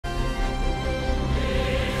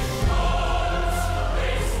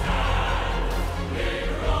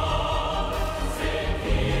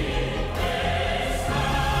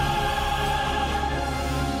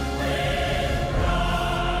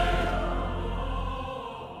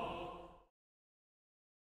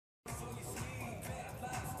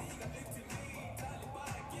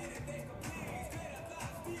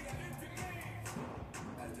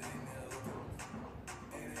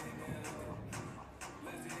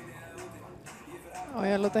Og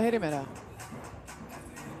ég láta heyra í mér það.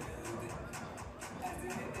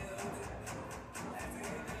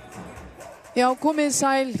 Já, komið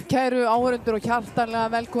sæl, kæru áhorfendur og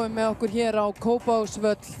hjartanlega velkomin með okkur hér á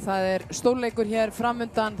Kópavogsvöll. Það stórleikur hér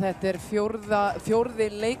framundan. Þetta fjórði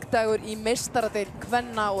leikdagur í meistaradeild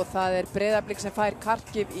kvenna og það Breiðablik sem fær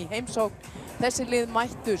Kharkiv í heimsókn. Þessi lið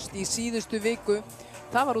mættust í síðustu viku.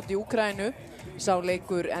 Það var út í Úkraínu. Sá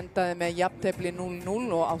leikur endaði með jafntefli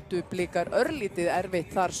 0-0 og áttu Blikar örlítið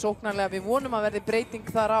erfitt þar sóknarlega. Við vonum að verði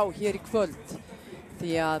breyting þar á hér í kvöld.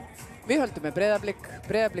 Því að við höldum með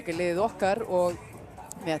Breiðablik liðið okkar og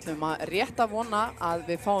við ætlum að rétt að vona að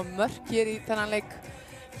við fáum mörk hér í þennan leik.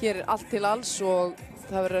 Hér allt til alls og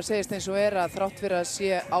það verður að segjast eins og að þrátt fyrir að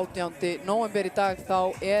sé 18. nóvember í dag þá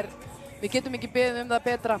við getum ekki beðið það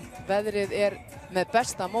betra. Veðrið með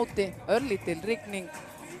besta móti, örlítil rigning,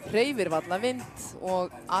 hreyfir varla vind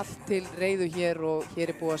og allt til reiðu hér og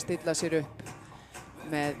hér búið að stilla sér upp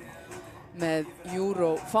með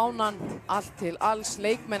Euro-fánan, allt til alls,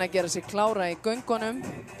 leikmenn að gera sig klára í göngunum,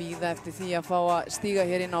 bíða eftir því að fá að stíga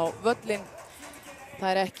hér inn á völlinn.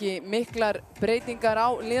 Það ekki miklar breytingar á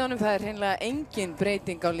liðunum, það hreinlega engin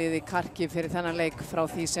breyting á liði Kharkiv fyrir þennan leik frá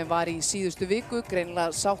því sem var í síðustu viku,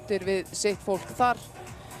 greinilega sáttir við sitt fólk þar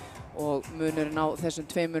og munurinn á þessum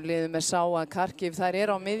tveimur liðum sá að Kharkiv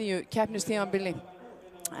þær á miðju keppnistímabili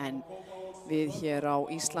en við hér á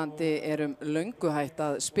Íslandi löngu hætt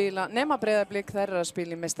að spila nema Breiðablik, þær að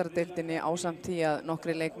spila í meistaradeildinni ásamt því að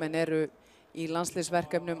nokkri leikmenn í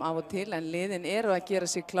landsliðsverkefnum af og til en liðin að gera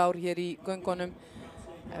sig klár hér í göngunum.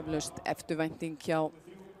 Eflaust eftirvænting hjá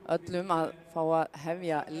öllum að fá að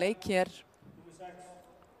hefja leik hér.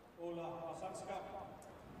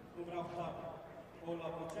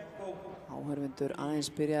 Áhorfendur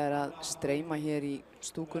aðeins byrjaðir að streyma hér í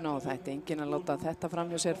stúkuna og það enginn að láta þetta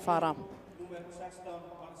fram hjá sér fara.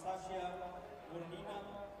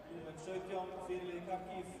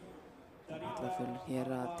 Það fyrir hér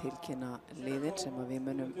að tilkynna liðin sem við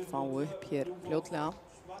munum fá upp hér fljótlega.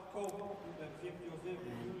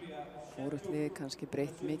 Hvorugt liðið kannski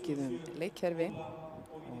breytt mikið leikkerfi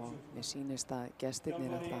og mér sýnist að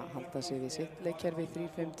gestirnir ætla að halda sig við sitt leikkerfi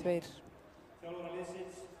 3-5-2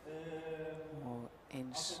 og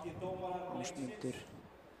eins Ásmundur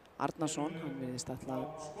Arnarsson, hann virðist ætla að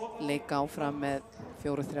leika áfram með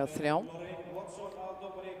 4-3-3 og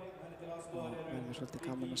verður svolítið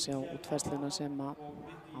gaman að sjá útfærsluna sem að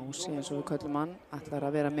Ási, eins og við köllum hann, ætlar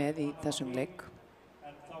að vera með í þessum leik.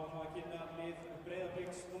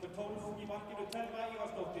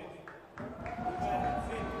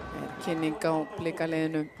 Kynning á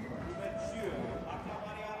Blikaliðinu.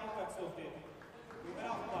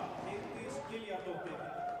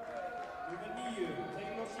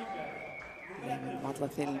 Við valla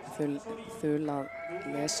þul að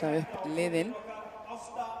lesa upp liðin.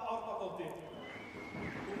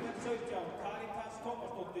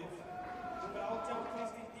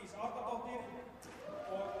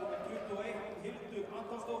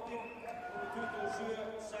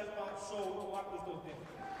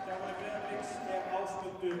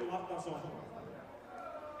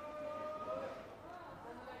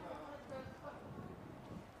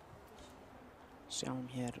 Sjáum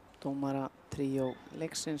hér dómara tríó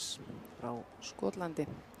leiksins frá Skotlandi.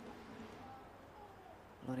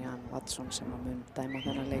 Lorian Watson sem að mun dæma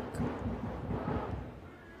þennan leik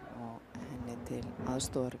og henni til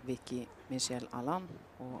aðstoðar Vicky Michelle Allan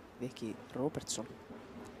og Vicky Robertson.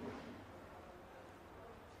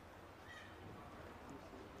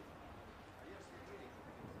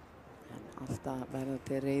 Alltaf verður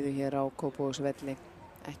til reiðu hér á Kópavogsvelli.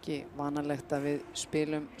 Ekki vanalegt að við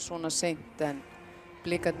spilum svona seint en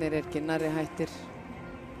Blikarnir ekki nærri hættir.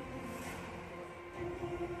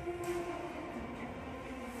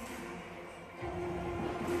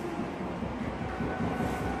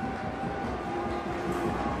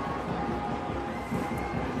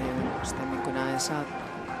 Stemminguna aðeins að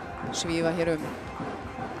svífa hér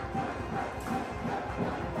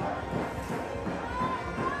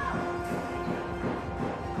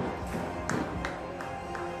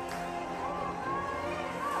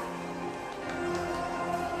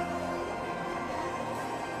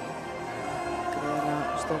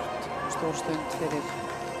Stór stund fyrir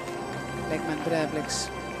leikmenn Breiðabliks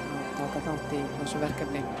að taka þátt í þessu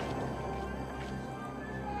verkefni.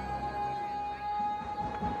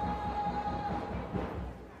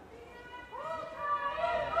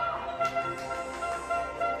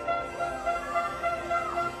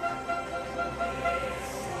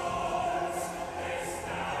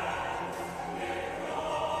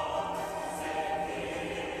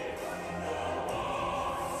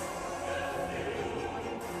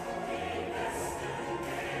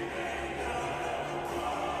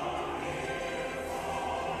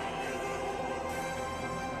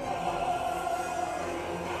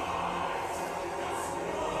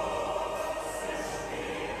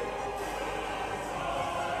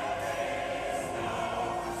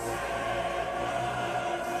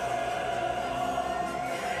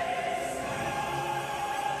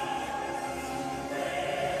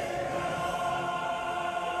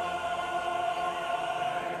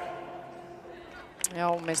 Já,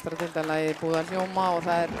 meistaradeildarlagið búið að hljóma og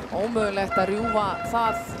það er ómögulegt að rjúfa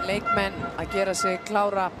það, leikmenn að gera sig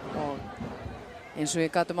klára og eins og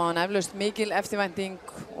ég gat áðan eflaust mikil eftirvænting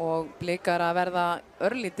og Blikar að verða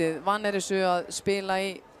örlítið vanir þessu að spila í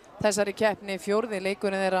þessari keppni, fjórði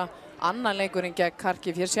leikurinn þeirra, annar leikurinn gegn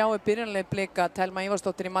Kharkiv. Hér sjáum við byrjanlið Blika, Thelma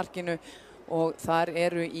Ívarsdóttir í markinu og þar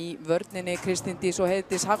eru í vörninni Kristín Dís og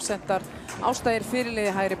Heiðdís Hafsendar. Ástæðir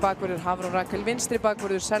fyrirliði hægri bakvörður, Hafrún Rakel vinstri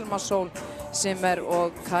bakvörður, Selma Sól Simmer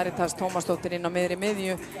og Karitas Tómasdóttir inn á miðri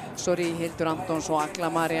miðju, Hildur Antons og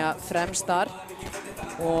Agla María fremstar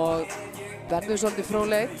og verður svolítið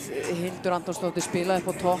fróðlegt. Hildur Antonsdóttir spilaði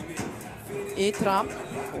upp á topp ytra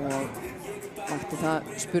og vakti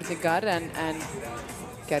það spurningar en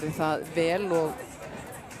gerði það vel og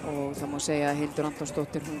það má segja að Hildur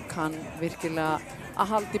Antonsdóttir, hún kann virkilega að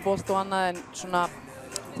halda í bolt og annað en svona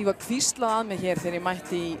því var hvíslað að mig hér þegar ég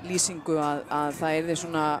mætti í lýsingu að það yrði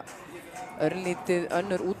svona örlítið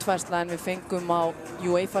önnur útfærsla en við fengum á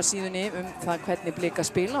UEFA síðunni það hvernig Blika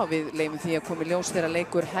spila og við leyfum því að komi ljós þegar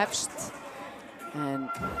leikur hefst en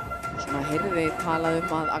svona heyrði talað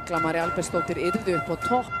að Agla María Albertsdóttir yrði upp á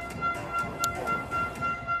topp.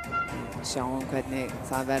 Sjáum hvernig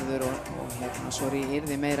það verður og hérna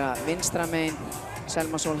yrði meira vinstra megin,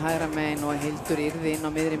 Selma Sól hægra megin og Hildur yrði inn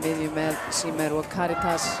á miðri miðju með Simmer og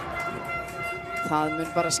Karitas. Það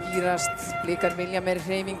mun bara skýrast, Blikar vilja meiri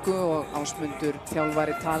hreyfingu og Ásmundur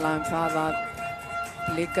þjálfari talaði það að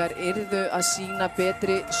Blikar yrðu að sýna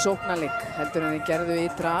betri sóknarleik heldur en þeir gerðu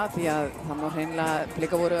ytra því að það má hreinlega,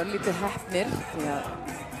 Blikar voru örlítið heppnir því að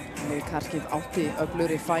Kharkiv átti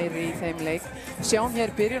öflugri færi í þeim leik. Sjáum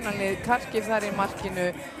hér byrjunarlið Kharkiv þar í markinu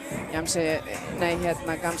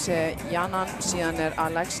Gamse Janan, síðan er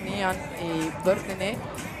Alex Nian í vörninni,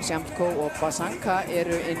 Sjamko og Basanka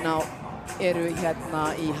eru hérna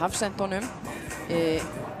í hafsendunum,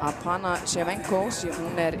 Apana Shevenko,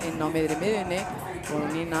 hún er inn á miðri miðjunni og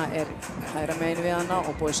Nína er hægra megin við hana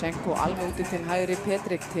og Boisenko alveg úti til hægri,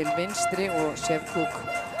 Petrik til vinstri og Sevkuk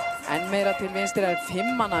enn meira til vinstri, er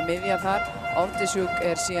fimmana miðja þar. Ortisjúk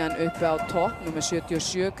er síðan uppi á topp, númer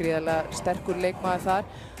 77, gríðarlega sterkur leikmaður þar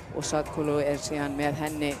og Sadkulu er síðan með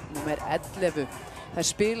henni númer 11. Það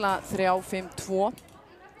spila 3-5-2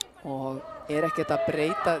 og er ekkert að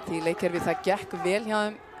breyta því leikkerfi, það gekk vel hjá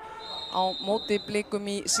þeim á móti Blikum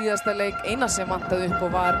í síðasta leik. Eina sem vantaði upp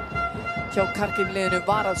og var hjá Kharkiv liðinu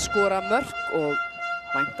var að skora mörk og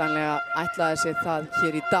væntanlega ætlaði sér það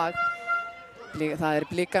hér í dag. Það er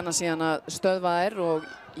Blikana síðan að stöðva þær og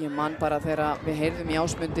ég man bara þegar við heyrðum í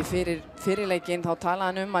Ásmundi fyrir leikinn þá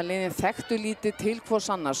talaði hann að liðin þekktu lítið til hvors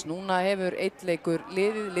annars. Núna hefur einn leikur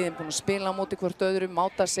liðin búin að spila á móti hvort öðru,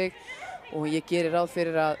 máta sig og ég gerir ráð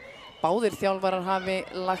fyrir að báðir þjálfarar hafi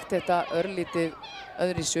lagt þetta örlítið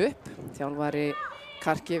öðruvísi upp. Þjálfari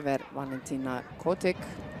Kharkiv er Valentína Kotik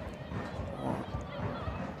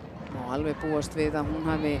og alveg búast við að hún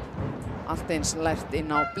hafi allt eins lært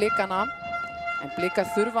inn á Blikana. En Blikar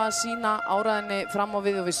þurfa að sýna áræðinni fram á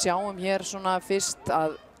við og við sjáum hér svona fyrst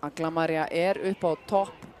að Agla María er upp á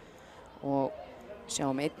topp og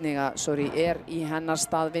sjáum einnig að er í hennar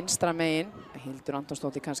stað vinstra megin. Hildur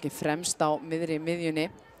Antonsdóttir kannski fremst á miðri miðjunni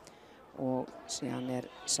og síðan er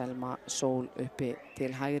Selma Sól uppi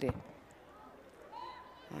til hægri.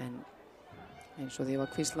 En eins og því var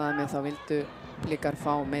hvíslaði með þá vildu Blikar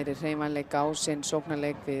fá meiri hreyfanleika á sinn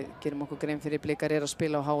sóknarleik. Við gerum okkur grein fyrir Blikar er að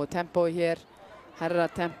spila á háu tempói hér. Herra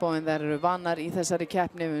tempó en þær eru vanar í þessari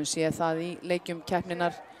keppni, við séum það í leikjum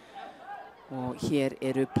keppninar og hér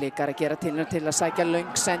eru Blikar að gera til að sækja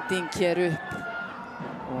löng sending hér upp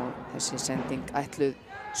og þessi sending ætluð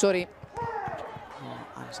og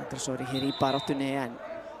Alexandra hér í baráttunni en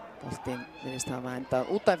boltinn virðist hafa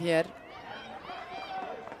endað út af hér.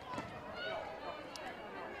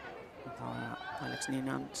 Og þá er Alex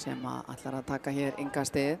Nínan sem ætlar að taka hér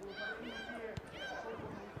innkastið.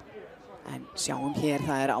 En sjáum hér,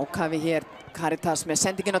 það er ákafi hér, Karitas með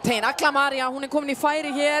sendingin á tegin. Agla María, hún er komin í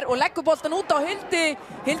færi hér og leggur boltan út á Hildi.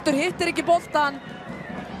 Hildur hittir ekki boltan,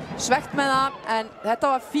 svegt með það, en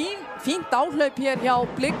þetta var fínt áhlaup hér hjá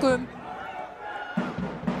Blikum.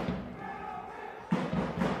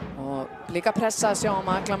 Og Blika pressa, sjáum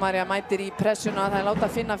að Agla María mætir í pressuna, það er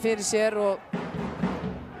láta finna fyrir sér og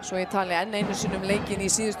svo ég tali enn einu sinni leikinn í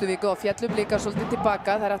síðustu viku og féllu Blikar svolítið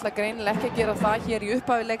tilbaka. Það er alltaf greinilega ekki að gera það hér í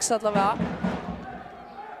upphafi leiks allavega.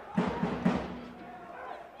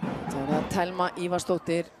 Það er það Thelma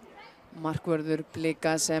Ívarsdóttir, markvörður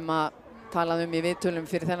Blika sem að talaði í viðtölum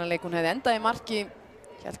fyrir þennan leik. Hún hefði endað í marki,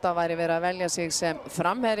 hélt að væri verið að velja sig sem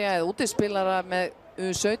framherja eða útispilara með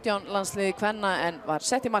U17 landsliði kvenna en var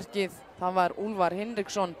sett í markið. Það var Úlfar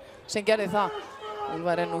Hinriksson sem gerði það.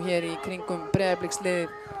 Úlfar nú hér í kringum Breiðabliksliðið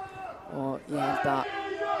og ég held að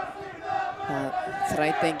það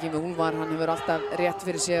þræti enginn við Úlfar, hann hefur alltaf rétt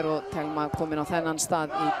fyrir sér og Telma komin á þennan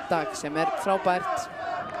stað í dag sem frábært.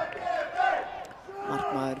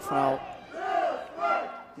 Markmaður frá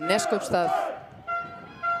Neskaupstað.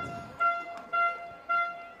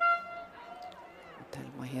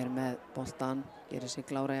 Telma hér með boltan, gerir sig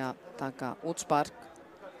klára í að taka útspark.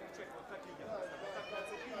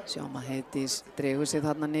 Sjáum að Heiðdís dregur sig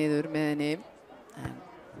þarna niður með henni, en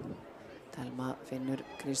Telma finnur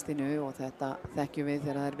Kristínu og þetta þekkjum við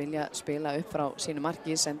þegar þær vilja spila upp frá sínu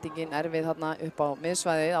marki. Sendingin við þarna upp á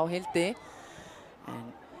miðsvæðið á Hildi, en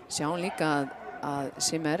sjáum líka að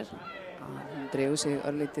Simmer, hún dregur sig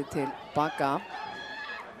örlítið til baka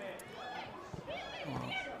og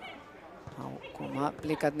þá koma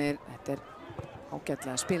blikarnir. Þetta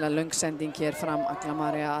ágætlega að spila löng sending hér fram, Agla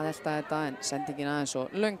María að elta þetta, en sendingin aðeins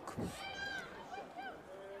og löng.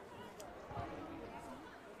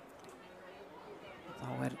 Þá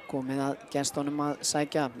komið að gestunum að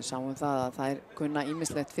sækja. Við sáum það að þær kunna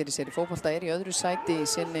ýmislegt fyrir sér í fótbolta, í öðru sæti í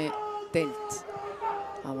sinni deild.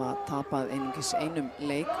 Hafa tapað einungis einum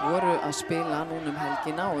leik, voru að spila núna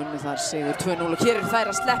helgina og unnu þar sigur 2-0 og hér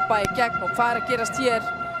þær að sleppa í gegn og hvað að gerast hér?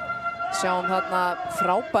 Sjáum þarna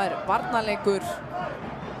frábær varnarleikur.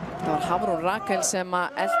 Það var Hafrún Rakel sem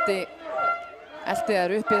að elti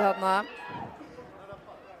þær uppi þarna.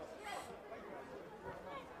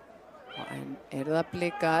 En það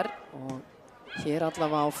blikar og hér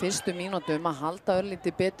allavega á fyrstu mínútum að halda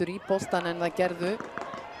örlítið betur í boltan en það gerðu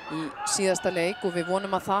í síðasta leik og við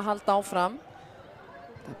vonum að það halda áfram.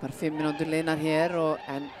 Það bara 5 mínútur liðnar hér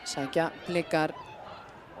en sækja blikar.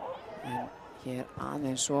 En hér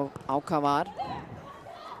aðeins og ákafar.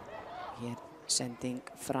 Hér sending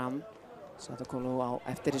fram. Satakolu á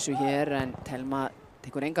eftir þessu hér, en Telma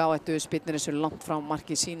tekur enga áhættu, spyrnir þessu langt frá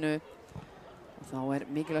marki sínu. Og þá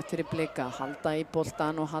mikilvægt fyrir blika að halda í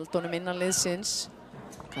boltan og halda honum innan liðsins.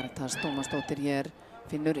 Karitas Tómasdóttir hér.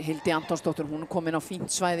 Finnur Hildi Antonsdóttir, hún komin á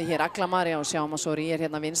fínt svæði hér. Agla María og sjáum að Sori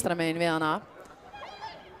hérna vinstra megin við hana.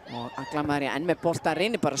 Og Agla María enn með bolta,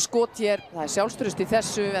 reynir bara skot hér. Það sjálfstraust í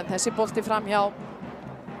þessu, en þessi bolti framhjá.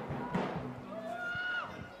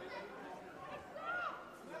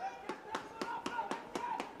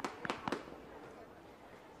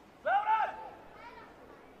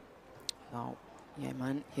 Þá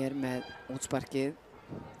Jeman hér með útsparkið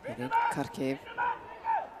fyrir Kharkiv.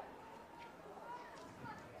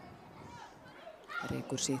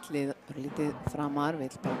 Rekur sitt lið örlítið framar,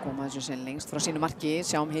 vill bara koma þessu sem lengst frá sínu marki.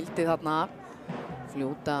 Sjáum Hildi þarna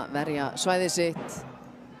fljóta verja svæðið sitt.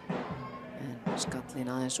 En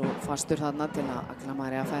skallin aðeins og fastur þarna til að Agla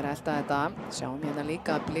María færi að elta þetta. Sjáum hérna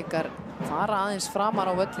líka að blikar fara aðeins framar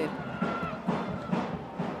á völlin.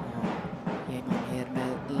 Jeman hér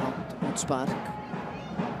með langt útspark.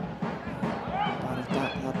 Bara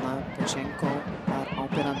þarna Boshenko var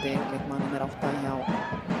ábyrrandi, leikmann nr. 8 hjá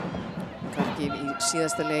Kharkiv í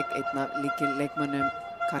síðasta leik, einn af lykilleikmönnum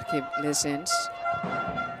Kharkiv liðsins.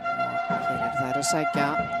 Og hér þær að sækja.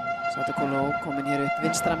 Satakolu komin hér upp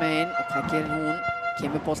vinstra megin og hvað gerir hún?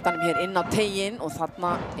 Kemur boltanum hér inn á teiginn og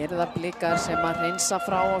þarna það blikar sem að hreinsa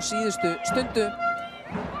frá á síðustu stundu.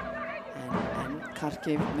 En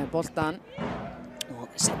Kharkiv með boltan og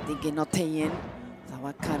sendingin á teiginn. Það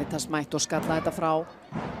var Karitas mætt og skalla þetta frá.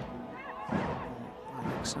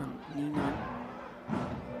 Alexan Nínan.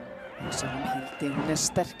 Sjáum Hildi, hún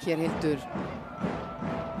sterk hér, Hildur.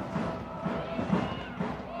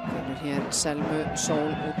 Finnur hér Selmu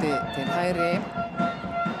Sól úti til hægri.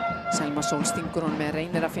 Selma Sól stingur hún með,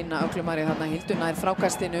 reynir að finna Aglu Maríu þarna. Hildur nær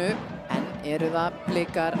frákastinu, en það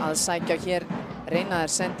blikar að sækja hér. Reyna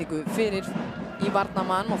þær sendingu fyrir í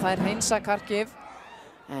varnarmann og það hreinsa Kharkiv.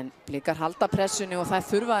 En blikar halda pressunni og það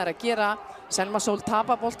þurfa þær að gera. Selma Sól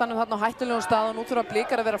tapar boltanum þarna á hættulegum stað og nú þurfa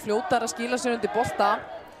blikar að vera fljótar að skila sér undir bolta.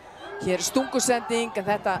 Hér stungusending, en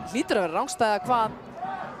þetta hlýtur að vera rangstæða hvað?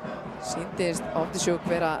 Sýndist Oftisjók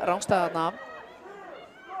vera rangstæðarna.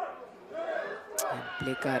 En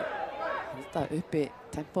blikar halda uppi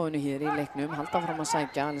tempóinu hér í leiknum, halda fram að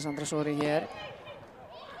sækja. Alessandra Sori hér.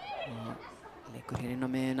 Og leikur hér inn á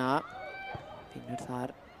miðjuna. Finnur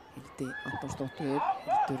þar Hildi Antonsdóttur.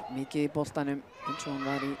 Hildur mikið í boltanum eins og hún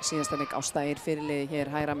var í síðasta leik. Ástæðir fyrirliði hér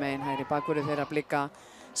hægra megin, hægri bakvörður þeirra blika.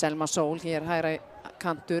 Selma Sól hér hægra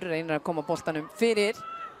kantur, reynir að koma boltanum fyrir.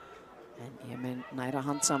 En ég minn næra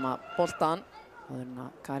handsama boltan. Og þannig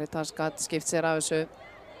að Karitas gat skipt sér af þessu.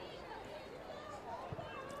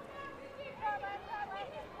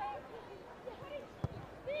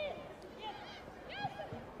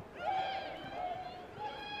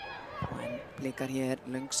 Og en blikar hér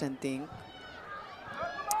löngsending.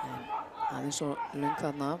 aðeins svo löng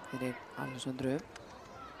þarna fyrir Alessandru.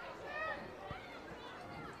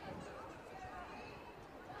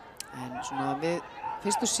 En svona við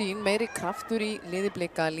fyrstu sýn meiri kraftur í liði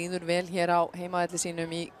Blika, líður vel hér á heimavelli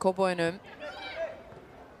sínum í Kópavoginum.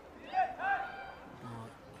 Og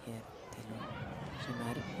hér sem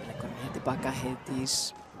leikurinn hér tilbaka Heiðdís.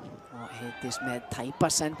 Og Heiðdís með tæpa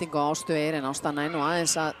sendingu á Ástu Eir, en Ásta nær nú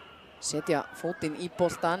aðeins að setja fótinn í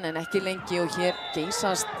boltan en ekki lengi, og hér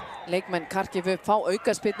geysast leikmenn Kharkiv upp, fá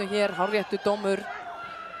aukaspyrnu hér, hárréttur dómur.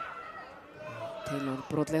 Taylor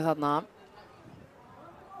brotlið þarna.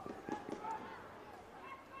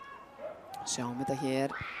 Sjáum þetta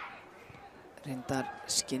hér, reyndar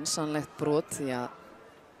skynsamlegt brot því að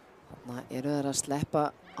þarna eru þeir að sleppa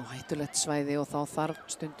á hættulegt svæði og þá þarf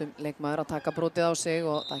stundum leikmaður að taka brotið á sig,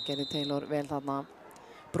 og það gerir Taylor vel þarna.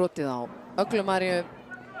 Brotið á Öglumarju,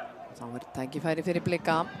 þá er tækifæri fyrir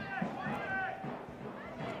Blika.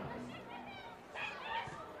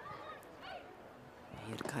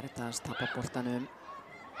 Hér Karitas tapar boltanum.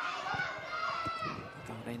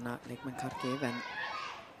 Þá reyna leikmenn Kharkiv en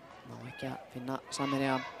ná ekki að finna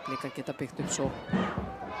samherja. Blika geta byggt upp svo.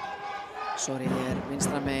 Sorry hér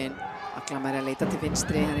vinstra megin. Aglamær að leita til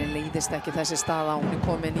vinstri, henni leiðist ekki þessi staða, hún er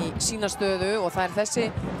komin í sína stöðu og það er þessi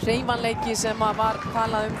hreyfanleiki sem var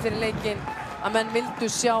talað fyrir leikinn að menn vildu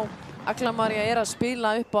sjá. Aglamarja er að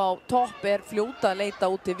spila upp á topp, er fljóta að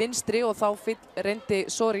leita út til vinstri og þá reyndi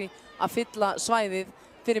Sorry að fylla svæðið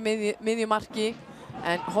fyrir miðjumarki,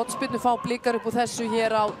 en hornspyrnu fá Blikar upp úr þessu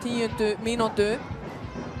hér á 10. mínútu.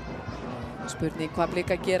 Spurning hvað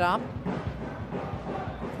Blika gera.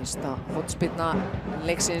 Fyrsta hornspyrna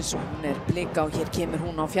leiksins, hún er Blika og hér kemur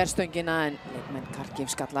hún á fjarstöngina, en leikmenn Kharkiv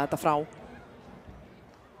skalla þetta frá.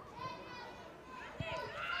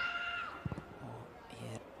 Og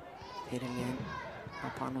hér fyrirliðinn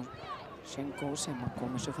Papanashenko sem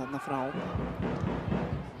komið svo þarna frá.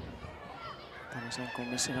 Papanashenko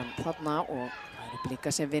missir hann þarna og það eru Blika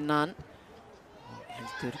sem vinna hann. Og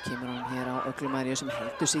heldur kemur hann hér á Öglumarju sem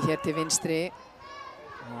heldur sig hér til vinstri.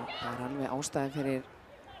 Og það er alveg ástæði fyrir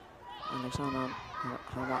Alexander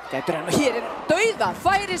gætur hann, og hér er dauða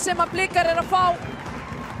færi sem að Blikar er að fá.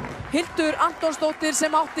 Hildur Antonsdóttir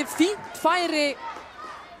sem átti fínt færi,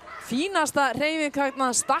 fínasta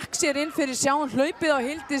hreyfingkagna, stakk sér inn fyrir, sjáum hlaupið á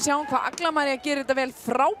Hildi, sjáum hvað Aglamarja gerir þetta vel,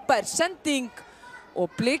 frábær sending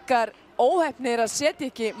og Blikar óheppnir að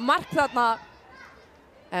setja ekki mark þarna,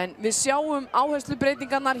 en við sjáum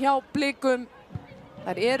áherslubreytingarnar hjá Blikum.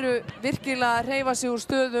 Þær eru virkilega að hreyfa sig úr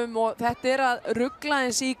stöðum og þetta er að rugla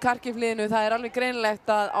eins í Kharkiv-liðinu. Það er alveg greinilegt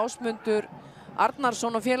að Ásmundur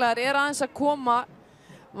Arnarsson og félagar er aðeins að koma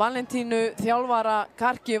Valentínu þjálfara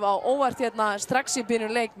Kharkiv á óvart hérna strax í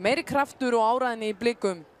byrjun leik. Meiri kraftur og áræðni í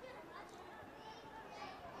Blikum.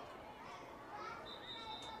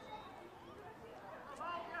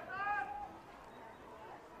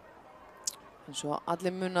 En svo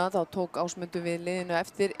allir muna þá tók Ásmundur við liðinu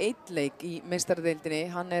eftir 1 leik í meistaradeildinni.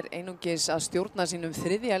 Hann er einungis að stjórna sínum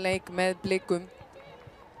 3. leik með Blikum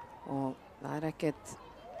og það er ekkert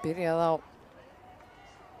byrjað á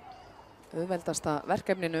auðveldasta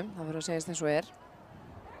verkefninu, það verður að segjast eins og er.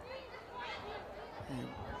 En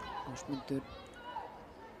Ásmundur,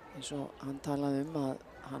 eins og hann talaði að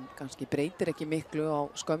hann kannski breytir ekki miklu á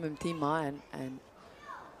skömmum tíma, en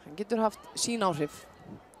hann getur haft sín áhrif.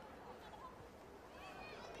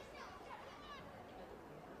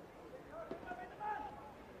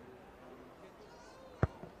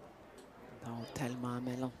 Telma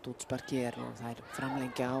með langt útspark hér og það er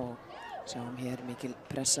framlengja og sjáum hér mikil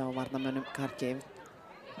pressa á varnarmönnum Kharkiv.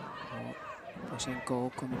 Og Boshenko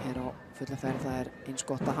komin hér á fulla ferð, það er eins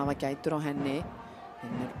gott að hafa gætur á henni.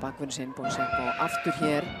 Vinnur bakverðin sinn, Boshenko aftur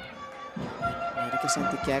hér. Það er ekki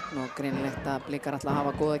sendið gegn og greinilegt að Blikar ætla að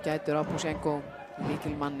hafa góða gætur á Boshenko,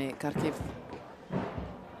 lykilmanni Kharkiv.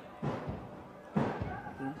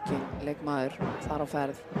 Unginn leikmaður þar á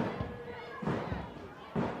ferð.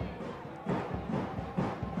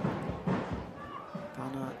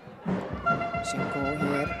 Boshenko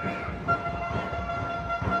hér.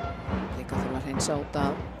 Blika þurfa að hreinsa út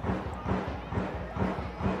af.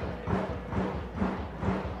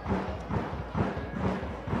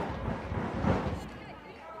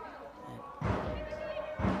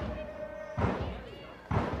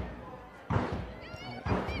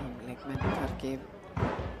 Leikmenn Kharkiv.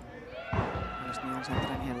 Nýjan sendir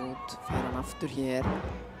hann hér út, fer hann aftur hér.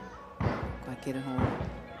 Hvað gerir hún?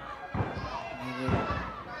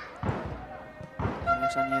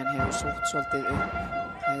 Hann hefur sótt svolítið upp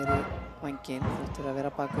hægri vænginn, þóttur að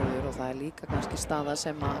vera bakvörður, og það er líka kannski staða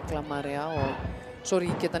sem að Aglamarja og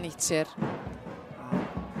Sorry geta nýtt sér.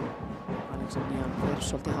 Alexander fer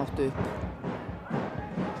svolítið hátt upp.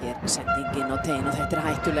 Hér sendingin á tein og þetta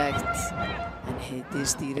hættulegt. En Heiti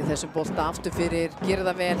stýrir þessum bolta aftur fyrir, gerir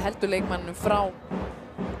það vel, heldur leikmannum frá.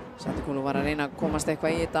 Sendikúlu var að reyna að komast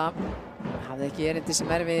eitthvað í þetta. Hafði ekki erindi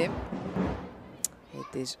sem við.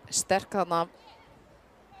 Heiti sterk þarna.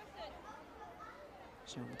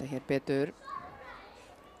 Sjáum þetta hér betur.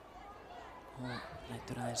 Og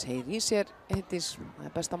lætur aðeins heyri í sér Heitis,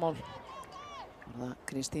 það besta mál. Og það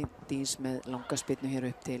Kristín Dís með langa spyrnu hér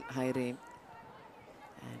upp til hægri.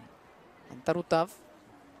 En endar út af.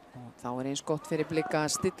 Og þá eins gott fyrir Blika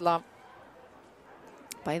að stilla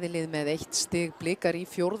bæði lið með 1 stig. Blikar í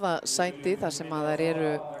 4. sæti þar sem að þær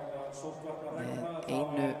eru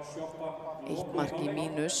með 1 mark í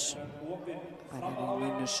mínus. Það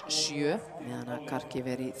eru -7 meðan að Kharkiv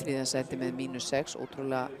í 3. sæti með -6.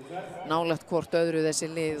 Ótrúlega nálægt hvort öðru þessi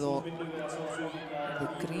lið og það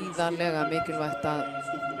er gríðarlega mikilvægt að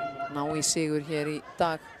ná í sigur hér í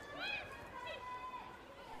dag.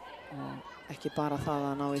 Og ekki bara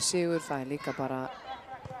það að ná í sigur, það er líka bara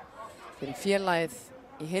fyrir félagið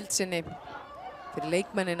í heild sinni, fyrir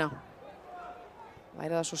leikmennina.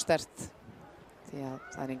 Væri það svo sterkt því að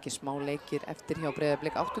það er engin smá leikir eftir hjá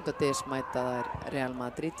Breiðablik. 8. des mæta þær Real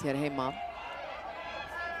Madrid hér heima.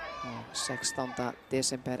 Og 16.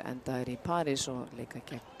 desember enda þær í París og leika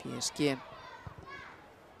gegn PSG.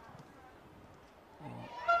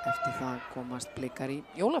 Og eftir það komast Blikar í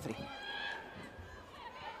jólafrí.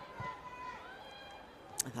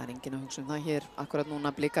 En það er enginn að hugsa það hér. Akkurat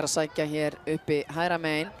núna Blikar að sækja hér uppi hægra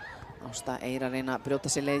megin. Ásta Eir að reyna að brjóta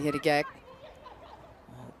sér leið hér í gegn.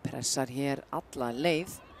 Og pressar hér alla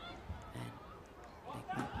leið. En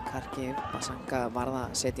leikmenn Kharkiv, Basanga varð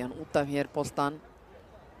að setja hann út af hér boltan.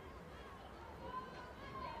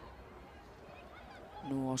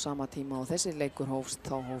 Nú á sama tíma og þessi leikur hófst,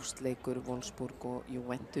 þá hófst leikur Wolfsburg og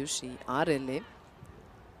Juventus í A-riðli.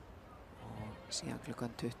 Síðan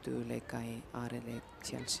klukkan 20 leika í A-riðli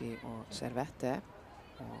Chelsea og Servette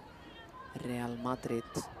og Real Madrid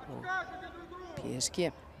og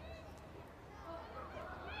PSG.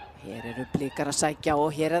 Hér eru Blikar að sækja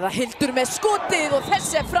og hér er það Hildur með skotið og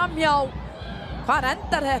þessi er framhjá. Hvar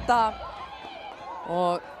endar þetta?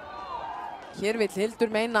 Og hér vill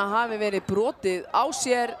Hildur meina að hafi verið brotið á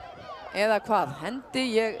sér eða hvað. Hendi,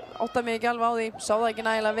 ég átta mig ekki alveg á því, sá það ekki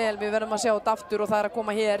nægilega vel. Við verðum að sjá þetta aftur og það er að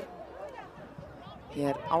koma hér.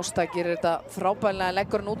 Hér Ásta gerir þetta frábærlega,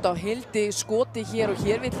 leggur hann út á Hildi, skoti hér og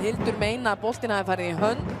hér vill Hildur meina að boltinn hafi farið í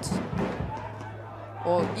hönd.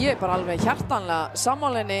 Og ég er bara alveg hjartanlega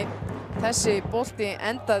sammálinni. Þessi bolti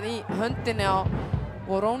endað í höndinni á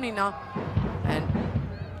Voronina. En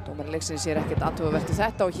dómari leiksins er ekkert athugavert við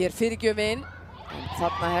þetta og hér fyrirgjöfin. En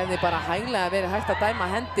þarna hefði bara hæglega verið hægt að dæma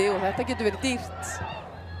hendi og þetta getur verið dýrt.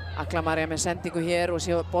 Agla María með sendingu hér og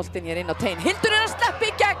sé boltinn hér inn á tein. Hildur er að sleppa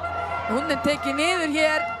í gegn. Hún er tekið niður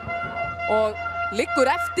hér og liggur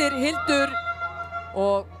eftir Hildur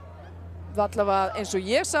og allavega eins og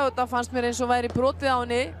ég sá þetta fannst mér eins og væri brotið á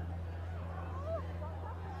henni.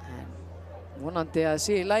 En vonandi að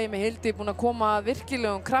sé í lagi með Hildi, búin að koma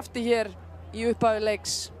virkilegum krafti hér í upphafi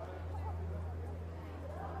leiks.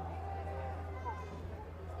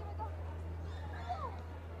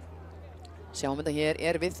 Sjáum þetta hér,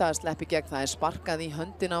 er við það að sleppa í gegn, það er sparkað í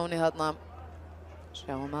höndin á henni þarna.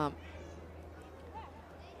 Sjáum það.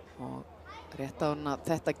 Og rétt á hann að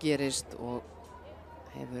þetta gerist og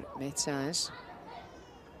hefur meitt sig aðeins.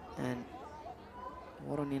 En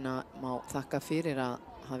Voronina má þakka fyrir að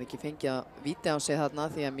hafi ekki fengið að víti á sig þarna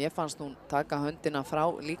því að mér fannst hún taka höndina frá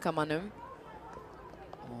líkamannum.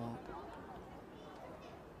 Og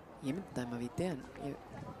ég myndi dæma víti en ég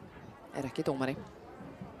er ekki dómari.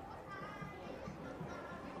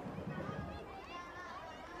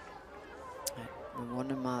 Við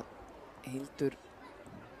vonum að Hildur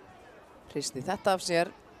hristi þetta af sér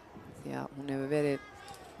því að hún hefur verið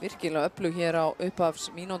virkilega öflug hér á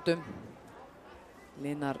upphafsmínútum.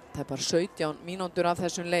 Linar tæpar 17 mínútur af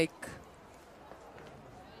þessum leik.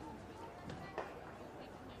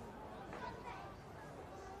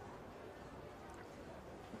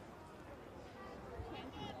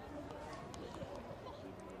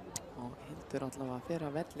 Og Hildur allavega að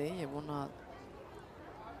fyrra velli. Ég vona að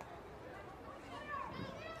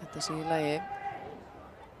þetta sé í lagi.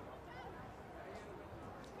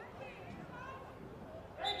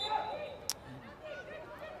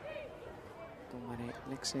 Dómari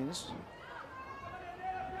leiksins,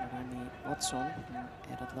 Rani Watson,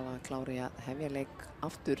 er allavega klári að hefja leik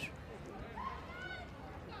aftur.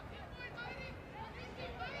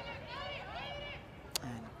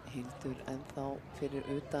 En Hildur ennþá fyrir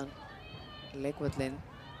utan leikvöllin.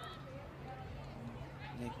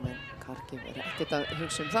 Leikmenn Kharkiv ekkert að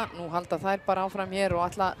hugsa það. Nú halda þær bara áfram hér og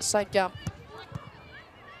ætla að sækja.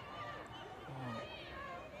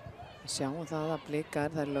 Við sjáum það að Blikar,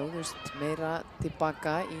 þær lögðust meira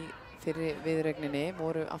tilbaka í fyrri viðregninni,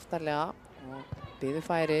 voru aftarlega og biðu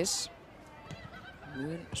færis.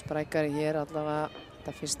 Mun sprækari hér allavega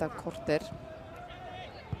þetta fyrsta korter.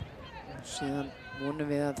 Og síðan vonum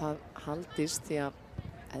við að það haldist því að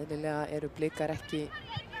eðlilega eru Blikar ekki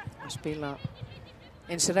að spila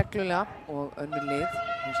eins reglulega og önnur lið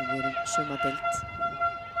þar sem við erum sumadeild.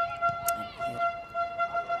 En hér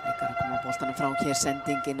Blikar að koma boltanum frá, hér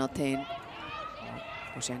sending inn á tein.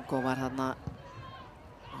 Bosjenko var þarna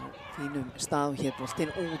á fínum stað og hér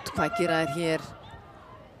boltinn út. Hvað gera þær hér?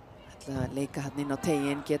 Ætla að leika hann inn á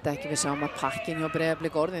tegin, geta ekki, við sjáum að pakkin hjá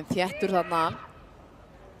Breiðablik orðin þéttur þarna.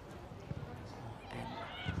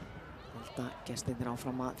 Gestirnir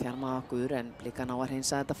áfram að þjarma okkur en Blikar ná að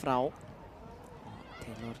hreinsa þetta frá.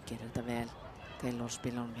 Taylor gerir þetta vel. Taylor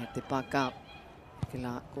spila hann hér tilbaka.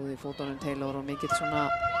 Virkilega góð í fótunum Taylor og mikill svona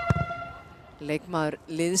leikmaður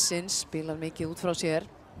liðsins, spilar mikið út frá sér.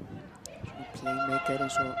 Svona playmaker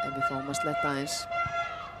eins og ef við fáum að sletta eins.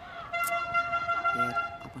 Hér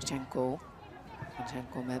Bosjenko.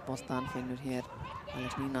 Bosjenko með boltan, finnur hér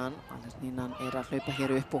Alex Nínan. Alex Nínan er að hlaupa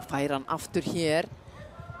hér upp og færa hann aftur hér.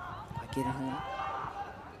 Gerir hún.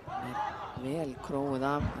 Hún er vel króið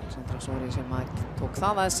af Alexandra Sori sem tók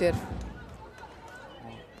það að sér.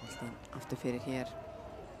 Og boltinn aftur fyrir hér.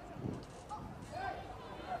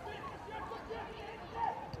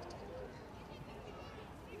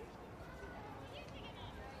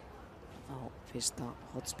 Þá fyrsta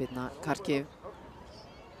hotspinna Kharkiv.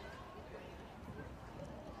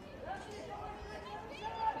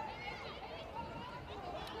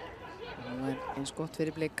 Eins gott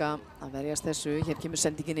fyrir Blika að verjast þessu. Hér kemur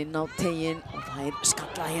sendingin inn á tegin og það er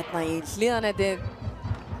skalla hérna í hliðanettið.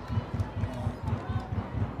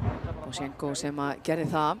 Bosjenko sem að gerði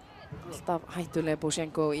það. Alltaf hættuleg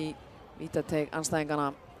Bosjenko í vítateig andstæðingana.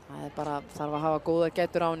 Það er bara, þarf að hafa góða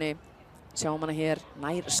gætur á henni. Sjáum hana hér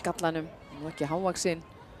nær skallanum. Nú ekki hávaxinn.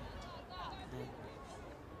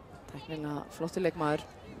 Tæknilega flottur leikmaður.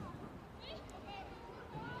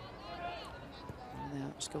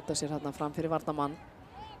 Skjóta sér hérna fram fyrir varnarmann.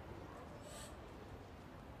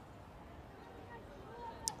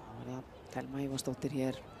 Það var það Thelma Ívarsdóttir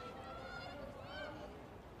hér.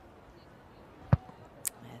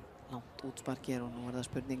 Með langt útspark hér og nú er það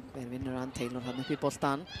spurning hver vinnur hann. Taylor hann upp í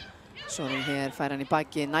boltan. Sori hér fær hann í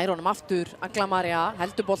baki. Nær honum aftur. Agla María.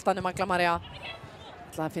 Heldur boltanum Agla María.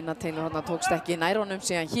 Ætlaði að finna Taylor hann tókst ekki. Nær honum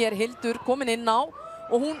síðan hér Hildur komin inn á.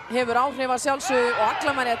 Og hún hefur áhrif að sjálfsögðu og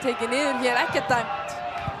Agla María tekið niður hér, ekkert dæmt.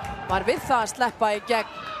 Var við það að sleppa í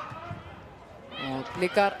gegn. Og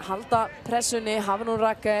Blikar halda pressunni, Hafrún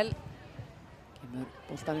Rakel. Kemur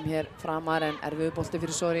boltanum hér framar en erfiður bolti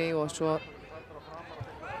fyrir Sori og svo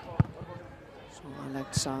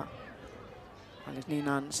Alex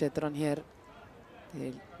Nínan setur hann hér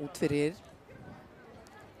til út fyrir.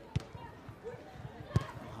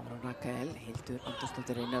 Hafrún Rakel, Hildur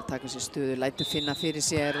Antonsdóttir reynir að taka sér stöðu, lætur finna fyrir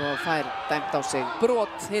sér og fær dæmt á sig.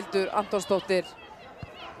 Brot Hildur Antonsdóttir.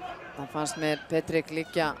 Það fannst mér Petrik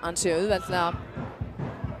liggja ansi auðveldlega.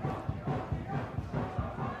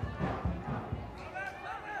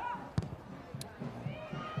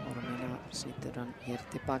 Ormina situr hann hér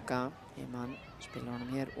tilbaka. Heimann spilar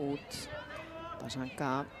hann hér út.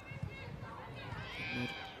 Basanka.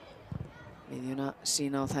 Finnur miðjuna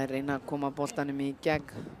sína og þær reyna að koma boltanum í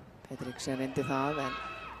gegn. Petrik sem reyndi það en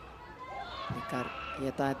Blikar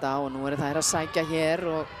éta þetta og nú eru þær að sækja hér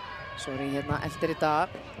og Sori hérna eldir í dag.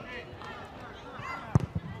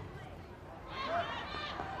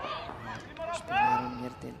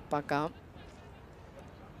 Hér tilbaka.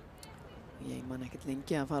 Ég man ekkert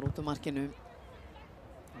lengi að fara út á markinu.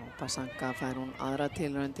 Og Basanka fær hún aðra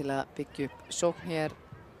tilraun til að byggja upp sókn hér.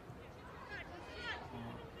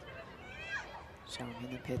 Sjáum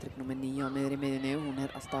hérna Petrik númer 9 á miðri miðjunni. Hún er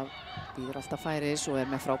býður alltaf færis og er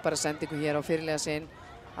með frábæra sendingu hér á fyrirliða sinn.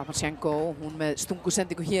 Bosjenko, hún með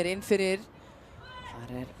stungusendingu hér inn fyrir.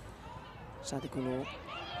 Þar er Sadikulu.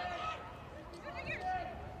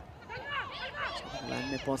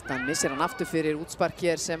 Með boltan, missir hann aftur fyrir útspark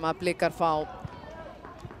hér sem að Blikar fá.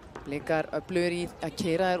 Blikar öflugir í að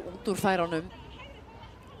keyra þær út úr færunum.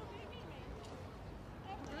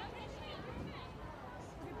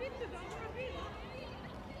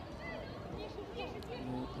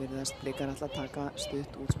 Nú virðast Blikar alltaf taka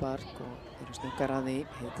stutt útspark og eru snöggar að því.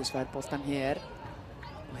 Heiðdís fær boltan hér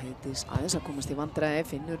og Heiðdís aðeins að komast í vandræði.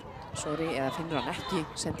 Finnur Sori, eða finnur hann ekki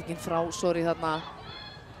sendingin frá Sori þarna.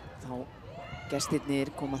 Þá gestirnir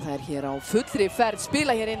koma þær hér á fullri ferð,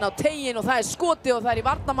 spila hér inn á teiginn og það er skotið og það er í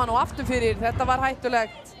varnarmann og aftur fyrir. Þetta var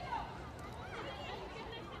hættulegt.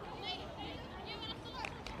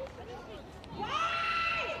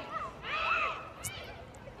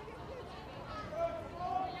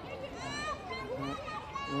 Nú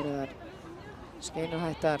voru þær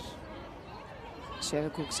skeinuhættar.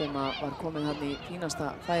 Sefekúk sem var komin hann í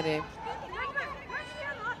fínasta færi.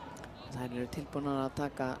 Þær eru tilbúnar að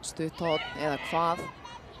taka stutthorn eða hvað.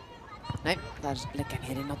 Nei, það er leggjan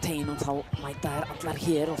hér inn á teiginn og þá mæta þær allar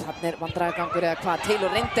hér og þarna er vandræðagangur eða hvað.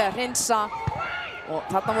 Taylor reyndi að hreinsa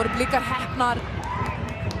og þarna voru Blikar heppnar.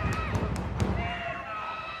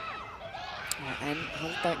 En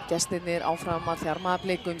halda gestirnir áfram að þjarma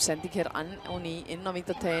Blikum, sending hér á ný inn á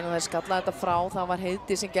vítateiginn og þeir skalla þetta frá. Það var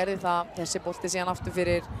Heiði sem gerði það. Þessi bolti síðan aftur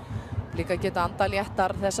fyrir. Blikar geta anda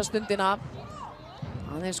léttar þessa stundina.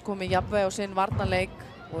 Aðeins komið jafnvægi á sinn varnarleik,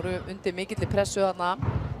 voru undir mikilli pressu þarna.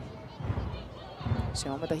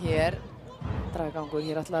 Sjáum þetta hér, dragagangur,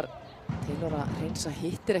 hér ætlar Taylor að hreinsa,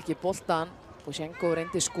 hittir ekki boltan. Bosjenko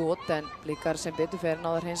reyndi skot en Blikar sem betur fer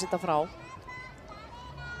náðu að hreinsa þetta frá.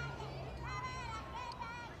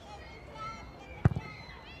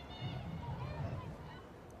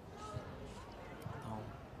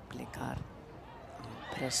 Blikar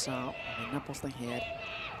pressa og vinna boltan hér,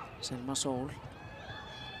 Selma Sól.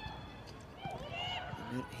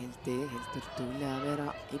 Hildur duglega að vera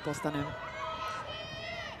í boltanum.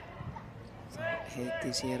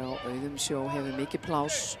 Heiðdís hér á auðum sjó hefur mikið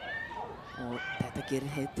pláss og þetta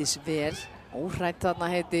gerir Heiðdís vel. Óhrædd þarna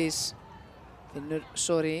Heiðdís. Finnur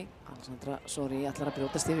Sori, Alexandra Sori ætlar að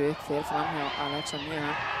brjótast hér upp, fer fram hjá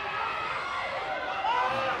Alexandra.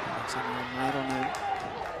 Alexandra nær honum.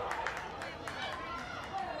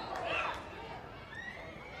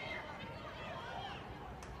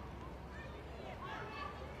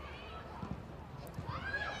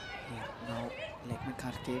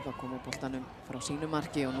 Kharkiv að koma boltanum frá sínu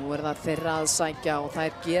marki og nú er það þeirra að sækja og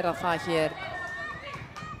þær gera það hér.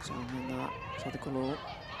 Sjáum hérna Satikolu.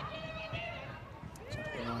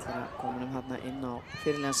 Satikolu ætlar að koma hérna inn á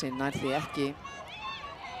fyrirliðan sinn, nær því ekki.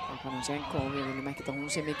 Bosjenko, við viljum ekkert að hún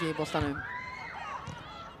sé mikið í boltanum.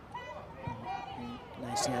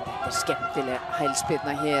 Nei, síðan þetta er skemmtileg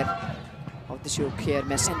hælspyrna hér. Óttisjúk hér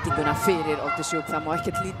með sendinguna fyrir Óttisjúk, það má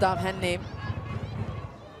ekkert líta af henni.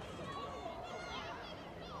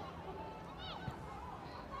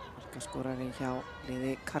 Skorari hjá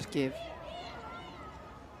liði Kharkiv.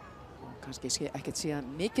 Og kannski ekkert síðan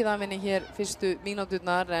mikið af henni hér fyrstu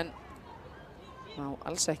mínúturnar en má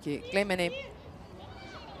alls ekki gleyma henni.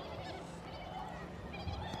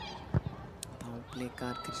 Þá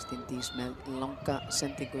Blikar Kristín Dís með langa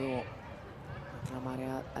sendingu og Agla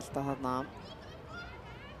María elda þarna.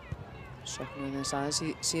 Söknuðum þess aðeins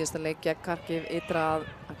í síðasta leik gegn Kharkiv ytra að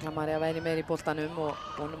Agla María væri meir í boltanum og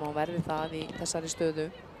vonum á verði það í þessari stöðu.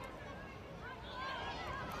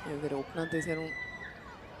 Hefur verið ógnandi þegar hún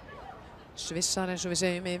svissar eins og við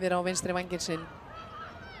segjum yfir á vinstri vænginn sinn.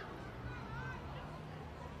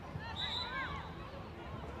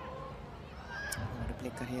 Það eru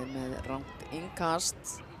Blikar hér með rangt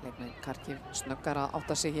innkast. Leikmenn Kharkiv snöggar að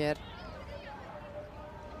átta sig hér.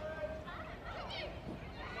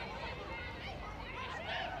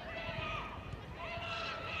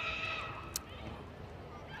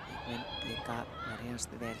 Leikmenn Blikar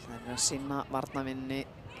verjast vel. Það er að sinna varnarvinni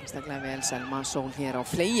einstaklega vel. Selma Sól hér á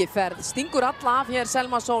flegiferð, stingur alla af hér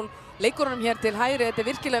Selma Sól, leikur honum hér til hægri, þetta er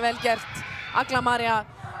virkilega vel gert. Agla María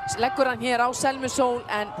leggur hann hér á Selmu Sól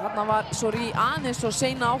en þarna var Sori aðeins og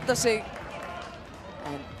seina átta sig.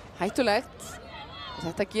 En hættulegt og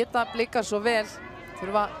þetta geta Blikar svo vel.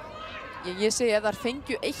 Þurfa, ég segi ef þær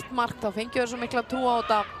fengju eitt mark þá fengju þær svo mikla trú á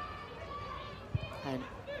þetta. En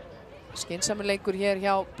skynsamur leikur hér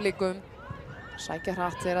hjá Blikum. Sækja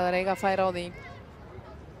hratt þegar þær eiga að færa á því.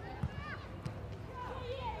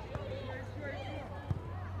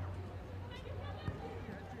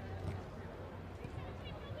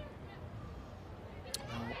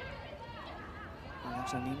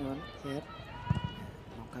 Nínuan hér,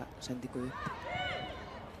 langa sendingu upp.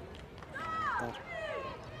 Þar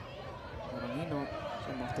var Nínu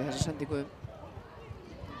sem átti þessa sendingu.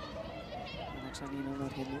 Nínu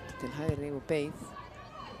var hér út til hægri og beið.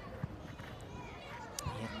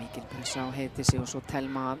 Hér mikil pressa á Heiðdísi og svo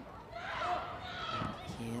Telma.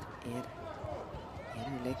 Hér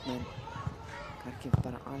eru leikmenn Kharkiv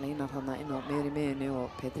bara aleinar þarna inn á miðri miðjunni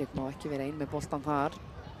og Petrik má ekki vera ein með boltan þar.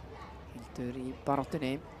 Hildur í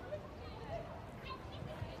baráttunni.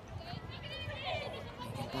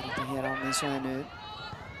 Mikil barátta hér á miðsvæðinu.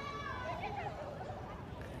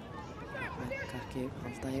 Kharkiv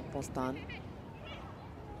halda í boltan.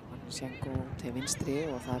 Senko til vinstri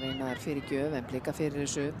og það reyna þær fyrir gjöf en blika fyrir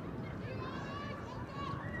þessu.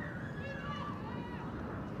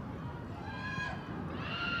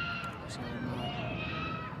 Sjáum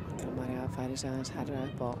að María færi sig aðeins herra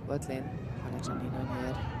upp á völlinn. Alexandrínan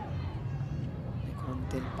hér. Við komum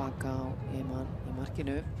tilbaka á Eman í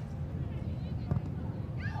markinu.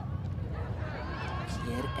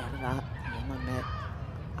 Hér það Eman með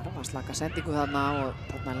arfaslaka sendingu þarna og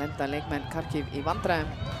þarna lenda leikmenn Kharkiv í vandræðum.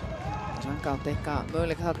 Sanga átti eitthvað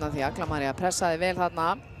möguleika þarna því Agla María pressaði vel þarna.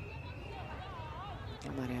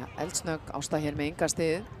 Agla María eldsnögg, Ásta hér með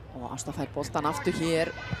innkastið og Ásta fær boltan aftur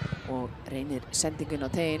hér og reynir sendingun á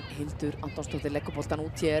tegin. Hildur Antonsdóttir leggur boltan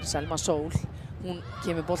út hér, Selma Sól, hún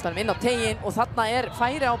kemur boltanum inn á tegin og þarna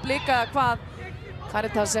færi á blika hvað.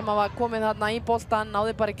 Caritas sem var komið þarna í boltan,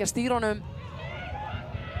 náði bara ekki að stýra honum.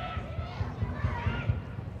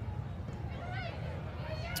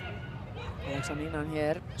 Alexandrínan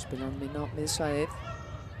hér, spila hann inn á miðsvæðið.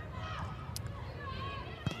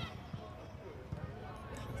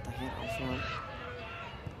 Halda hér áfram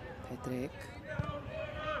Petrik.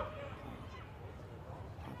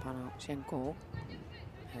 Senko.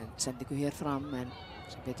 Sendingu hér fram en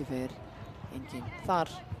sem betur fyrir enginn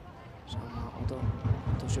þar. Sama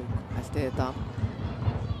Óttósjúk heldi þetta.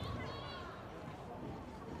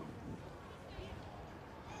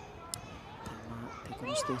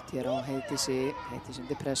 Tekur stutt hér á Heiðdísi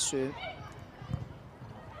undir pressu.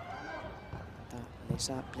 Þetta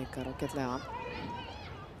leysa blikar ágætlega.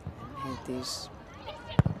 En Heiðdís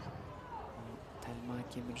og Telma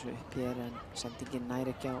kemur svo upp hér en sendingin nær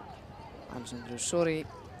ekki á Alessandru Sori.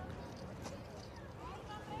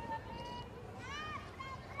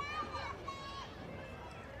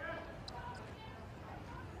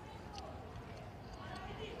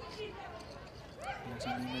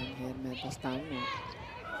 Alexandrínan hér með boltan og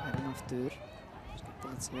fær hann aftur.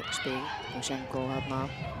 Skemmtilegt spil. Senko hérna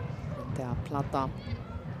reyndi að plata.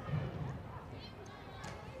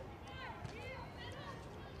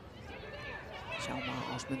 Sjáum að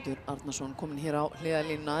Ásmundur Arnarsson kominn hér á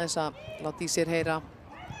hliðarlínuna þess að láta í sér heyra,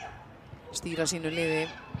 stýra sínu liði.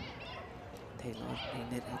 Taylor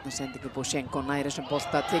reynir hérna sendingu Senko nær þessum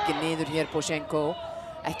bolta, tekið niður hér Senko.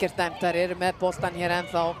 Ekkert dæmt, þær eru með boltan hér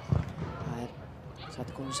ennþá.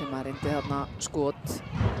 Sattkonu sem að reyndi þarna skot.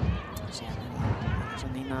 Síðan það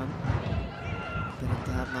Alexandrínan.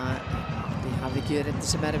 Reyndi þarna, því hafði ekki reyndi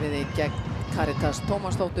sem erfiði gegn Caritas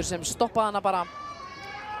Tómasdóttur sem stoppaði hana bara.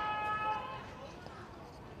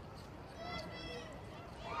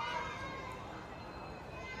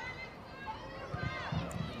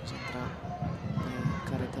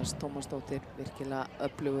 Caritas Tómasdóttir, virkilega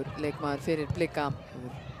öflugur leikmaður fyrir blika.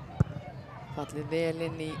 Hefur fallið vel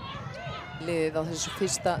inn í liðið á þessu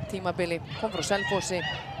fyrsta tímabili. Kom frá Selfossi.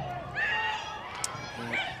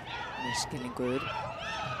 Misskilningur.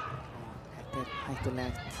 Þetta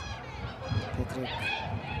hættulegt. Petrik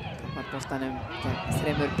tapar boltanum gegn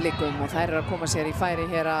 3 blikum og þær að koma sér í færi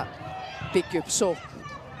hér að byggja upp sókn.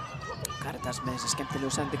 Caritas með þessi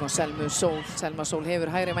skemmtilegu sending á Selmu Sól. Selma Sól hefur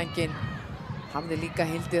hægri vænginn. Hafði líka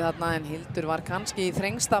Hildi þarna en Hildur var kannski í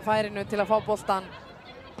þrengsta færinu til að fá boltan.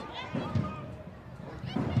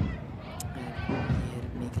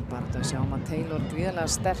 Við sjáum að Taylor gríðarlega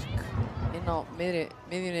sterk inn á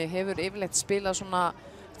miðjunni, hefur yfirleitt spilað svona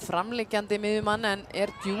framliggjandi miðjumann en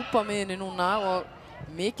djúp á miðjunni núna og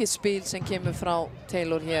mikið spil sem kemur frá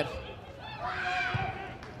Taylor hér.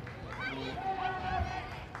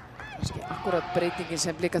 Kannski akkurat breytingin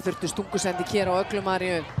sem blika þurftu stungusending hér á Öglu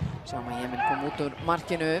Maríu. Sjáum að Jemen kom út úr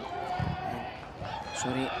markinu.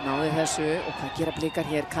 Sori náði þessu og hvað gera blikar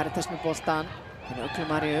hér? Caritas með boltan. Öglu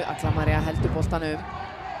Maríu, Agla María heldur boltanum.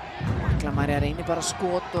 Agla María reynir bara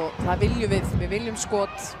skot og það viljum við viljum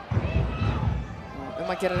skot og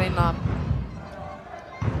að gera reyna.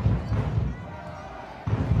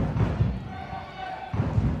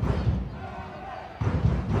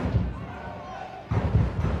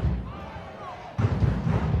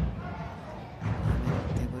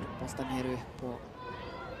 Tekur boltan hér upp og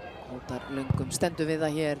hótar löngum, stendur við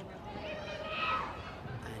það hér.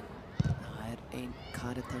 En það ein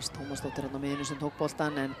Caritas Tómasdóttir hérna á miðjunni sem tók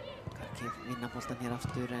boltan en Kharkiv vinna boltan hér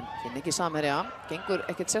aftur en finn ekki samherja. Gengur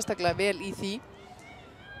ekkert sérstaklega vel í því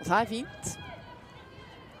og það fínt.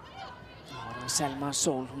 Það var Selma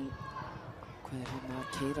Sól, hún ákveður hérna að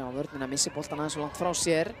keyra á vörnina, missi boltan aðeins svo langt frá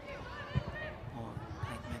sér. Og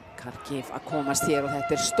leikmenn Kharkiv að komast hér og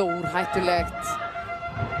þetta stór hættulegt.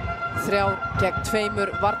 3 gegn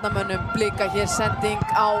 2 varnarmönnum blika hér sending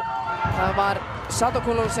á. Það var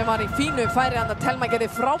Sadokolo sem var í fínu færi, hann að Telma gerði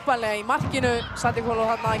frábærlega í markinu. Sadokolo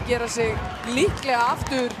hann að gera sig líklega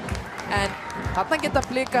aftur en Þarna geta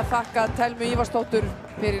Blikar þakkað Thelmu Ívarsdóttur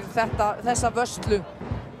fyrir þessa vörslu.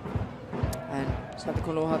 En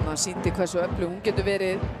Sadikolo hérna sýndi hversu öflug hún getur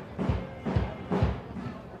verið.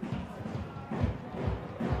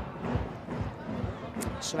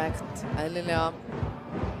 Svegt, eðlilega.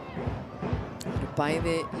 Það eru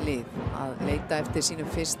bæði lið að leita eftir sínum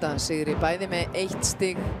fyrsta sigri. Bæði með 1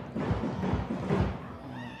 stig.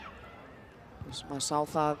 Maður sá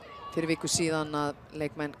það fyrir viku síðan að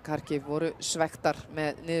leikmenn Kharkiv voru svektar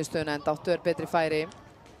með niðurstöðuna en áttu betri færi.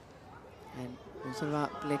 En nú þurfa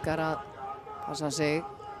Blikar að passa sig.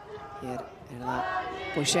 Hér það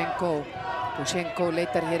Boshenko. Boshenko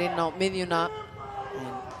leitar hér inn á miðjuna.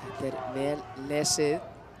 En þetta vel lesið.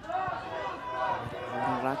 Það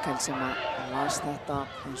var Rakel sem las þetta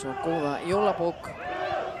eins og góða jólabók.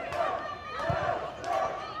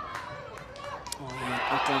 Og hér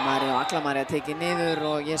Aglamarja tekið niður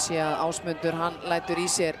og ég sé að Ásmundur hann lætur í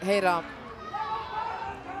sér heyra.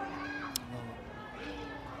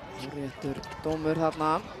 Réttur dómur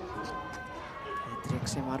þarna. Trygg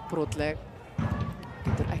sem var brotleg.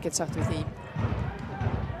 Getur ekkert sagt við því.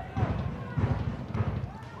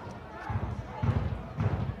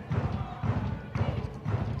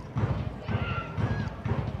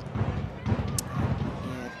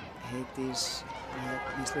 Hér Heiðdís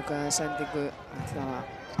mislukaði sendingu.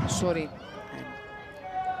 Sorry. En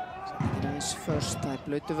sendingin aðeins först. Það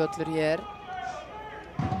blautur völlur hér.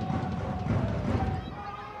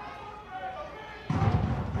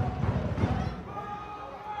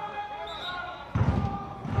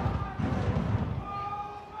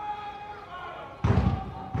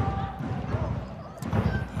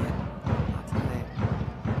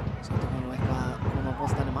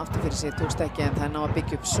 Sér tókst ekki en það ná að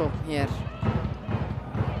byggja upp sókn hér.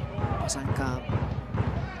 Basanka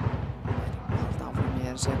halda áfram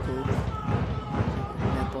hér, Sekur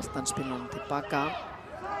með boltan spila hann tilbaka.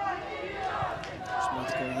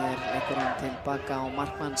 Smátko hér leggur hann tilbaka á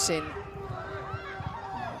markmann sinn.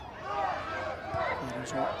 Það er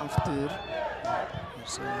svo aftur. Hér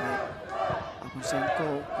séum við Akonsenko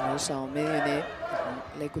lausa á miðjunni.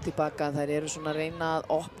 Leikur tilbaka, þær eru svona að reyna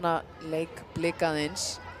að opna leik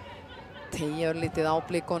Blikaðins. Teygja örlítið á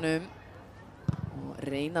Blikunum og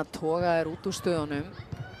reyna að toga þær út úr stöðunum.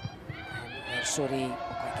 Sorry,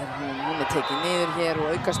 hvað gerir hún? Hún tekið niður hér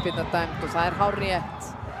og aukaspyrna dæmt og það er hárrétt.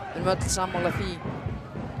 Við erum öll sammála því.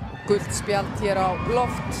 Gult spjald hér á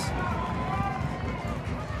loft.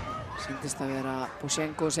 Sýndist að vera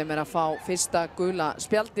Boshenko sem að fá fyrsta gula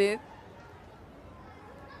spjaldið.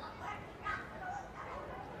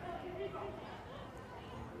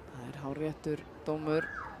 Það er hárréttur dómur.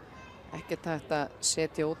 Ekkert hægt að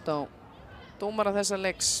setja út á dómara þessa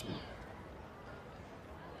leiks.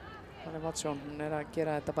 Þannig Vatsjón, hún að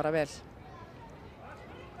gera þetta bara vel.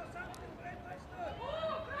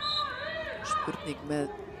 Spurning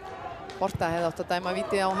með Horta hefði átt að dæma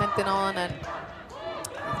vítið á hendina á hann en ég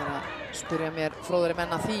þarf að spyrja mér fróðari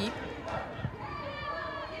menn að því.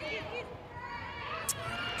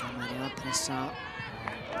 Kamari að pressa.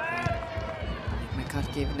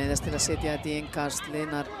 Kharkiv neyðast til að setja þetta í innkast.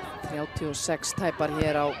 Liðnar 36 tæpar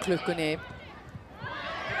hér á klukkunni.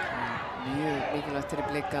 Mjög mikilvægt fyrir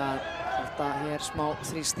Blika að halda hér smá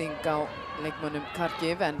þrýsting á leikmönnum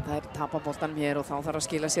Kharkiv en það tapa boltanum hér og þá þarf að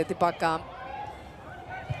skila sér tilbaka.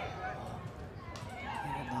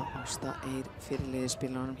 Ásta Eir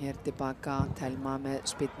fyrirliðsspilarnum hér tilbaka. Thelma með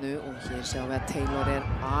spyrnu og hér sjáum við að Taylor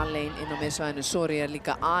alein inn á miðsvæðinu. Sorry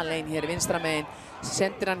líka alein hér vinstra megin.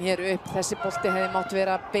 Sendir hann hér upp. Þessi bolti hefði mátt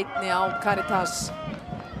vera beinni á Caritas.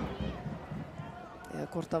 Eða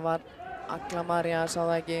hvort það var Aglamarja, sá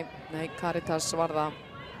það ekki. Nei, Caritas var það.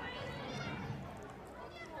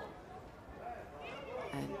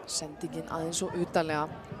 En sendingin aðeins og utalega.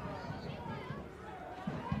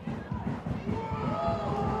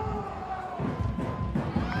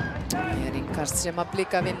 Hér innkast sem að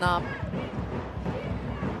Blika vinna.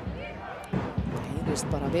 Heyrist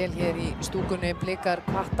bara vel hér í stúkunni. Blikar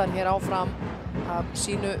kvartar hér áfram af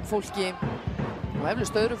sínu fólki og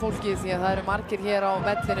eflaust öðru fólki því að það eru margir hér á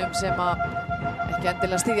vellinum sem að ekki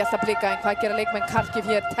endilega styðja alltaf Blika. En hvað gera leikmenn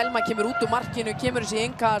Kharkiv hér? Thelma kemur út úr markinu, kemur þessi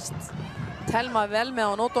innkast. Thelma vel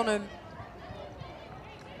með á nótunum.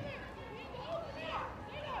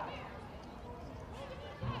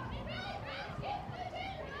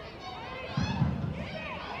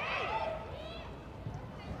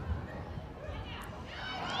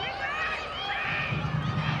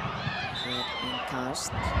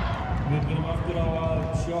 Við minnum aftur á að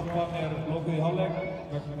sjoppan lokuð í hálfleik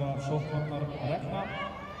vegna sóknvarnar reglna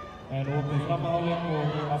en opið fram að hálfleik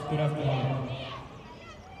og aftur eftir hálfleik.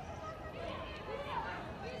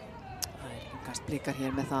 Innkast blikar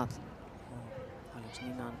hér með það. Alex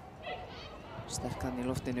Nínan sterkan í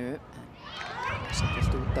loftinu. Sem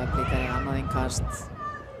vilt út að blikar í annað innkast.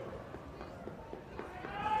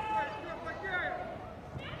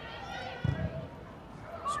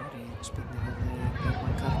 Sorry, spilnir hérna í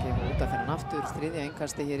leikmann Kharkiv og út að fyrir hann aftur. Þriðja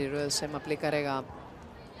innkasti hér í röð sem að blikar eiga.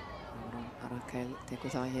 Rakel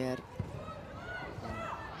tekur það hér.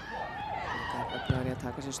 Blikar öflugari að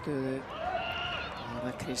taka sér stöðu. Það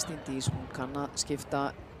er Kristín Dís, hún kann að skipta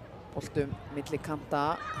boltum milli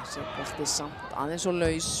kanta. Þessi bolti samt aðeins og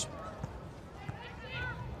laus.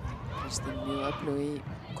 Kristín mjög öflug í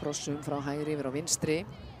krossum frá hægri yfir á vinstri.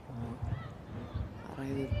 Það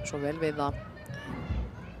ræður svo vel við það.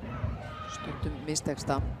 Stundum mistekst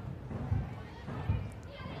það.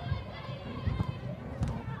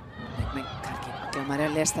 Leikmenn Kharkiv, Agla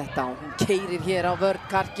María les þetta og hún keyrir hér á vörn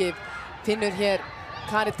Kharkiv. Finnur hér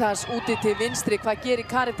Caritas úti til vinstri. Hvað gerir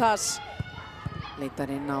Caritas? Leitar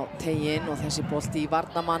inn á teiginn og þessi bolti í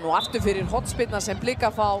varnarmann og aftur fyrir hornspyrna sem Blika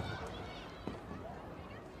fá.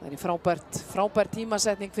 Það er frábær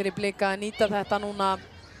tímasetning fyrir Blika að nýta þetta núna.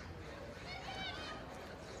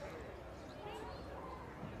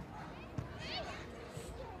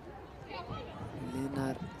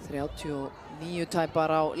 Liðnar 39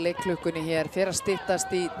 tæpar á leikklukkunni hér. Fer að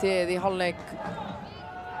styttast í teið í hálfleik.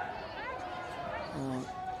 Og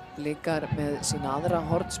Blikar með sína aðra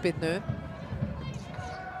hornspyrnu.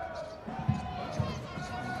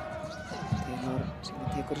 Taylor sem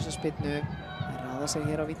tekur þessa spyrnu. Raða sig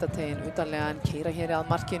hér á vítateginn utanlega en keyra hér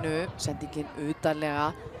að markinu. Sendingin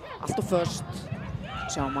utanlega. Allt og först.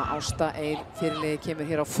 Sjáum að Ásta Eir fyrirliði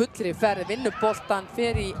kemur hér á fullri ferð. Vinnur boltan,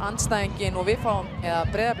 fer í andstæðingin og við fáum, eða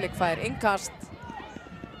Breiðablik fær innkast.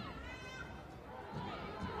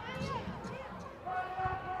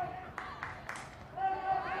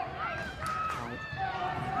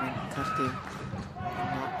 Kharkiv,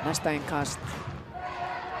 næsta innkast.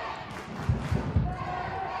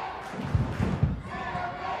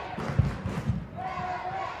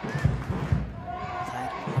 Það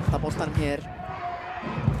er alltaf boltanum hér.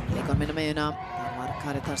 Leikar minna meðina. Það var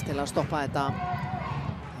Caritas til að stoppa þetta.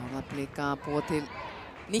 Það var Blika að búa til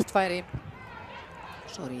nýtt færi.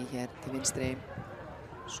 Sorry hér til vinstri.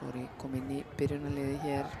 Sorry kom inn í byrjunarliði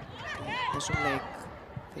hér í þessum leik.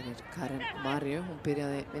 Fyrir Karen Marju, hún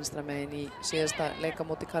byrjaði vinstra megin í síðasta leika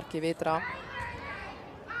móti Kharkiv ytra.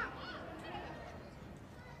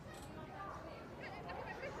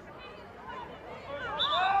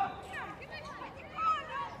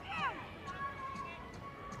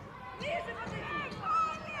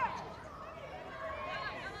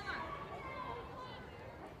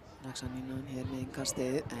 Nínan hér með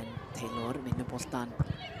innkastið en Taylor vinnur boltan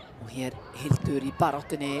og hér Hildur í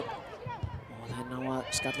baráttunni. Það er ná að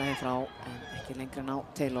skalla hér frá, en ekki lengra ná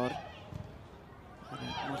Taylor. Það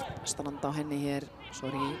er margt strand á henni hér,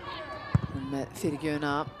 sorry. Hún með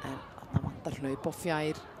fyrirgjöfuna, en þarna vantar hlaup og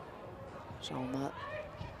fjær. Sáum að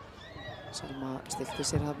Selma stilti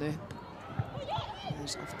sér þarna upp.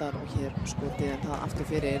 Þess aftar og hér skotið en það aftur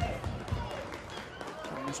fyrir.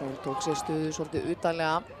 Svo tók sér stöðu svolítið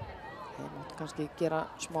utanlega. Það mátti kannski gera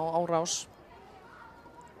smá árás.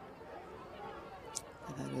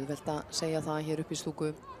 Það er auðvelt að segja það hér upp í stúku.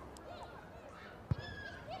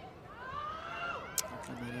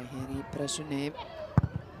 Agla María hér í pressunni.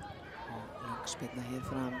 Og langspyrna hér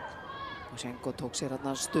fram. Sjenko tók sér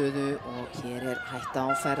þarna stöðu og hér er hætta á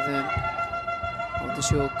ferðum.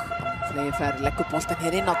 Ottesjúk á fleygiferð, leggur boltan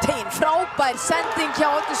hér inn á teiginn. Frábær sending hjá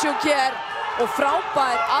Ottesjúk hér og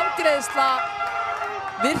frábær afgreiðsla.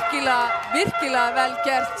 Virkilega vel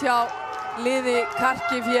gert hjá liði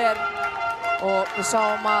Kharkiv hér. Og við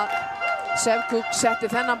sáum að Sevkuk setti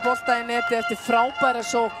þennan bolta í neti eftir frábæra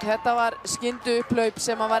sókn. Þetta var skyndu upplaup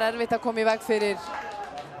sem var erfitt að koma í veg fyrir.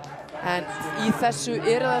 En í þessu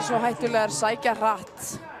eru það svo hættulegar sækja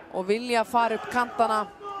hratt og vilja fara upp kantana.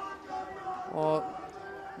 Og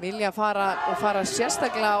vilja fara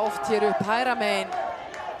sérstaklega oft hér upp hægra megin.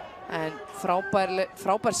 En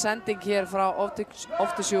frábær sending hér frá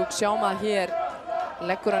Ottesjúk. Sjáum að hér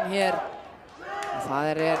leggur hann hér. Og það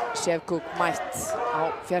er Sevkuk mætt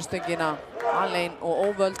á fjárstöngina, alein og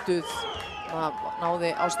óvölduð.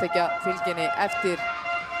 Náði ástekja Fylginni eftir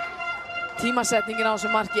tímasetningin á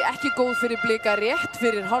þessu marki. Ekki góð fyrir Blika, rétt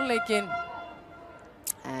fyrir hálfleikinn.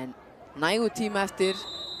 En nægur tíma eftir.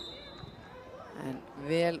 En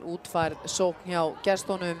vel útfærð sókn hjá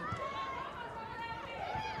gestunum.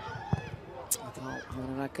 Þá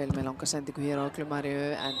var Rakel með langa sendingu hér á Aglu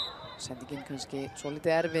Maríu, en sendingin kannski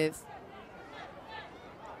svolítið erfið.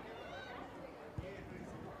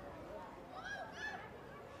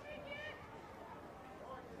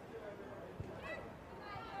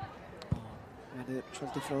 verður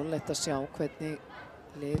svolítið fróðlegt að sjá hvernig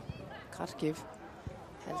lið Kharkiv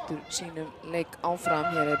heldur sínum leik áfram.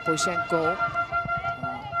 Hér Boysenko og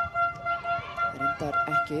reyndar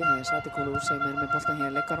ekki, það Satikolu sem með boltan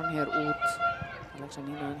hér, leggar hann hér út.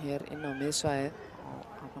 Alexanínan hér inn á miðsvæðið og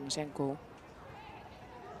Boysenko.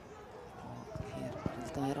 Og hér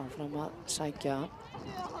Hilda áfram að sækja.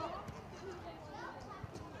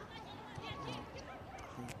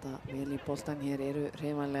 Halda vel í boltan, hér eru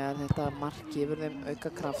hreyfanlegar. Þetta mark gefur þeim auka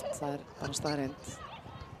kraft, það bara staðreynd.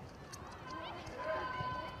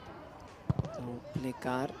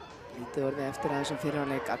 Blikar, lítið orðið eftir að þessum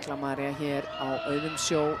fyrirháleik. Agla María hér á auðum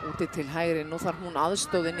sjó úti til hægri. Nú þarf hún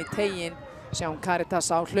aðstoð inn í teiginn. Sjáum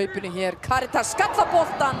Caritas á hlaupinu hér. Caritas skalla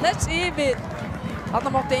boltan, þessi yfir.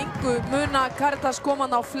 Þarna mátti engu muna. Caritas kom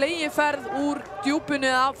hann á flegiferð úr djúpunu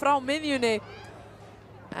eða frá miðjunni.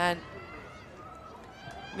 En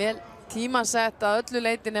vel tímasett að öllu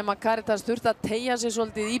leyti nema Caritas þurfti að teygja sig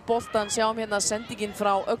svolítið í boltan. Sjáum hérna sendingin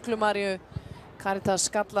frá Aglu Maríu. Caritas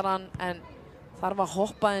skallar hann en þarf að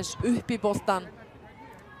hoppa eins upp í boltan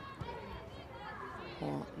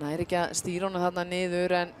og næri ekki að stýra honum þarna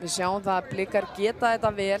niður, en við sjáum það að Blikar geta þetta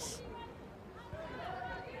vel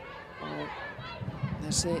og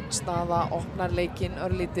þessi staða opnar leikinn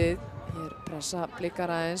örlítið. Hér pressa Blikar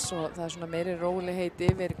aðeins og það er svona meiri rólegheit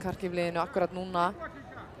yfir Kharkiv-liðinu akkurat núna.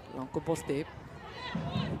 Langur bolti.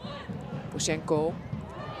 Boysenko.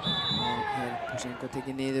 Og hér Boysenko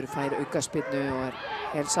tekið niður, fær aukaspyrnu og er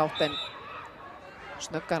helsátt en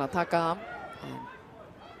snöggar að taka það. En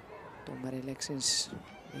dómari leiksins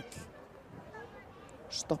vill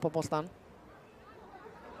stoppa boltan.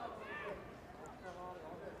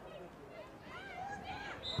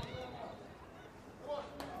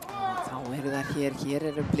 Þá eru þær hér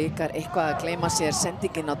eru Blikar eitthvað að gleyma sér,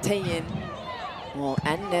 sendingin á teiginn og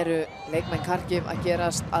enn eru leikmenn Kharkiv að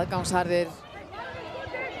gerast aðgangsharðir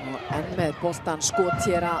og enn með boltan skot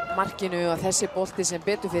hér að markinu og þessi bolti sem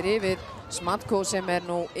betur fyrir yfir. Smatko sem er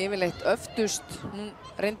nú yfirleitt öftust, hún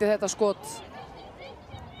reyndi þetta skot.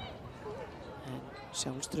 En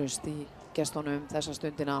sjálfstraust í gestunum þessa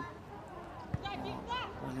stundina.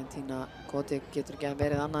 Valentína Kotik getur ekki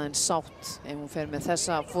verið annað en sátt ef hún fer með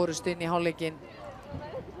þessa forystu inn í hálfleikinn.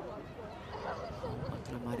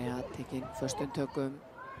 Agla María tekin föstum tökum.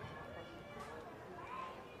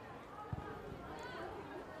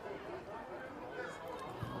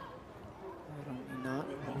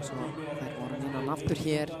 Svo þær voru inn á aftur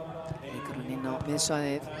hér, leikar hún inn á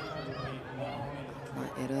miðsvæðið. Þarna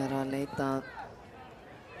eru þeir að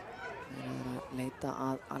leita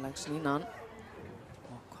að Alexanínan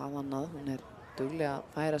og hvað annað, hún er dugleg að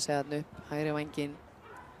færa sig þarna upp hægri vænginn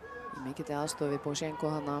í mikilli aðstoð við Boysenko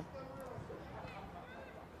þarna.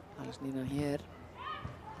 Alexanínan hér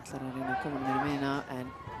ætlar að reyna að koma niður meina en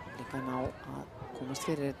líka ná að komast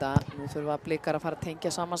fyrir þetta. Nú þurfa Blikar að fara að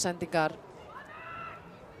tengja saman sendingar.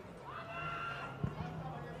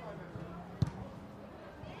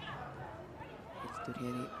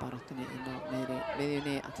 Hér í baráttunni inn á meðri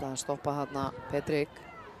miðjunni, ætlaði að stoppa þarna Petrik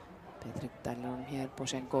dælir honum hér,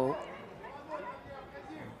 Boysenko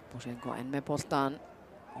enn með boltan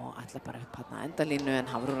og ætla bara upp þarna endalínu, en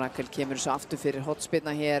Hafrún Rakel kemur svo aftur fyrir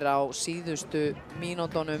hotspyrna hér á síðustu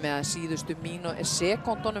mínútonum eða síðustu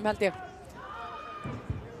sekúndunum held ég.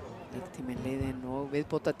 Leiktíminn liðinn og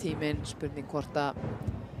viðbótartíminn, spurning hvort að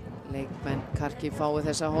leikmenn Kharkiv fái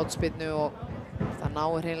þessa hotspyrnu og það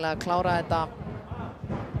náir hreinlega að klára þetta.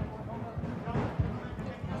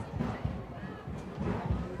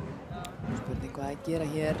 Hvað að gera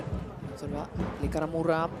hér, nú þurfa Blikar að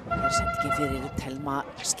múra. Hér sendingin fyrir Telma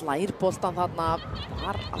slær boltan þarna,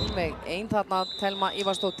 var alveg einn þarna. Telma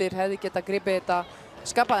Ívarsdóttir hefði getað gripið þetta,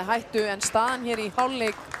 skapaði hættu, en staðan hér í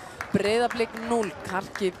hálfleik Breiðablik 0,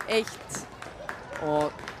 Kharkiv 1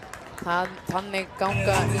 og þannig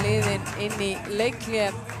ganga liðin inn í leikhlé.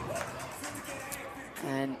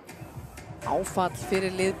 En áfall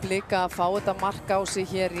fyrir lið Blika að fá þetta mark á sig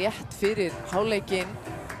hér rétt fyrir hálfleikinn.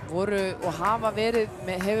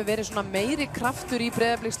 Hefur verið svona meiri kraftur í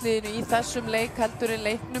Breiðabliksliðinu í þessum leik heldur en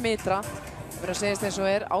leiknum ytra. Það verður að segjast eins og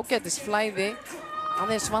er ágætis flæði.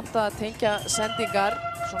 Aðeins vantað að tengja sendingar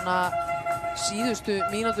svona síðustu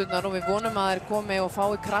mínúturnar og við vonum að þeir komi og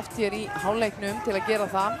fái kraft hér í hálfleiknum til að gera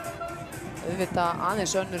það. Auðvitað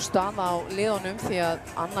aðeins önnur staða á liðunum því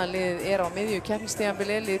að annað lið er á miðju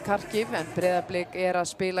keppnistímabili, lið Kharkiv, en Breiðablik er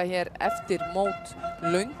að spila hér eftir mót,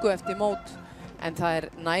 löngu eftir mót. En það er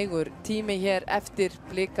nægur tími hér eftir.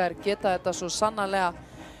 Blikar geta þetta svo sannarlega.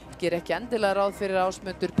 Ger ekki endilega ráð fyrir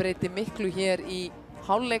Ásmundur breyti miklu hér í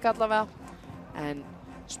hálfleik allavega. En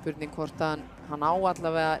spurning hvort hann á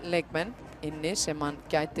allavega leikmenn. inni sem hann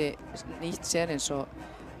gæti nýtt sér, eins og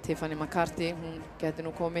Tiffany McCarthy, hún gæti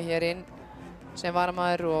nú komið hér inn sem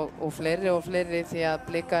varamaður og fleiri því að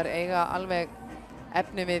Blikar eiga alveg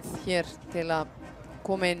efni við hér til að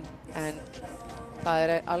koma inn, en það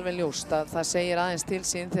er alveg ljóst að það segir aðeins til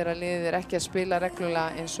sín þegar liðið ekki að spila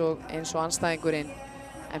reglulega eins og andstæðingurinn.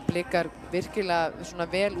 En Blikar virkilega svona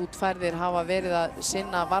vel útfærðir hafa verið að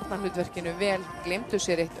sinna varnarhlutverkinu vel, gleymdu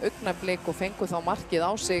sér eitt augnablik og fengu þá markið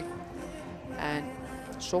á sig. En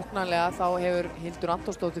sóknarlega þá hefur Hildur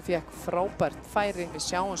Antonsdóttir fékk frábært færi. Við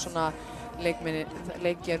sjáum svona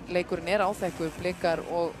leikurinn er áþekkur Blikar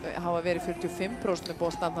og hafa verið 45%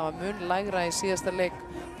 boltan, það var mun lægra í síðasta leik,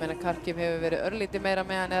 menn að Kharkiv hefur verið örlítið meira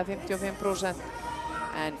með hann eða 55%.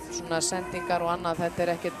 En svona sendingar og annað, þetta er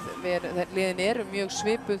ekkert verið, liðin eru mjög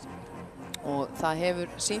svipuð og það hefur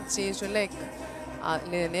sýnt sig í þessum leik að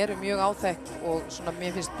liðin eru mjög áþekk og svona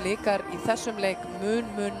mér finnst Blikar í þessum leik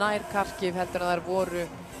mun nær Kharkiv heldur en þær voru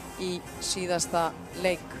í síðasta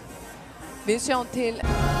leik. Við sjáum til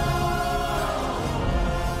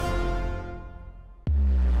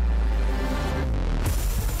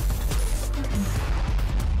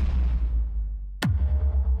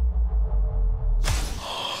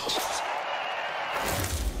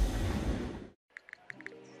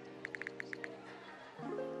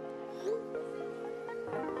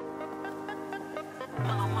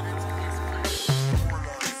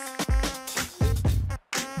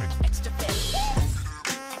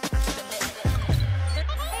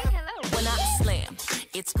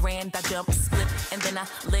It's grand, I jump, slip, and then I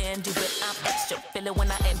land you, but I'm extra. Feel it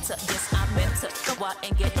when I enter, yes, I'm meant to go out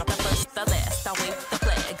and get the first, the last. I wave the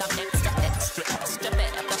flag, I'm extra bad.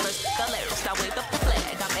 The first, the last. I wave the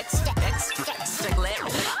flag, I'm extra glad.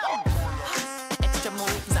 Extra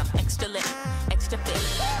moves, I'm extra lit, extra fit.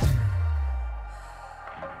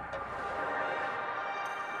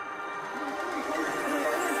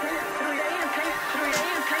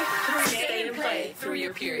 Stay and play through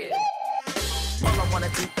your period. All I wanna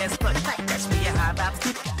do is play. Catch me a high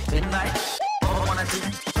vibe, midnight. All I wanna do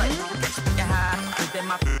is play. Catch me a high, within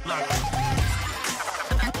my learn.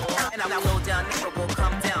 And I'll go down, never will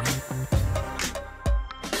come down.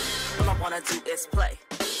 All I wanna do is play.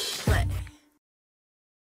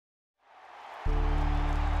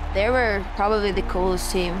 They were probably the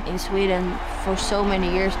coolest team in Sweden for so many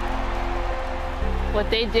years. What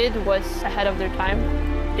they did was ahead of their time.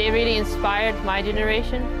 They really inspired my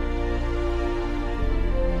generation.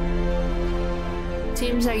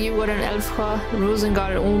 Teams like Djurgården, Älvsjö,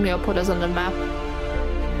 Rosengård, and Umeå put us on the map.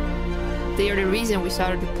 They are the reason we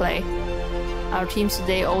started to play. Our teams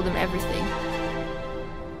today owe them everything.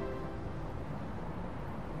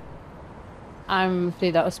 I'm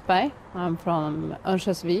Frida Östberg. I'm from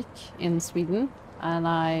Örnsköldsvik in Sweden, and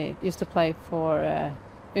I used to play for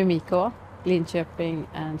Umeå, Linköping,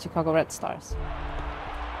 and Chicago Red Stars.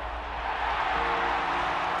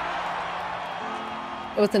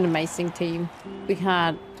 It was an amazing team. We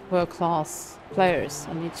had world-class players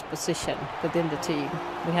on each position within the team.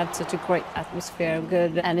 We had such a great atmosphere,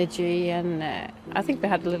 good energy, and I think we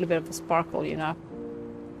had a little bit of a sparkle, you know.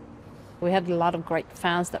 We had a lot of great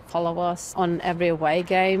fans that follow us on every away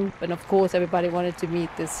game, but of course everybody wanted to meet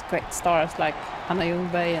these great stars like Hanna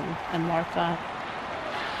Ljungberg and Marta.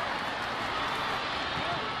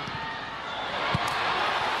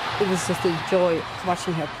 It was just a joy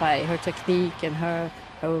watching her play, her technique and her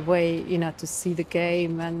way, you know, to see the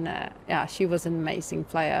game. And yeah, she was an amazing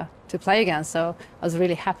player to play against. So I was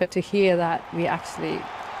really happy to hear that we actually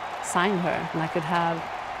signed her, and I could have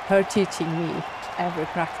her teaching me every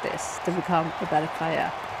practice to become a better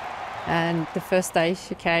player. And the first day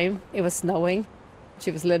she came, it was snowing.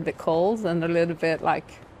 She was a little bit cold and a little bit like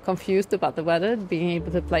confused about the weather, being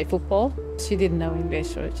able to play football. She didn't know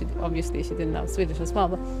English, or obviously she didn't know Swedish as well,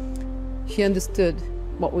 but she understood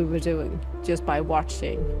what we were doing just by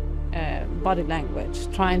watching body language,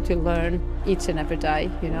 trying to learn each and every day,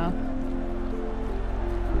 you know.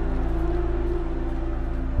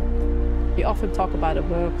 You often talk about a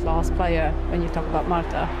world-class player when you talk about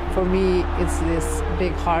Marta. For me, it's this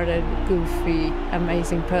big-hearted, goofy,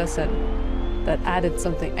 amazing person that added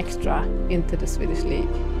something extra into the Swedish league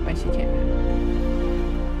when she came here.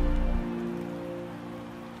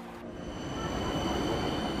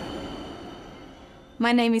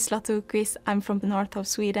 My name is Lotta Ukvist. I'm from the north of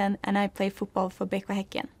Sweden, and I play football for BK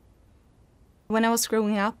Häcken. When I was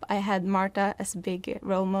growing up, I had Marta as a big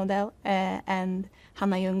role model, and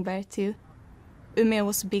Hanna Ljungberg too. Umeå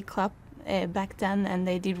was a big club back then, and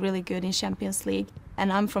they did really good in Champions League.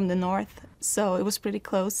 And I'm from the north, so it was pretty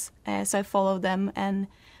close. So I followed them, and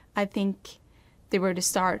I think they were the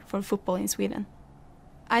start for football in Sweden.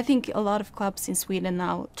 I think a lot of clubs in Sweden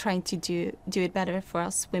now trying to do it better for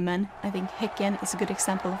us women. I think Häcken is a good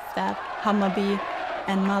example of that. Hammarby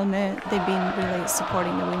and Malmö, they've been really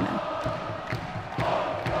supporting the women.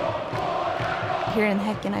 Here in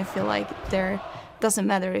Häcken, I feel like there doesn't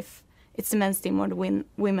matter if it's the men's team or the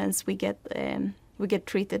women's, we get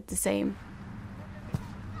treated the same.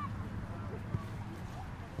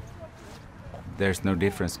 There's no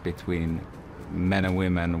difference between men and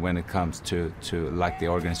women when it comes to like the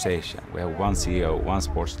organization. We have one CEO, one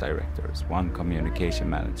sports director, one communication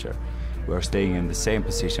manager. We're staying in the same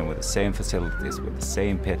position with the same facilities, with the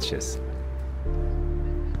same pitches.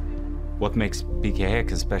 What makes BK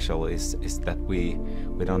Häcken special is that we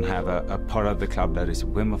don't have a part of the club that is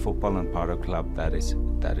women football and part of the club that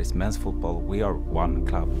is men's football. We are one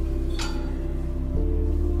club.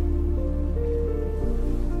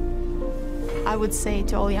 I would say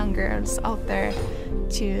to all young girls out there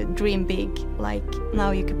to dream big. Like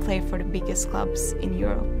now you could play for the biggest clubs in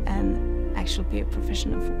Europe and actually be a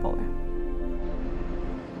professional footballer.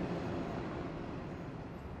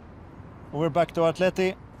 We're back to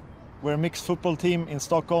Atleti. We're a mixed football team in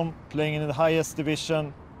Stockholm, playing in the highest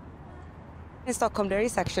division. In Stockholm there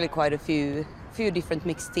is actually quite a few different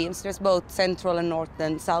mixed teams. There's both central and north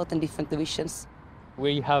and south and different divisions.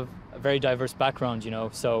 We have a very diverse background, you know,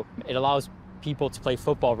 so it allows people to play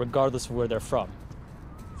football regardless of where they're from.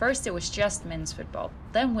 First it was just men's football,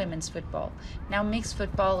 then women's football. Now mixed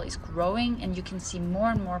football is growing and you can see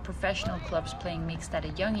more and more professional clubs playing mixed at a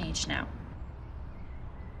young age now.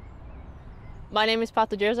 My name is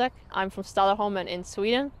Pato Jerzak. I'm from Stallarholmen in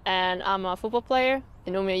Sweden, and I'm a football player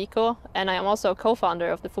in Umeå IK, and I am also a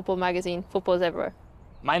co-founder of the football magazine Football is Everywhere.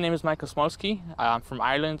 My name is Michael Smolsky. I'm from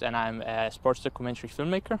Ireland, and I'm a sports documentary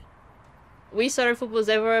filmmaker. We started Football is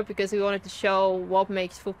Everywhere because we wanted to show what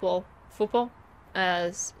makes football football.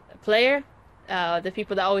 As a player, the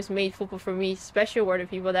people that always made football for me special were the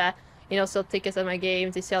people that, you know, sell tickets at my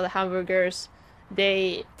games, they sell the hamburgers,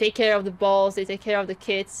 they take care of the balls, they take care of the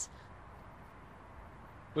kids.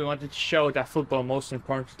 We wanted to show that football most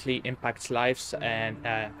importantly impacts lives and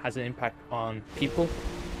has an impact on people.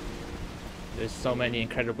 There's so many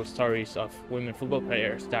incredible stories of women football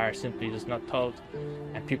players that are simply just not told,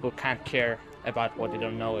 and people can't care about what they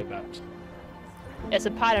don't know about. It's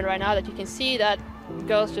a pattern right now that you can see that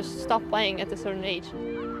girls just stop playing at a certain age.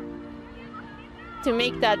 To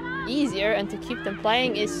make that easier and to keep them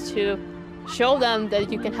playing is to show them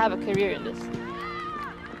that you can have a career in this.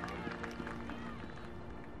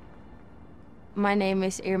 My name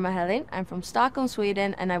is Irma Helin. I'm from Stockholm,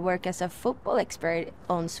 Sweden, and I work as a football expert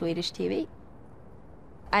on Swedish TV.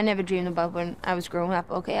 I never dreamed about when I was growing up,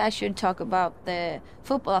 okay, I should talk about the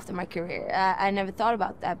football after my career. I never thought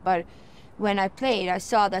about that, but when I played, I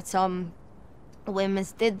saw that some women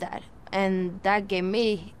did that, and that gave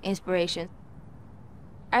me inspiration.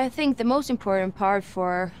 I think the most important part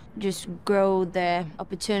for just grow the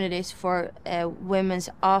opportunities for women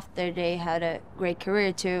after they had a great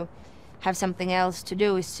career to have something else to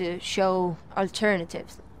do is to show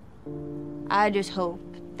alternatives. I just hope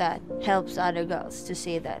that helps other girls to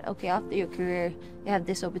see that, okay, after your career, you have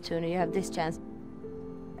this opportunity, you have this chance.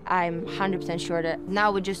 I'm 100% sure that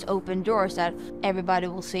now we just open doors that everybody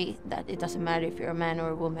will see that it doesn't matter if you're a man or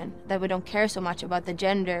a woman, that we don't care so much about the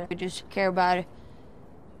gender, we just care about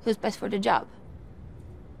who's best for the job.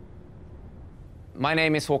 My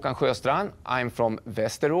name is Håkan Sjöstrand. I'm from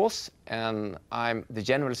Västerås, and I'm the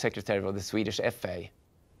General Secretary of the Swedish FA.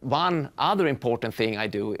 One other important thing I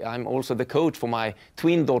do, I'm also the coach for my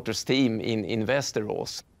twin daughters' team in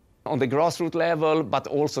Västerås. On the grassroots level, but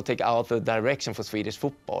also take out the direction for Swedish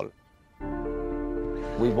football.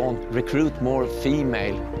 We want to recruit more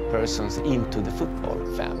female persons into the football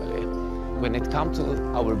family. When it comes to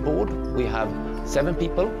our board, we have 7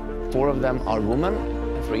 people. 4 of them are women,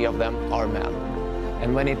 and 3 of them are men.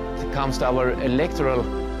 And when it comes to our electoral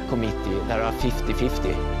committee, there are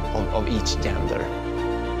 50-50 of each gender.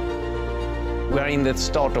 We are in the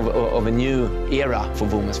start of a new era for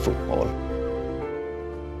women's football.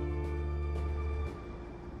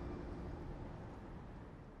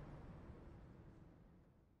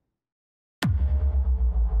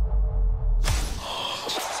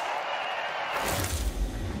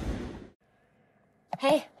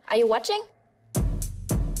 Hey, are you watching?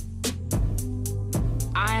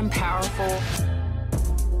 I am powerful.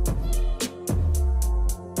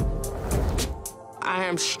 I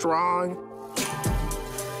am strong.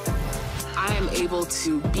 I am able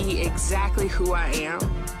to be exactly who I am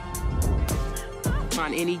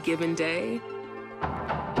on any given day.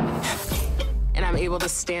 And I'm able to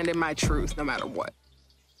stand in my truth no matter what.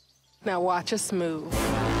 Now watch us move.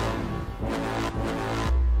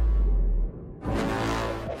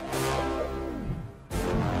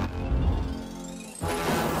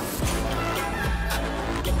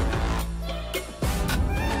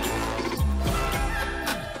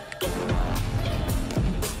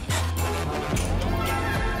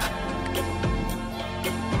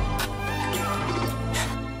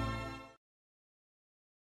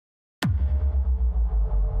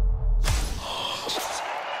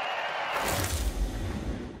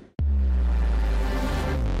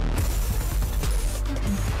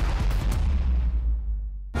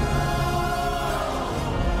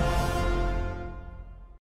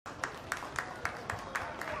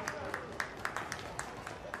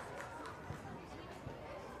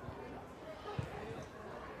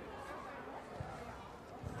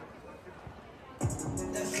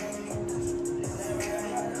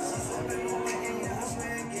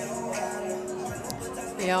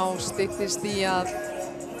 Já, styttist í að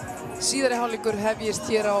síðari hálfleikur hefjist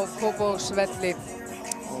hér á Kópavogsvelli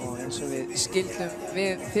og eins og við skildum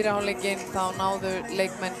við fyrri hálfleikinn þá náðu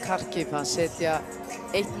leikmenn Kharkiv að setja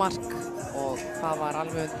 1 mark og það var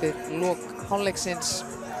alveg undir lok hálfleiksins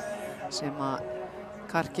sem að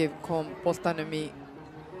Kharkiv kom boltanum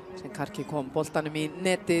í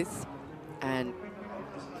netið, en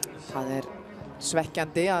það er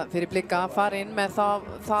svekkjandi að fyrir Blika að fara inn með það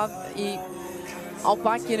á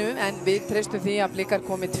bakinu, en við treystum því að Blikar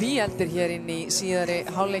komi tvíeldir hér inn í síðari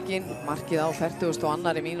hálfleikinn, markið á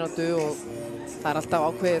 42. mínútu og það er alltaf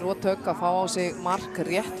ákveðið róttök að fá á sig mark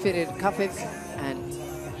rétt fyrir kaffið, en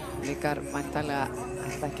Blikar væntanlega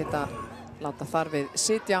ætla ekkert að láta þar við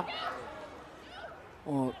sitja.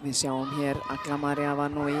 Og við sjáum hér Agla María var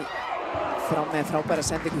nú með frábæra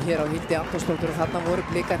sendingu hér á Hildi Antonsdóttur og þarna voru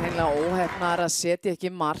Blikar hreinlega óheppnar að setja ekki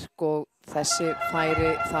mark og þessi færi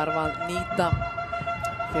þarf að nýta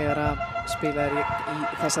þegar að spila í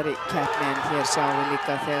þessari keppni, en hér sjáum við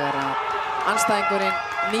líka þegar að andstæðingurinn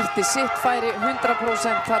nýtti sitt færi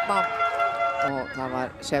 100% þarna og það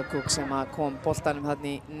var Sjefkúk sem að kom boltanum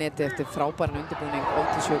þarna í neti eftir frábæran undirbúning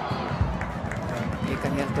Óttisjöp.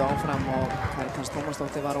 Blikar héldu áfram og Karitans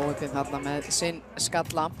Tómasdóttir var óheppin þarna með sinn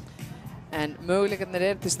skalla. En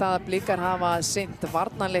möguleikarnir til stað að Blikar hafa sinnt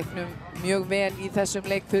varnarleiknum mjög vel í þessum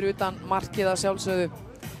leik fyrir utan markið að sjálfsögðu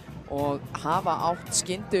og hafa átt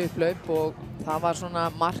skyndiupphlaup og það var svona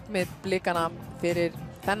markmið Blikana fyrir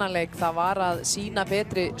þennan leik. Það var að sýna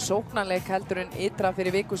betri sóknarleik heldur en ytra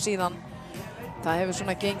fyrir viku síðan. Það hefur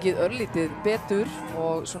svona gengið örlítið betur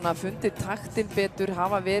og svona fundið taktinn betur,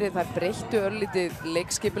 hafa verið þær breyttu örlítið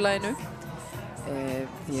leikskipulaginu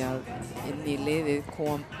því að inn í liðið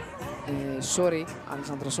kom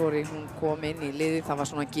Alexandra Sori, hún kom inn í liðið, það var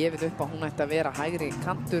svona gefið upp að hún ætti að vera hægri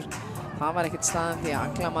kantur. Það var ekkert staðan því að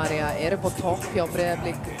Agla María er upp á topp hjá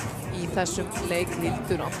Breiðablik í þessum leik.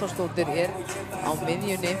 Hildur Antonsdóttir er á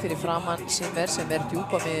miðjunni fyrir framann Simmer sem er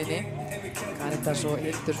djúpa miðjunni. Karitas og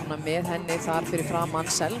Hildur svona með henni þar fyrir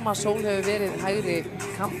framann. Selma Sól hefur verið hægri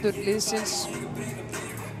kantur liðsins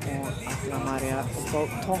og Agla María upp á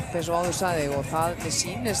topp eins og áður sagði og það mér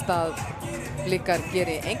sýnist að Blikar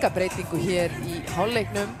geri enga breytingu hér í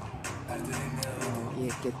hálfleiknum.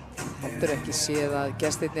 Ég get heldur ekki séð að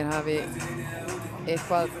gestirnir hafi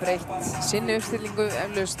eitthvað breytt sinni uppstillingu,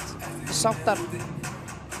 eflaust sáttar.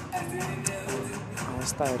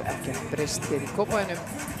 Aðstæður ekkert breyst hér í Kópavoginum.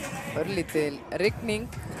 Örlítil rigning,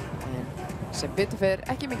 en sem betur fer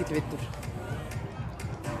ekki mikill vindur.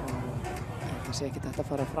 Ég kannski ekki þetta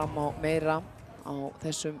fara fram á meira á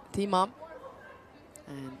þessum tíma,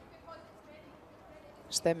 en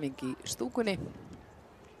stemming í stúkunni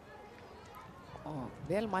og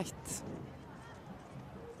vel mætt.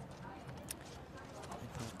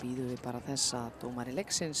 Þá býðum við bara þess að dómari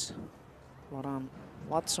leiksins, Loran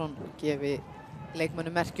Watson, gefi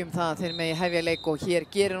leikmönnum merki það að þeir megi hefja leik og hér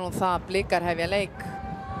gerir hún það, Blikar hefja leik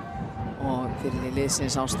og fyrir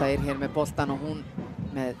liðsins Ásta hér með boltan og hún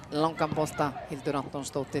með langan bolta. Hildur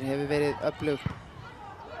Antonsdóttir hefur verið öflug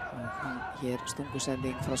og hún hér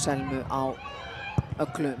stungusending frá Selmu á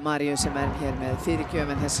Aglu Maríu sem er hér með fyrirgjöf,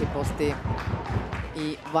 en þessi bolti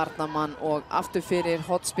í varnarmann og aftur fyrir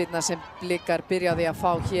hornspyrna sem Blikar byrjaði að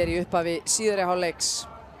fá hér í upphafi síðari hálfleiks.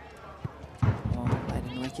 Og það er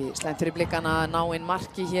nú ekki slæmt fyrir Blikana að ná inn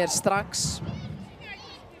marki hér strax.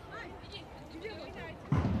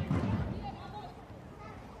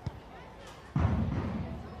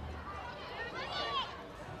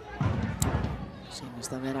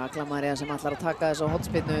 Sýnist að vera Agla María sem ætlar að taka þessa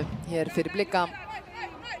hornspyrnu hér fyrir Blika.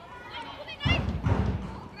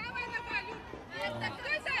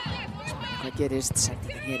 Hvað gerist?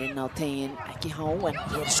 Sendingin hér inn á tegin, ekki há, en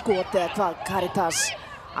hér skotið eða hvað, Karitas.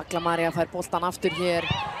 Agla María fær boltan aftur hér.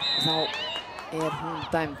 Þá er hún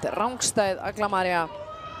dæmd rangstæð, Agla María.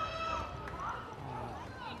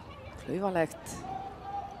 Klaufalegt.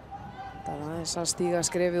 Það er aðeins að stíga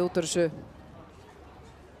skrefið út úr þessu.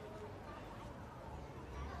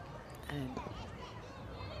 En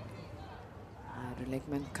það eru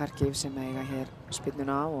leikmenn Kharkiv sem eiga hér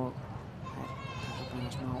spyrnuna og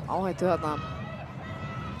smá áhættu þarna.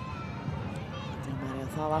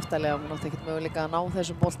 Það aftarlega, hún átti ekkert möguleika að ná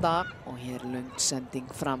þessum bolta og hér löng sending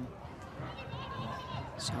fram.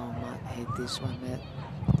 Sjáum að Heiðdís var með,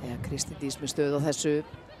 eða Kristín Dís með stöð á þessu.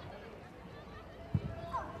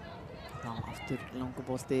 Þá aftur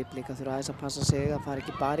langubolti, Blika þurfa aðeins að passa sig að fara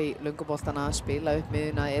ekki bara í lönguboltana, spila upp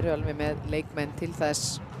miðuna, eru alveg með leikmenn til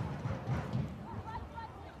þess.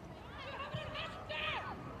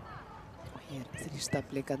 Þrýsta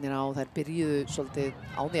Blikarnir á, þær byrjuðu svolítið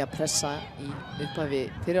á því að pressa í upphafi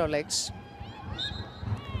fyrri hálfleiks.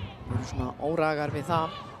 svona óragar við það.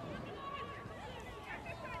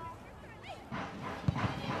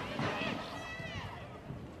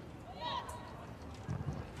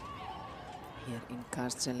 Hér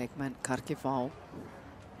innkast sem leikmenn Kharkiv á.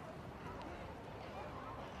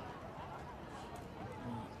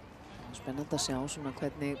 Spennandi að sjá svona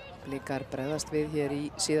hvernig Blikar bregðast við hér í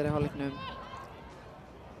síðari hálfleiknum.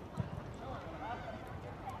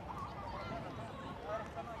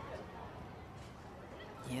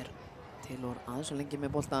 Hér Taylor aðeins og lengi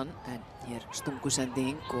með boltan, en hér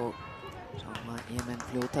stungusending og sáum að Jemen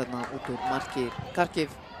fljóta þarna út úr marki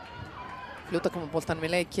Kharkiv. Fljóta koma boltan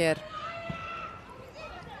við leik hér.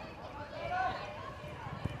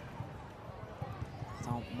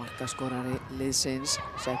 Þá markaskorari liðsins,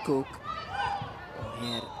 Sekuk. Og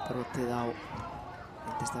hér brotið á,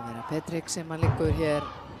 reyndist að vera Petrik sem að liggur hér.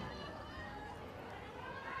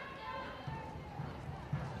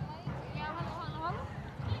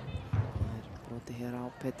 Hér á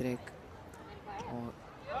Petrik og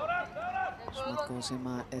Smatko sem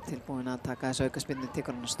er tilbúin að taka þessu aukaspyrnu,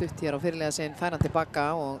 tekur hann stutt hér á fyrirliða sinn, fær hann tilbaka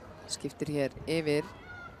og skiptir hér yfir.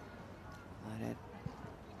 Það er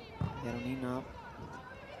Veronína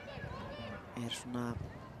er svona,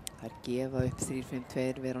 það er gefa upp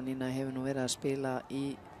 3-5-2. Veronína hefur nú verið að spila í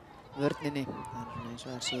vörninni. Það er svona eins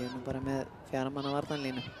og það séu nú bara með 4 manna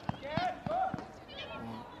varnarlínu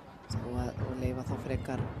og leyfa þá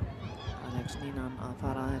frekar Nínan að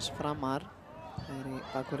fara aðeins framar. Það er í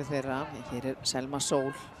bakverði þeirra. Hér er Selma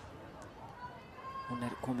Sól. Hún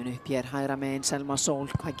er komin upp hér hægra megin. Selma Sól,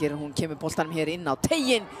 hvað gerir hún? Kemur boltanum hér inn á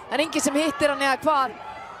teiginn. Það er enginn sem hittir hann eða hvað.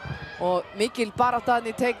 Og mikil barátta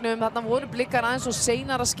þarna í teignum. Þarna voru Blikar aðeins og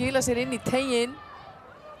seinar að skila sér inn í teiginn.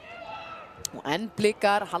 Og enn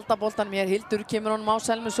Blikar halda boltanum hér. Hildur kemur honum á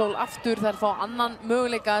Selmu Sól aftur. Þær fá annan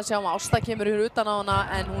möguleika að sjá að Ásta kemur hér utan á hana,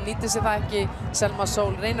 en hún nýtir sér það ekki. Selma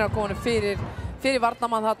Sól reynir að koma fyrir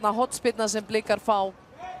varnarmann þarna. Hornspyrna sem Blikar fá.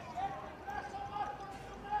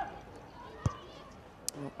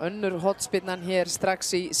 Og önnur hornspyrnan hér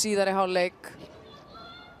strax í síðari hálfleik.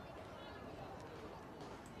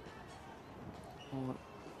 Og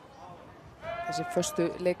þessi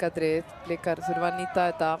föstu leikadrið. Blikar þurfa að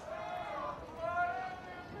nýta þetta.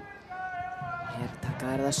 Hér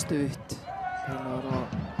taka það stutt. Taylor og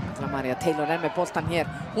María. Taylor er með boltan hér.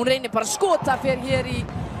 Hún reynir bara að skota fyrir hér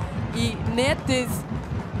í netið.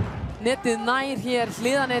 Netið nær hér,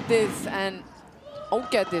 hliðanetið, en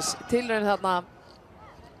ógætis tilraun þarna.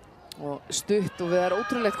 Og stutt, og það er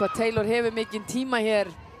ótrúlegt hvað Taylor hefur mikinn tíma hér.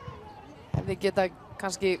 Hefði geta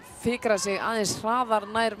kannski fikrað sig aðeins hraðar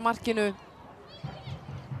nær markinu.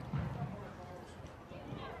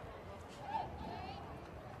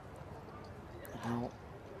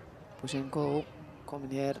 Pusenko komin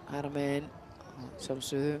hér hægra megin,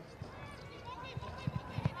 sjálfsögðu.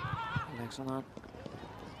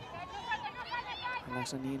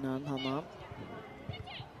 Alexanínan hana.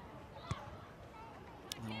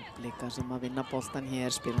 Blikar sem að vinna boltan hér,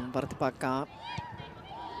 spila hún bara tilbaka.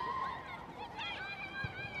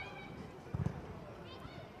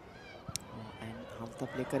 En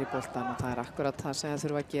halda Blikar í boltan og það er akkurat það sem það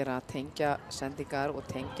þurfa að gera, tengja sendingar og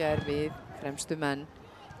tengja við fremstu menn.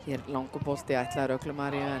 Hér langur bolti ætlaður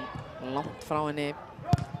Öglumaríu en langt frá henni.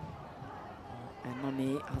 Enn og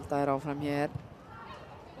ný, halda þær áfram hér.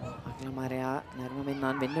 Aglamarja, nærma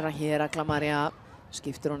vinnan, vinnur hann hér Aglamarja.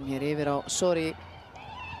 Skiptir honum hér yfir á Sori.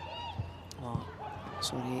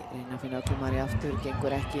 Sori reyna að finna Öglumaríu aftur,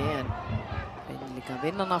 gengur ekki, en reynir líka að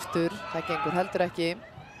vinna hann aftur. Það gengur heldur ekki.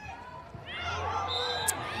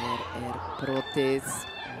 Hér er brotið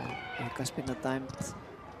og aukaspyrna dæmt.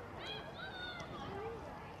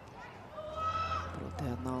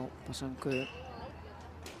 Hérna á Basangu.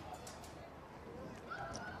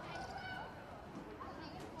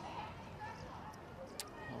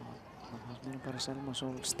 Og það fannst mér bara Selma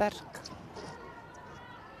Sól sterk.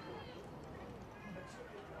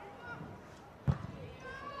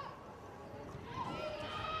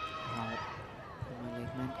 Já, koma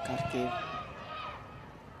leikmenn Kharkiv.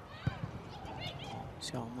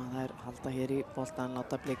 Sjáum að þær halda hér í boltan,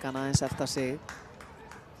 láta Blikana aðeins elta sig.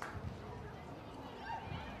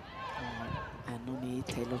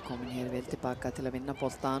 Taylor komin hér vel tilbaka til að vinna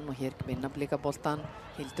boltan og hér vinna Blika boltan.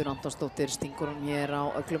 Hildur Antonsdóttir stingur hún hér á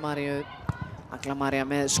Öglumaríu. Aglamarja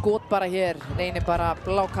með skot bara hér, reynir bara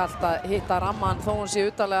blákalt að hitta ramman þó hún sé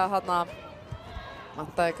utalega þarna.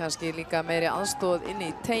 Vantaði kannski líka meiri aðstoð inn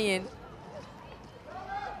í teiginn.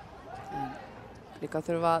 Líka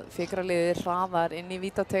þurfa að fikra liðið hraðar inn í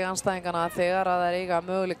vítateig andstæðingana þegar að þær eiga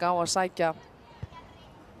möguleika á að sækja.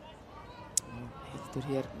 Hildur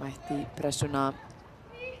hér mætt í pressuna.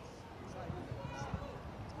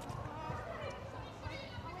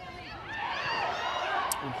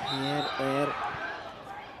 Hér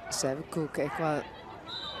Sevkuk eitthvað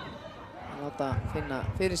að láta finna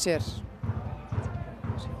fyrir sér.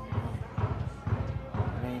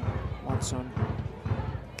 Rein Watson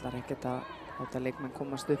ætlar ekkert að láta leikmenn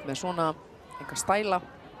komast upp með svona enga stæla.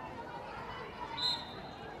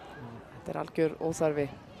 Þetta algjör óþarfi.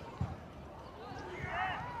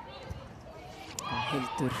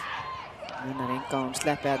 Hildur munar enga og hún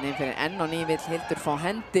sleppi þarna inn fyrir enn og ný vill Hildur fá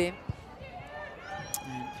hendi.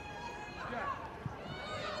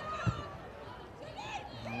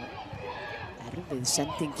 Erfið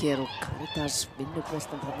sending hér og Caritas vinnur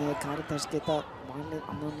boltann, þannig að Caritas geta valið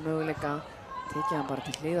annan möguleika. Tekið hann bara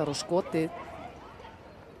til hliðar og skotið.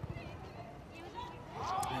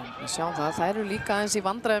 En við sjáum það eru líka aðeins í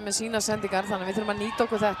vandræðum með sína sendingar, þannig að við þurfum að nýta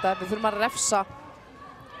okkur þetta, við þurfum að refsa.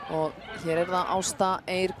 Og hér það Ásta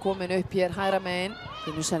Eir komin upp hér hægra megin.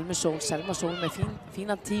 Finnur Selma Sól með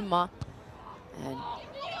fína tíma. En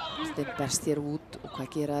Steinn berst hér út og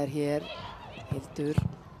hvað gera þeir hér? Hildur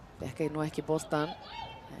bekkaði nú ekki boltan.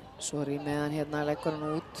 Sorry meðan hérna leggur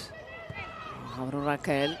hann út. Hafrún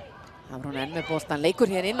Rakel. Hafrún enn með boltan.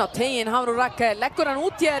 Leikur hér inn á teginn. Hafrún Rakel leggur hann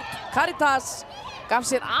út hér. Caritas gaf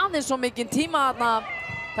sér aðeins svo mikinn tíma þarna.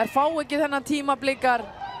 Þær fá ekki þennan tíma Blikar.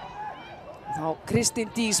 Þá Kristín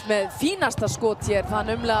Dís með fínasta skot hér, það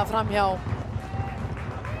umlega framhjá.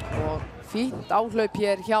 Og fínt áhlaup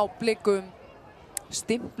hér hjá Blikum.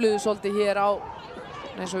 Stimpluðu svolítið hér á,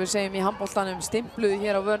 eins og við segjum í handboltanum, stimpluðu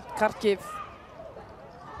hér á vörn Kharkiv.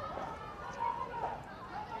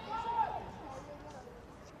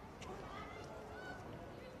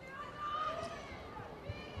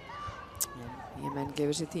 Ég menn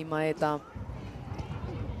gefur sér tíma í þetta.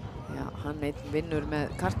 Já, hann einn vinnur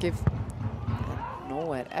með Kharkiv.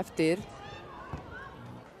 Nó eftir.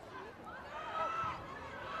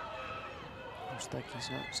 Ásta ekki að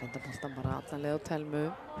senda boltan bara allan leið á Telmu.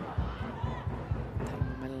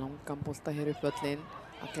 Telmu með langan bolta hér upp völlinn.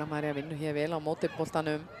 Agla María vinnur hér vel á móti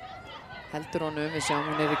boltanum. Heldur honum, við sjáum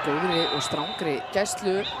hún í góðri og strangri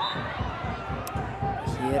gæslu.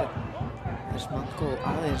 Hér Smanko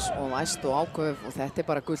aðeins og æst og áköf og þetta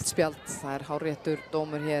bara gult spjald. Það hárréttur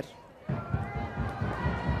dómur hér.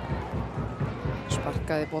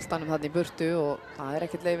 Sparkaði boltanum þarna í burtu og það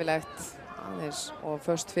ekkert leyfilegt aðeins og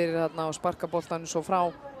först fyrir þarna og sparka boltanum svo frá.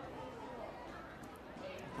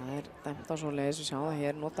 Það dæmt á svoleiðis, við sjáum það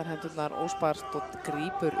hér, notar hendurnar óspart og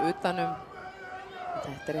grípur utanum.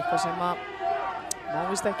 Þetta eitthvað sem að má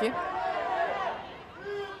víst ekki.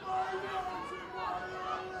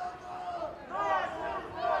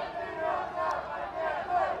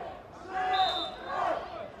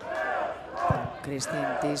 Kristín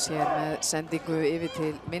Dís hér með sendingu yfir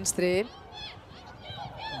til vinstri.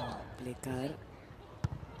 Blikar.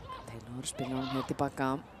 Taylor spila hann hér tilbaka.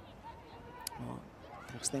 Og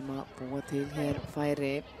takst þeim að búa til hér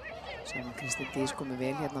færi. Sem að Kristín Dís komi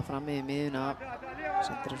vel hérna fram í miðuna.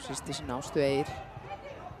 Sendir á sýsti sin Ástu Eir.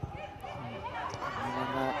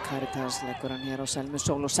 Caritas leggur hann hér á Selmu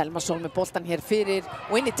Sól og Selma Sól með boltan hér fyrir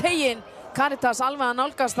og inn í teginn. Caritas alveg að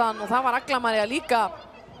nálgast hann og það var Agla María líka.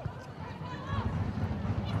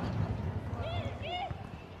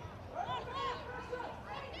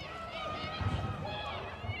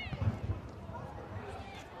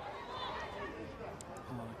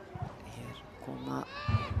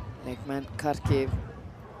 Leikmenn Kharkiv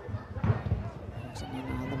sem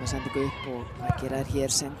hérna handa með sendingu upp og hvað gera þær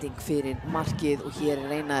hér? Sending fyrir markið og hér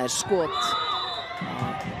reyna þær skot.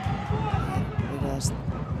 Hér virðast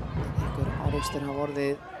einhver árekstur hafa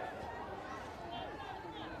orðið.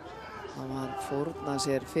 Það var fórnað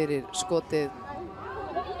sér fyrir skotið.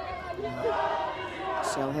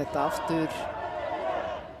 Sjá þetta aftur.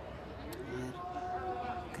 Það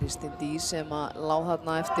Kristín Dís sem að lá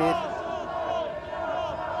þarna eftir.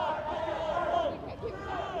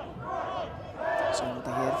 Sjáum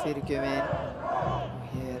þetta hér fyrirgjöfin og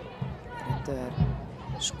hér reyndu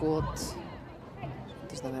skot.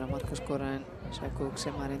 Reyndist að vera markaskorarinn Sevkuk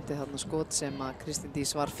sem að reyndi þarna skot sem að Kristín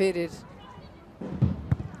Dís var fyrir.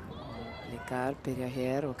 Blikar byrja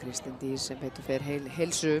hér og Kristín Dís sem heitur fyrir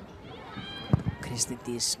heilsu. Kristín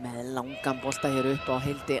Dís með langan bolta hér upp á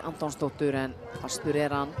Hildi Antonsdóttur en fastur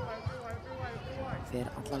hann.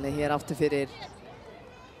 Fer allanlega hér aftur fyrir.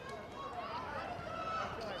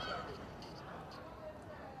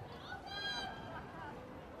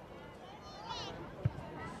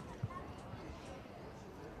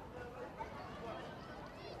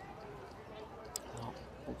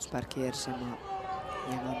 Útspark hér sem að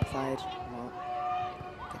ég vann þær og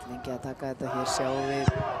gett lengi að taka þetta. Hér sjáum við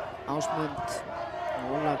Ásmund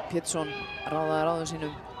og Ólaf Pétursson ráðaði ráðum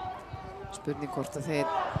sínum. Spurning hvort að þeir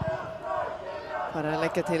Bara að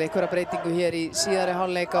leggja til einhverja breytingu hér í síðari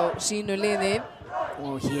hálfleik á sínu liði.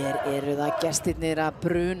 Og hér eru það gestirnir að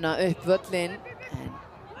bruna upp völlinn. En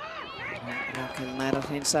Rakel nær að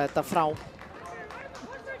hreinsa þetta frá.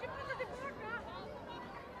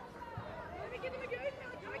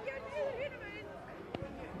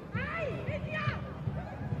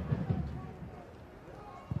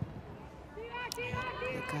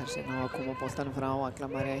 Leikar sem ná að koma boltanum frá. Agla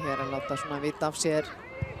María hér að láta svona vita af sér.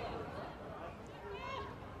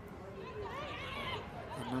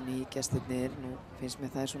 Í gestirnir, nú finnst mér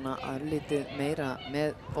það svona örlítið meira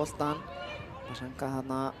með boltan. Sanga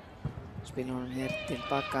þarna, spila honum hér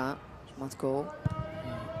tilbaka, Smatko.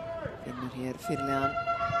 Finnur hér fyrirliðan.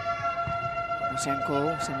 Sjanko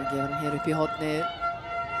sem gefur hann hér upp í hornið.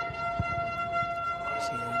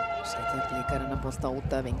 Síðan setja Blikar hennar bolta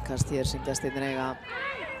út af innkast hér sem gestirnir eiga.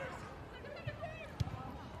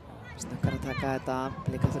 Snakkar að taka þetta,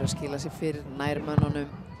 Blikar þurfa að skila sér fyrir nær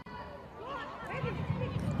mönnunum.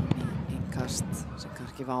 Sem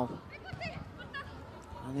Kharkiv á.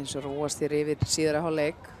 Aðeins róast hér yfir síðari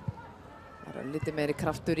hálfleik. Það er lítið meiri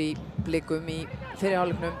kraftur í Blikum í fyrri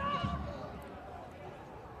hálfleiknum.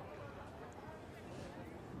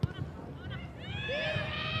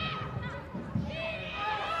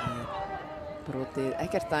 Brotið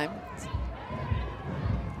ekkert dæmt.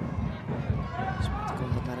 Smatko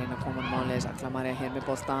hérna að reyna að koma máleiðis. Agla María hér með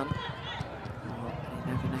boltan. Og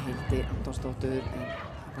reyna að finna Hildi Antonsdóttur.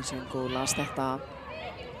 Sjanko las þetta.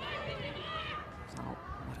 Þá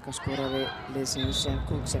markaskorari liðsins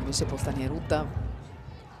Sjanko sem missir boltan hér út af.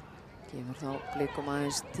 Gefur þá Blikum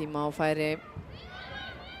aðeins tíma á færi.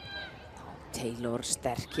 Taylor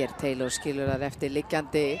sterk hér. Taylor skilur þar eftir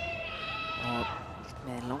liggjandi. Og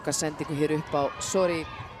með langa sendingu hér upp á Sori.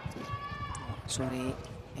 Sori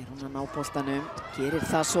er hún að ná boltanum. Gerir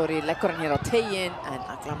það Sori. Leggur hann hér á teiginn. En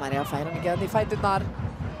Agla María fær hann ekki að í fæturnar.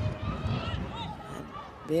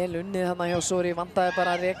 Vel unnið þarna hjá Sori, vantaði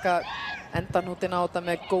bara að reka endanútin á þetta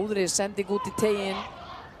með góðri sending út í teiginn.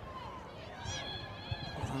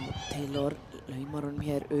 Og þá Taylor laumar honum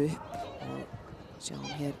hér upp og sjáum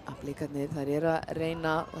hér að Blikarnir, þær eru að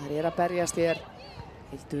reyna, þær eru að berjast hér.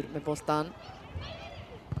 Hildur með boltan.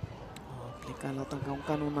 Og Blikar láta hann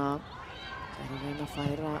ganga núna. Þær eru að reyna að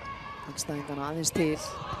færa andstæðingana aðeins til.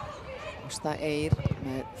 Ásta Eir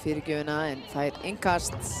með fyrirgjöfina en fær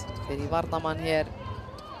innkast fyrir varnarmann hér.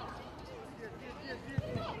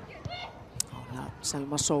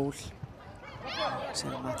 Selma Sól.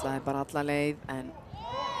 Selma ætlaði bara alla leið en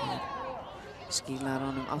skílar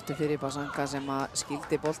honum aftur fyrir Basanka sem að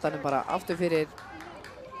skildi boltanum bara aftur fyrir.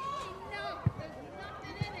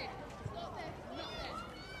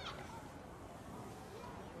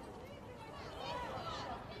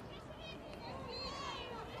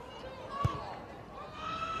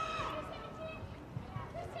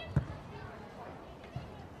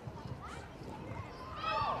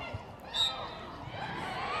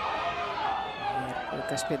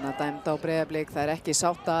 Spilna dæmd á Breiðablik, það er ekki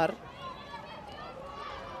sáttar.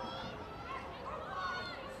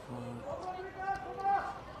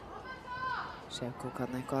 Sefkók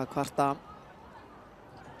hann eitthvað að kvarta.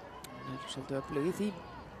 Hann er svolítið öflug í því.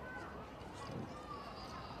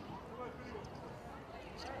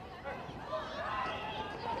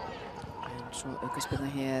 En svo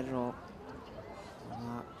aukaspilna hér og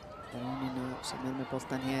Róninu sem er með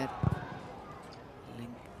boltan hér.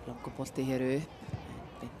 Langur bolti hér upp.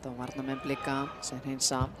 Beint á varnarmenn Blika sem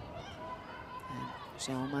hreinsa. En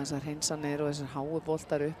sjáum að þessar hreinsanir og þessar háu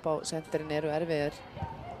boltar upp á senterinn eru erfiðir.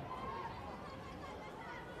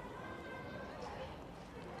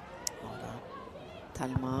 Og það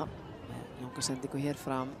Telma með langa sendingu hér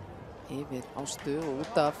fram yfir Ástu og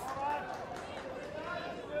út af.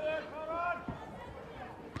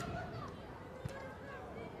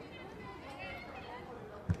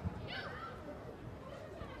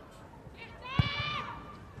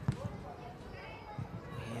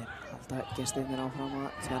 Gestirnir áfram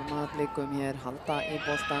að þjarma að Blikum hér, halda í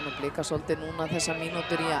boltan og Blika svolítið núna þessa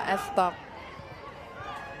mínútur í að elta.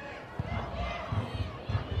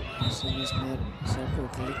 Það sýnist mér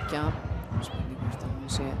Sefkók liggja. Spurning hvort að hún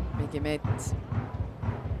sé mikið meidd.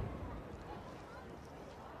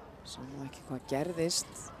 Sá nú ekki hvað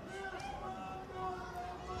gerðist.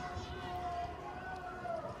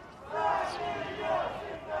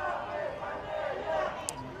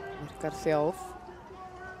 Virkar þjáð.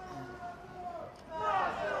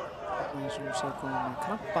 Eins og hún sé komið með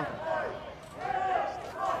krampa.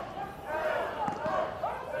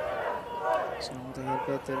 Sjáum þetta hér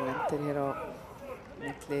betur, lendir hér á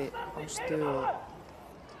milli Ástu og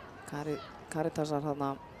Karitasar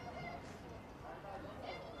þarna.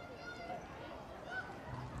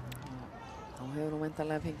 Þá hefur hún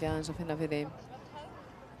væntanlega fengið aðeins að finna fyrir.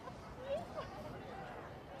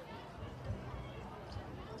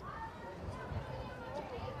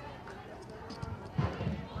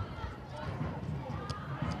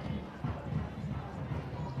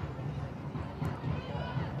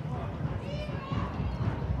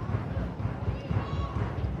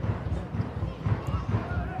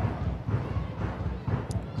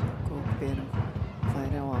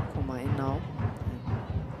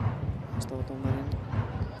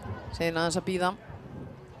 Segir aðeins að bíða.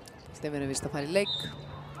 Stefnir vist að fara í leik.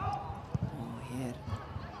 Og hér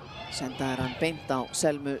sendaður hann beint á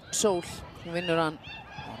Selmu Sól. Hún vinnur hann.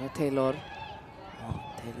 Og Taylor. Og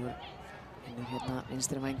Taylor vinnur hérna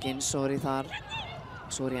vinstri vænginn. Sori þar.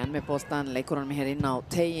 Sori enn með boltan. Leikur hann hér inn á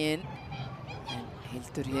teiginn. En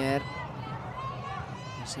Hildur hér.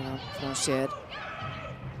 Það sér hann frá sér.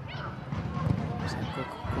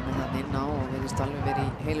 Selkok komið hann inn á og verðist alveg verið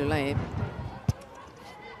í heilu lagi.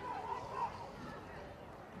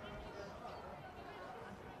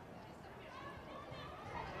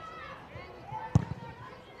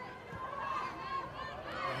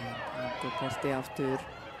 Bolti aftur.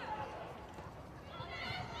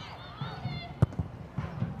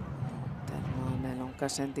 Delma með langa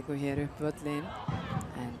sendingu hér upp völlin.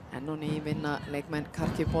 En enn og ný vinna leikmenn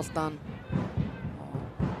Kharkiv boltan.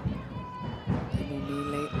 Enn og ný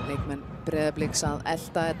leikmenn Breiðabliks að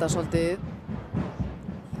elta þetta svolítið.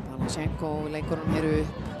 Balashenko leikur hann hér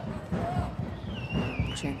upp.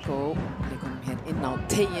 Balashenko leikur hann hér inn á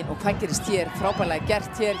teiginn og hvað gerist hér? Frábærlega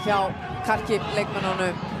gert hér hjá Kharkiv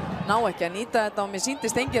leikmennunum. Ná ekki að nýta þetta og mér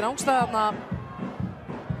sýndist engin rangstæðarna.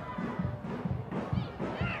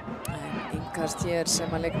 En innkast hér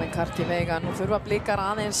sem að leikmenn Kharkiv eiga. Nú þurfa Blikar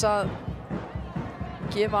aðeins að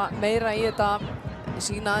gefa meira í þetta,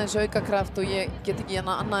 sína aðeins aukakraft og ég get ekki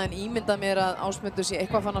annað en ímyndað mér að Ásmundur sé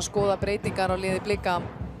eitthvað fann að skoða breytingar á liði Blika.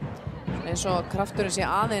 Eins og krafturinn sé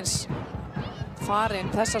aðeins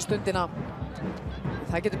farinn þessa stundina.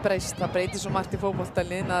 Það getur breyst, það breytir svo margt í fótbolta,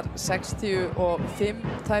 liðnar 65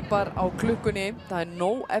 tæpar á klukkunni. Það er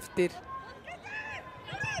nóg eftir.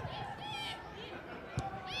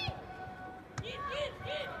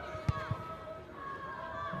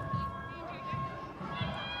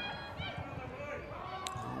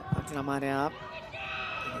 Agla María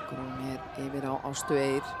leikur hún hér yfir á Ástu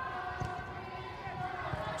Eir.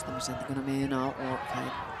 Stemmer sendinguna miðin á og það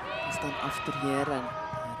er alltaf aftur hér en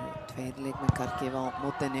tveir leikmenn Kharkiv á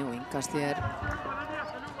mótinni og innkast hér.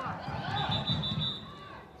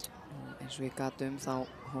 Eins og ég gat þá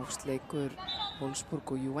hófst leikur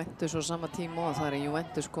Wolfsburg og Juventus á sama tíma og þar er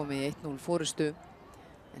Juventus komið í 1-0 fórystu.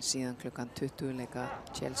 En síðan klukkan 20 leika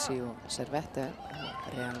Chelsea og Servette og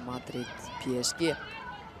Real Madrid PSG.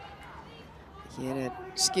 Hér er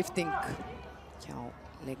skipting hjá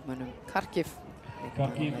leikmönnum Kharkiv.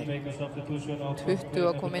 Leikmönnum 20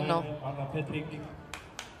 að koma inn á.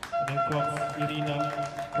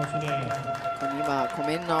 Koníva kom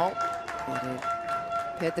inn á fyrir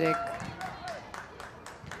Petrik.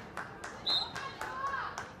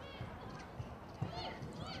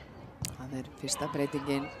 Það er fyrsta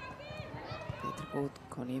breytingin. Petrik út,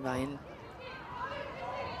 Koníva inn.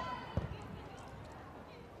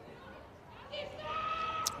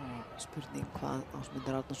 Og spurning hvað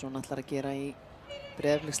Ásmundur Árnason ætlar að gera í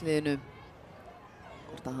Breiðabliksliðinu.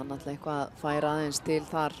 Hvort að hann ætla eitthvað að færa aðeins til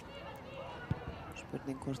þar.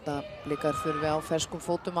 Spurning hvort að Blikar þurfi á ferskum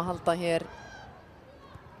fótum að halda hér.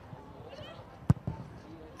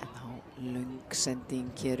 En þá löng sending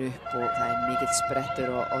hér upp og það er mikill sprettur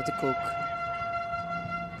og Odikuk.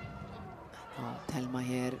 Þá Telma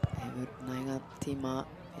hér hefur næga tíma,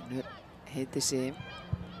 finnur Heitis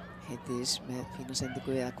með fína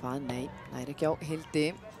sendingu eða hvað? Nei, næri ekki á Hildi.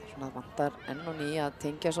 Svona vantar enn og ný að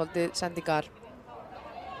tengja svolítið sendingar.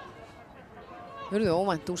 Hörðu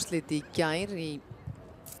óvænt úrslit í gær í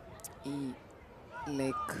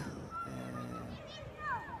leik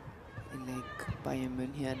Bayern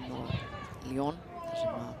München og Lyon þar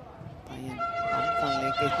sem að Bayern vann þann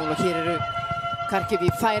leik 1-0 og hér eru Kharkiv í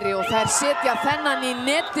færi og þær setja þennan í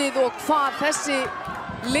netið og hvað þessi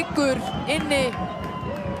liggur inni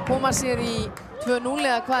koma sér í 2-0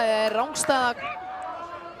 eða hvað er rangstæða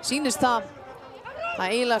sýnist það. Það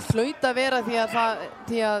eiginlega hlaut að vera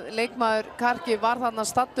því að leikmaður Kharkiv var þarna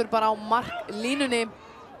stattur bara á marklínunni.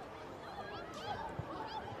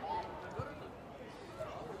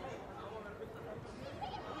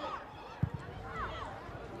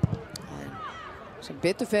 Sem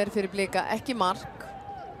betur fer fyrir Blika ekki mark.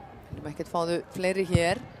 Við viljum ekkert fáðu fleiri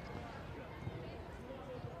hér.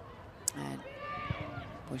 En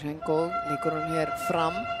Boshenko leikur hann hér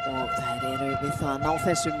fram og þær eru við það að ná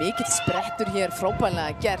þessu mikill sprettur hér,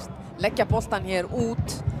 frábærlega gert, leggja boltan hér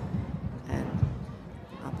út. En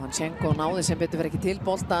Boshenko náði sem betur verið ekki til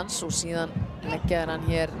boltans og síðan leggja hann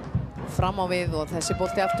hér fram á við og þessi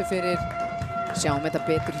bolti aftur fyrir. Sjáum þetta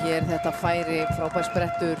betur hér, þetta færi, frábær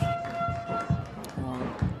sprettur. Og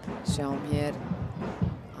sjáum hér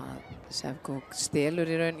að Sevkok stelur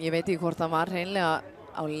í raun, ég veit ekki hvort það var hreinlega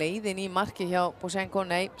á leiðin í marki hjá Boshenko,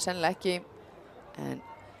 nei, sennilega ekki. En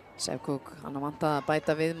Sevkok, hann vantaði að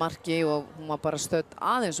bæta við marki og hún var bara stödd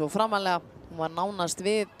aðeins og framalega. Hún var nánast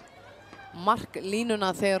við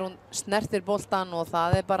marklínuna þegar hún snertir boltan og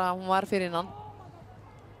það er bara, hún var fyrir innan.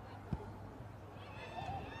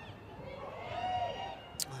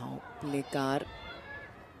 Blikar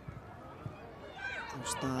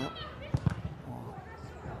Ásta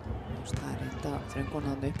er reynda þröngun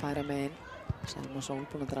hann upp hægra megin. Selma Sól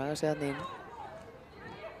búin að draga sig hann inn.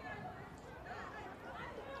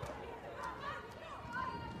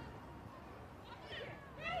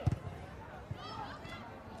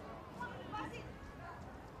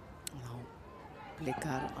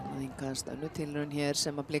 Blikar annað yngast önnu tilraun hér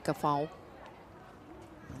sem að Blika fá.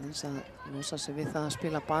 Aðeins að losa sig við það að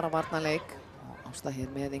spila bara varnarleik og Ásta hér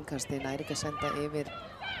með innkasti næri ekki að senda yfir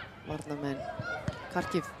varnarmenn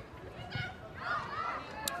Kharkiv.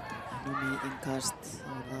 Ennum í innkast, þá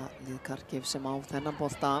er það lið Kharkiv sem á þennan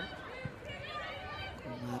bolta.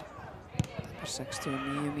 Komar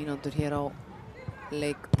 69 mínútur hér á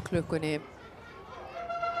leikklukkunni.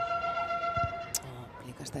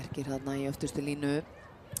 Líka sterkir þarna í öftustu línu.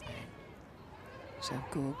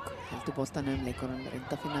 Sevkok heldur boltanum, leikur hann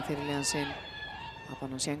reynda að finna fyrirliðan sinn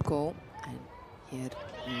Abanoshenko, en hér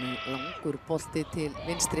langur bolti til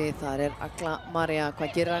vinstri, þar er Agla María.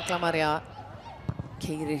 Hvað gerir Agla María?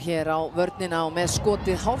 Keyrir hér á vörnina og með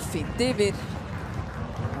skotið hárfínt yfir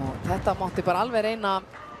og þetta mátti bara alveg reyna,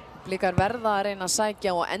 Blikar verða að reyna að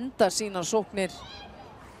sækja og enda sínar sóknir.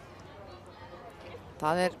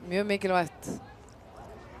 Það er mjög mikilvægt.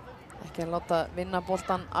 Ekki að láta vinna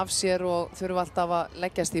boltan af sér og þurfa alltaf að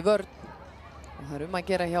leggjast í vörn. Og það er að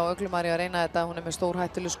gera hjá Öglu Maríu að reyna þetta. Hún er með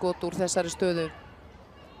stórhættuleg skot úr þessari stöðu.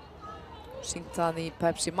 Sýnt það í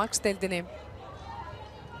Pepsi Max-deildinni.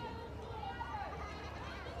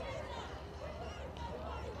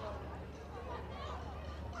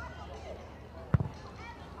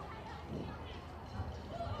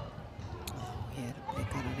 Hér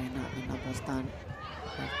Blikar að reyna að vinna boltan.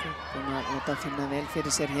 Búin að láta finna vel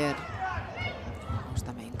fyrir sér hér.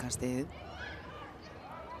 Ásta með innkastið.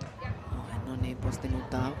 Og hennan í boltin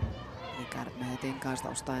út af. Blikar með þetta innkast,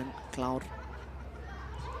 Ásta en klár.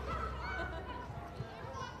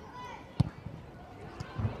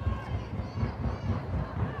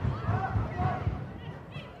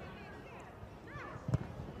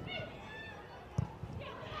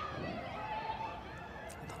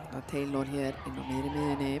 Taylor hér inn á miðri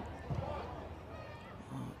miðjunni.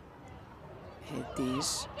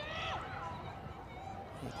 Heiðdís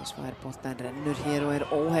fær boltan, rennur hér og er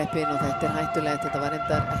óheppin og þetta er hættulegt. Þetta var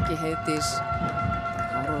reyndar ekki Heiðdís.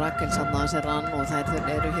 Láru Rakel sann að sér rann og þær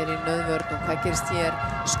eru hér í nauðvörn og hvað gerist hér?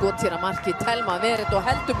 Skot hér að marki, Telma Verið og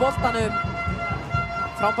heldur boltanum.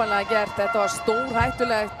 Frábærlega gert, þetta var stór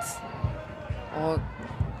hættulegt og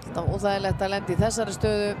þetta var óþægilegt að lenda í þessari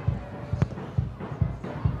stöðu.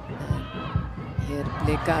 Hér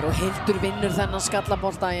Blikar og Hildur vinnur þennan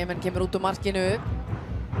skallabolta, Jemen kemur út úr markinu.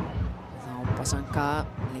 Þá Basanka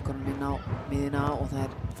leikur hann inn á miðina og það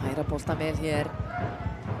er færa bolta vel hér.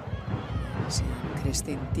 Síðan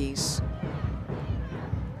Kristín Dís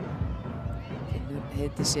finnur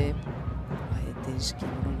Heiðdísi og Heiðdís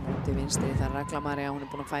kemur hún út í vinstri. Það er Agla María, hún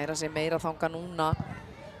er búin að færa sig meira þanga núna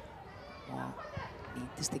og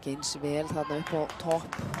nýtist ekki eins vel þarna upp á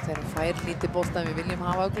topp þegar hún fær lítið bolta. Við viljum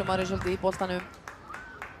hafa Aglu Maríu svolítið í boltanum.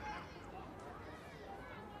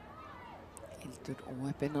 Hildur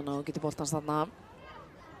óheppin að ná að geta boltans þarna.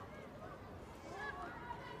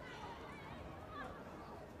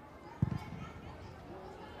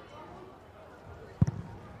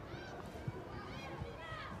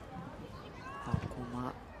 Þá koma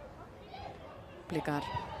Blikar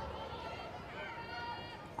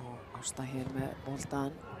og Ásta hér með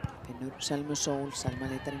boltan. Finnur Selmu Sól, Selma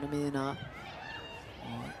leitar inn á miðjuna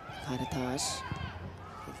og Caritas,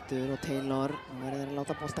 Hildur og Taylor. Nú verður þeir að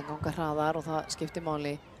láta boltan ganga hraðar og það skiptir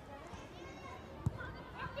máli.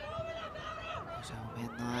 Sjáum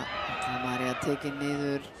hérna Agla María tekin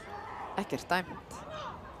niður, ekkert dæmt,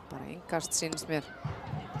 bara innkast sýnist mér.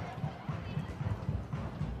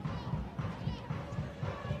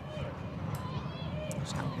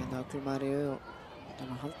 Sjáum hérna Aglu Maríu og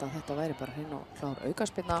Þannig að halda að þetta væri bara hrein og klár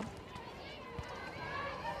aukaspyrna.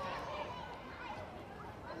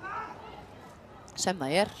 Sem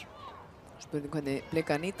það er. Spurning hvernig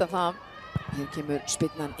Blikar nýta það. Hér kemur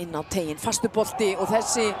spyrnan inn á teiginn, fastur bolti og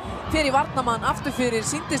þessi fyrir varnarmann aftur fyrir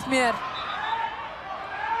sýndist mér.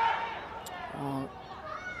 Og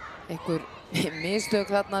einhver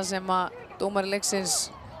mistök þarna sem að dómari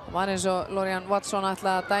leiksins var eins og Lorian Watson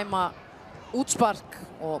ætlaði að dæma útspark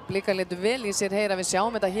og Blikar létu vel í sér heyra. Við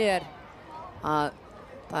sjáum þetta hér að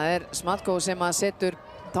það er Smatko sem að setur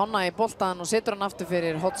tána í boltan og setur hann aftur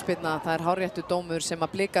fyrir hornspyrna. Það er hárréttur dómur sem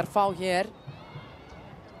að Blikar fá hér.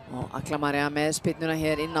 Og Agla María með spyrnuna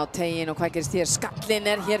hér inn á teiginn og hvað gerist hér? Skallinn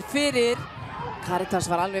er hér fyrir. Karitas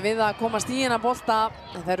var alveg við að komast í hennar bolta.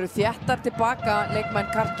 En þeir eru þéttar tilbaka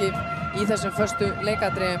leikmenn Kharkiv í þessum förstu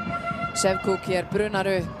leikadriðum. Sevkuk hér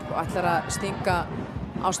brunar upp og ætlar að stinga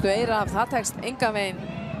Ástu Eiraf. Það tekst engan veginn.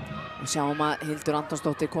 Og sjáum að Hildur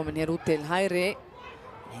Antonsdóttir komin hér út til hægri.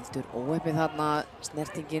 Hildur óheppið þarna,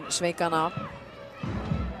 snertingin sveikana.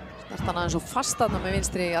 Snertan aðeins og fast þarna með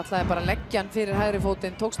vinstri, ætlaði bara að leggja hann fyrir hægri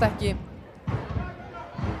fótinn, tókst ekki.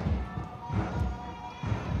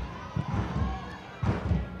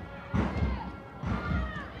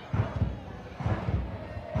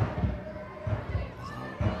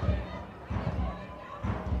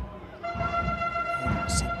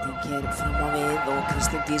 Sending hér fram á við og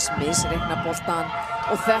Kristín Dís misreikna boltan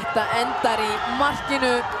og þetta endar í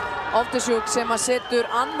markinu. Oftesjúk sem að setur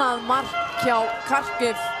annað mark hjá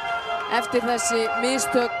Kharkiv eftir þessi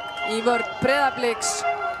mistök í vörn Breiðabliks.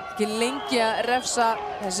 Ekki lengi að refsa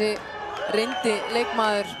þessi reyndi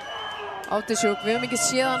leikmaður Oftesjúk. Við höfum ekki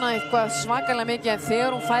séð hana eitthvað svakalega mikið en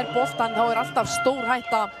þegar hún fær boltan þá er alltaf stór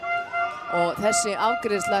hætta. Og þessi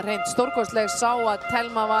afgreiðsla hreint stórkostleg, sá að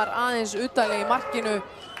Telma var aðeins utalega í markinu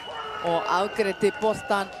og afgreiddi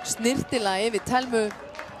boltan snirtilega yfir Telmu.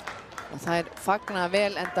 Og þær fagna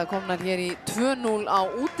vel enda komnar hér í 2-0 á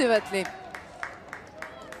útivelli.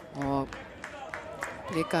 Og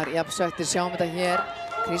Blikar jafnsvættir, sjáum þetta hér.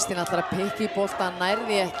 Kristín ætlar að pikka í boltan,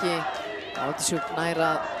 nærði ekki. Oftesjúk nær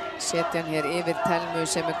að setja hann hér yfir Telmu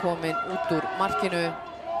sem er komin út úr markinu.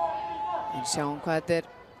 En sjáum hvað þetta er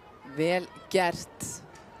vel gert.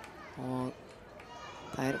 Og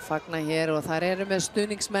þær fagna hér og þær eru með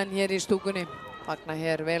stuðningsmenn hér í stúkunni. Fagna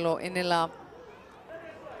hér vel og innilega.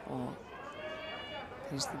 Og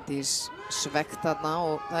Kristín Dís svegt þarna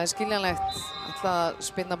og það er skiljanlegt. Ætlaði að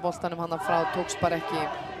spinna boltanum hann frá, tókst bara ekki.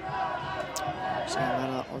 Síðan var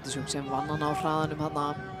það Oftesjúk sem vann hann á hraðanum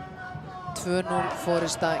hann. 2-0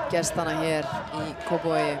 fórista gestana hér í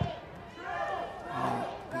Kópavogi.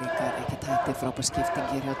 Blikar ekki tætti, frábær skipting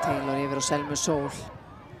hér hjá Taylor yfir á Selmu Sól.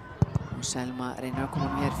 Og Selma reynir að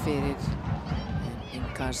koma hér fyrir. En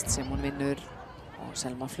innkast sem hún vinnur og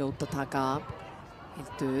Selma fljót að taka það.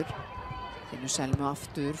 Hildur finnur Selmu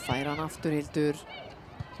aftur, fær hann aftur Hildur.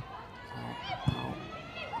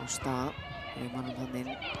 Og Ásta reymar hann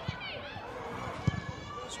inn.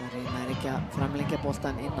 Svo reynir ekki að framlengja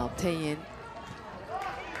boltan inn á teiginn.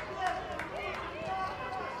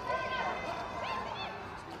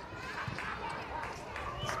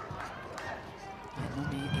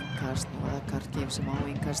 Enn í innkast, nú er það Kharkiv sem á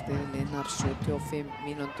innkastið, liðnar 75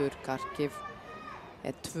 mínútur. Kharkiv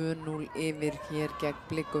er 2-0 yfir hér gegn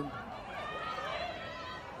Blikum.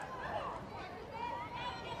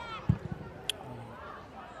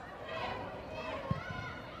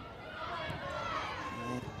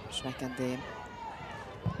 Það er svekkjandi.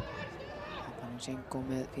 Panusenko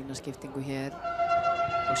með fína skiptingu hér.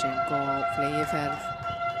 Panusenko á flegiferð.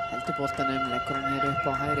 Heldur boltanum, leggur hann hér upp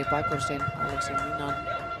á hægri bakvörðsinn. Alexi Mínan.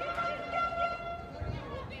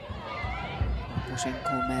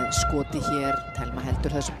 Panusenko með skoti hér. Telma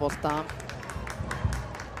heldur þessum bolta.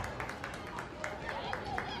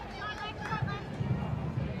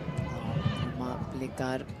 Telma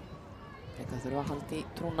Blikar. Blikar þurfa að halda í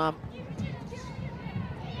trúna.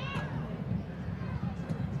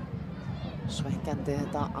 Svekkjandi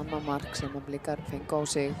þetta annað mark sem að Blikar fengu á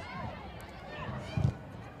sig.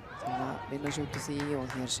 Það að vinna sig út úr því og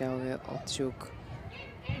hér sjáum við Oftesjúk.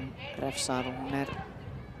 Hún refsar og hún er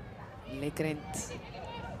leikreind.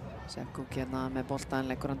 Sevkuk hérna með boltan,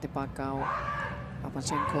 leggur hann tilbaka á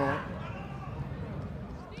Panusenko.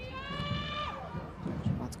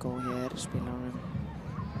 Smatko hér, spilar honum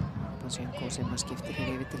Panusenko sem að skiptir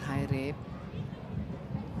hér yfir til hægri.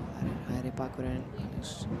 Það er hægri bakvörðurinn, Alex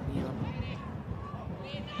Mínan.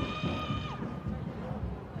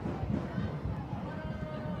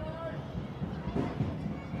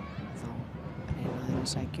 Þá reyna þeir að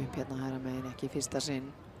sækja upp hérna hægra megin, ekki í fyrsta sinn.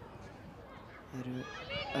 Það eru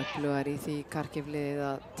öflugar í því Kharkiv liðið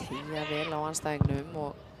að teygja vel á andstæðingnum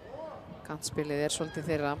og kantspilið svolítið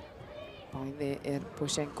þeirra. Bæði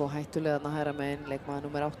Bojsenko hættulega þarna hægra megin, leikmaður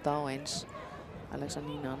númer 8 og eins Alexa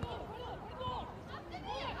Nínan.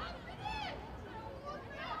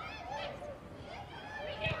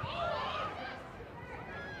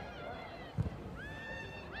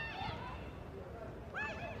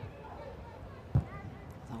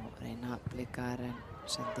 Blikar en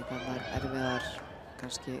sendingarnar erfiðar,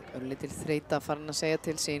 kannski örlítil þreyta farin að segja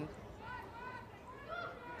til sín.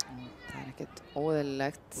 Það ekkert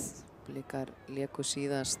óeðlilegt. Blikar léku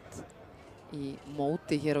síðast í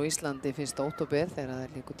móti hér á Íslandi 1. október þegar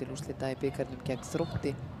þeir léku til úrslita í bikarnum gegn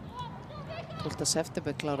Þrótti. 12.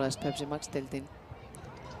 september kláraðist Pepsi Max-deildin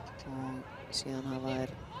og síðan hafa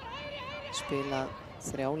þeir spilað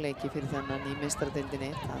 3 leiki fyrir þennan í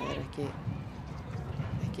meistaradeildinni. Það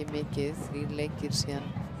ekki mikið, 3 leikir síðan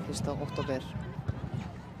 1. október.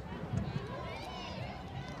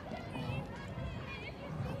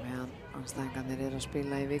 Og meðan andstæðingarnir að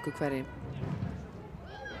spila í viku hverri.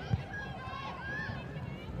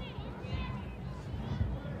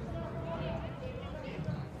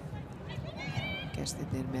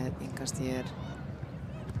 Gestirnir með yngast hér.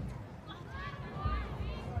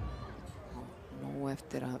 Nú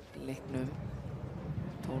eftir af leiknum,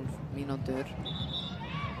 12 mínútur.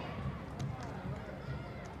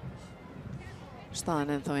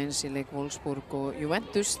 Staðan ennþá eins í leik Wolfsburg og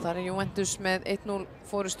Juventus. Þar Juventus með 1-0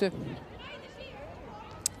 fórystu.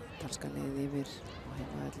 Talska liðið yfir á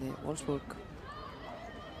heimavelli Wolfsburg.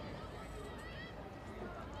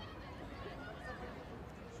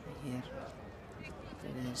 Hér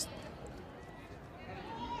finnist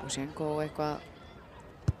Bojsenko eitthvað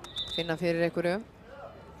finna fyrir einhverju.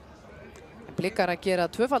 Blikar að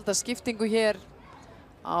gera tvöfaldaskiptingu hér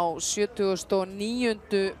á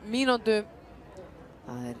 79. mínútu.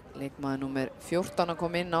 Það leikmaður númer 14 að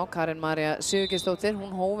koma inn á, Karen María Sigurgeirsdóttir.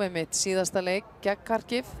 Hún hóf einmitt síðasta leik gegn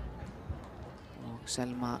Kharkiv. Og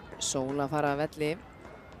Selma Sól að fara að velli.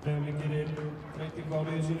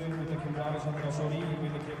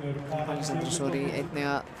 Alexandra Sori einnig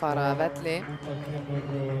að fara að velli.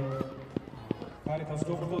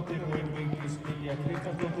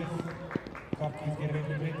 Kharkiv gerir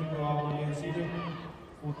einnig breytingu á liði sínu.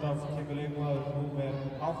 Út af kemur leikmaður númer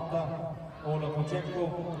 8, Óla Bojsenko,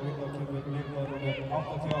 og inn á kemur leikmaður númer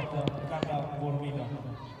 88, Ganna Vormina.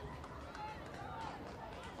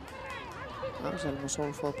 Selma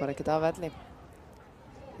Sól fór bara ekkert af velli.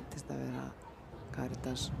 Hittist að vera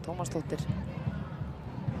Karitas Tómasdóttir.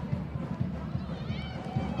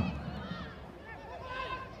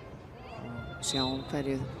 Sjáum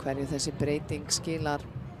hverju þessi breyting skilar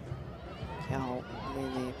hjá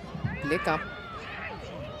liði Blika.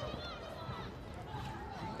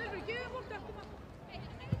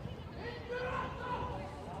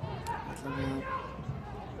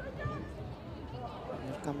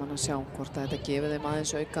 Gaman að sjá hvort að þetta gefið þeim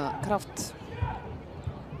aðeins auka kraft.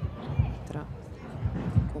 Þetta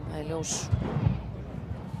koma í ljós.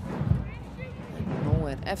 Nú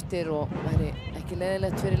eftir og væri ekki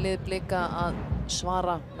leiðilegt fyrir lið Blika að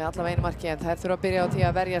svara með allavega einu marki, en þær þurfa að byrja á því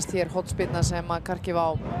að verjast hér hotspyrna sem að Kharkiv á.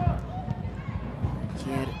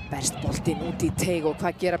 Hér berst boltinn út í teig og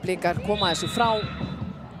hvað gera Blikar? Koma þessu frá.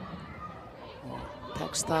 Og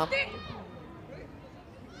tekst það.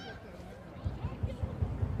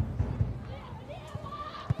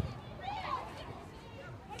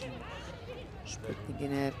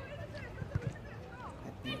 Spurningin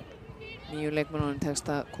hvernig nýju leikmönnunum tekst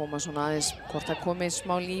að koma svona aðeins, hvort það komi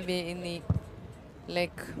smá lífi inn í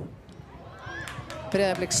leik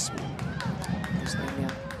Breiðabliks. Snælja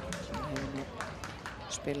hefur nú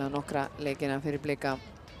spilað nokkra leikina fyrir Blika.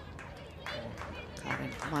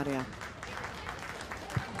 Karen María.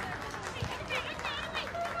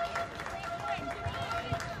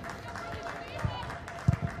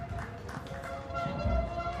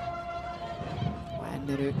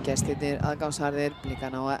 Eru gestirnir aðgámsharðir,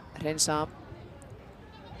 Blikan á að hreinsa.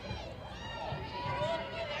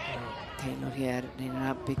 Taylor hér reynir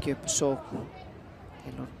að byggja upp sókn.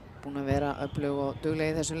 Taylor búinn að vera öflug og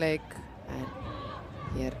dugleg í þessum leik, en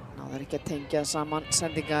hér náður ekki að tengja saman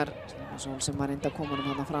sendingar. Sól sem var reynda að koma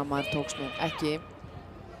þarna framar tókst nú ekki.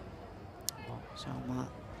 Og sjáum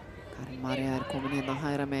að Karen María komin hérna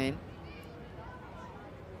hægra megin.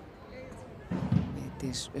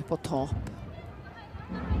 Vigdís upp á topp.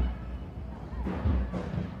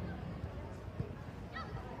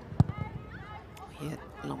 Hér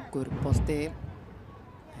langur bolti,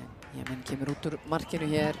 en Jemen kemur út úr markinu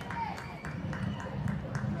hér.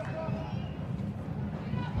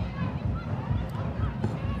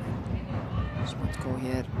 Smátt Sjevko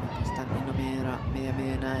hér, boltan inn á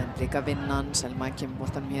miðjuna en líka vinnan. Selma kemur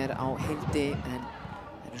boltanum hér á Hildi en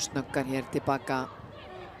eru snöggar hér tilbaka.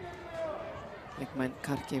 Leikmenn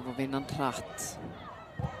Kharkiv og vinnan hratt.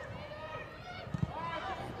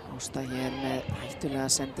 Ásta hér með hættulega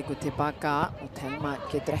sendingu tilbaka og Telma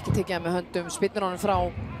getur ekki tekið það með höndum, spyrnir honum frá.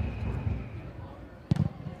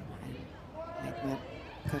 Leikmenn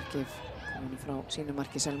Kharkiv komin frá sínu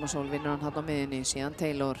marki. Selma Sól vinnur hann þarna á miðjunni, síðan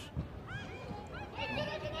Taylor.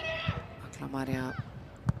 Agla María.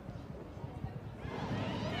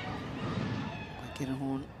 Hvað gerir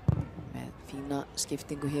hún? Með fína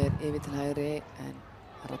skiptingu hér yfir til hægri en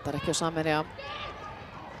rattar ekki á samherja.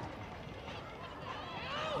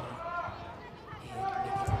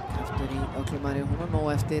 Kraftur í Agla Maríu, hún á nóg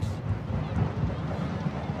eftir.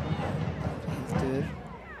 Hildur.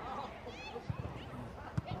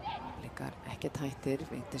 Blikar ekkert hættir,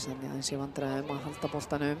 veitir þannig aðeins í vandræðum að halda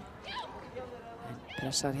boltanum. En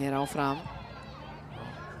pressar hér áfram.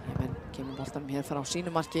 Heiminn kemur boltanum hér frá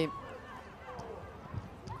sínu marki.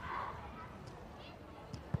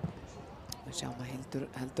 Við sjáum að Hildur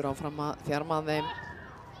heldur áfram að þjarma að þeim.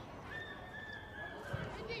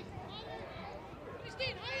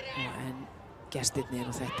 En gestirnir,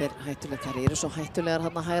 og þetta er hættulegt, þær eru svo hættulegar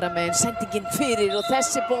þarna hægra megin. Sendingin fyrir og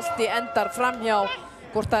þessi bolti endar framhjá.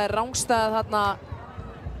 Hvort það er rangstæð þarna.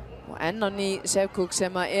 Og enn á ný Sjevkuk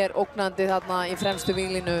sem er ógnandi þarna í fremstu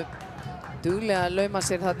víglínu. Duglega að lauma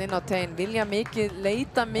sér þarna inn á tein. Vilja mikið,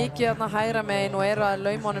 leita mikið þarna hægra megin og eru að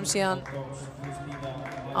lauma honum síðan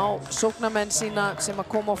á sóknarmenn sína sem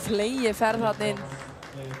að koma á flegi ferð þarna inn.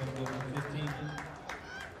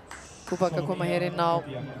 Kubak að koma hér inn á.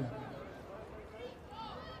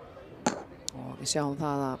 Og við sjáum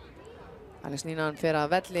það að Alex Nínan fer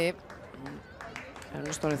að velli. Er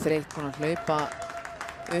nú stórið þreytt, búin að hlaupa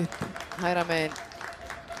upp hægra megin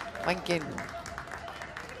vænginn.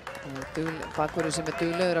 Bakvörður sem er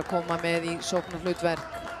duglegur að koma með í sóknarhlutverk.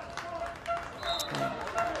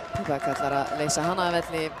 Kubak ætlar að leysa hana að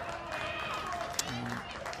velli.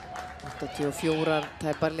 84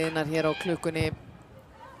 tæpar liðnar hér á klukkunni.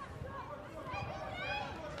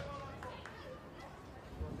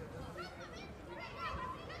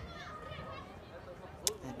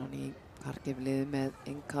 Kharkiv lið með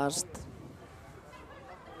innkast.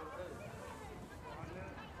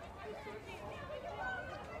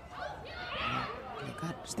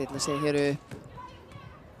 Blikar stilla sig hér upp.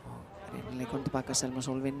 Reynir leikurinn tilbaka. Selma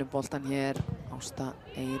Sól vinnur boltan hér. Ásta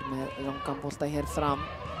Eir með langan bolta hér fram.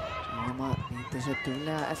 Sjáum að Vigdís er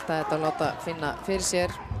duglega að elta þetta og láta finna fyrir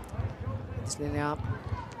sér. Vigdís Lilja.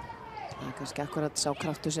 Það er kannski akkurat sá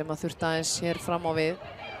kraftur sem að þurfti aðeins hér fram á við.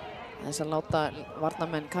 Þess að láta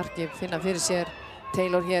varnarmenn Kharkiv finna fyrir sér.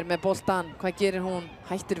 Taylor hér með boltan. Hvað gerir hún?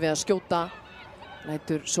 Hættir við að skjóta.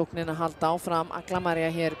 Lætur sóknina halda áfram. Agla María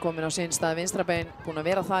hér komin á sinn stað vinstra bein. Búin að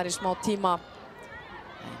vera þar í smá tíma.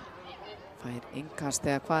 Fær innkast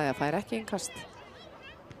eða hvað? Eða fær ekki innkast.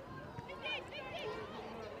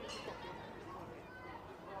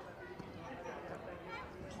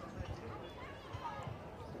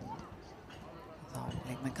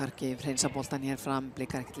 Leikmenn Kharkiv hreinsa boltan hér fram.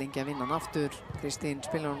 Blikar ekkert lengi að vinna hann aftur. Kristín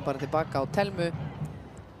spilar hann bara tilbaka á Telmu.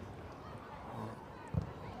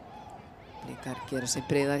 Blikar gera sig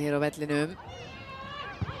breiðar hér á vellinum.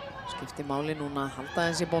 Skiptir máli núna, halda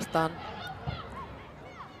eins í boltan.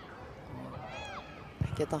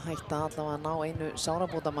 Ekkert að hætta allavega að ná einu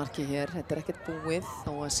sárabótamarki hér. Þetta er ekkert búið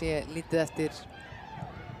þó að sé lítið eftir.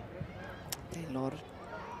 Taylor.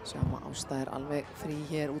 Sjáum að Ásta er alveg frí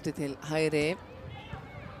hér úti til hægri.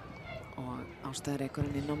 Og Ásta er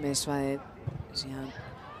einhverjum inn á miðsvæðið. Síðan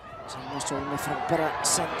Selma Sól með frábæra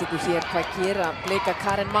sendingu hér. Hvað gera? Bleika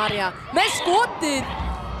Karen María með skotið!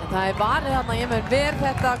 En það er varið þarna. Ég með verð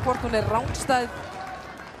þetta hvort hún er rangstæð.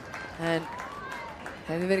 En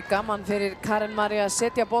hefði verið gaman fyrir Karen María að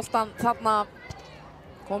setja boltan þarna.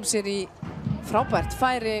 Kom sér í frábært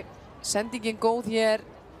færi. Sendingin góð hér.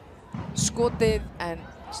 Skotið en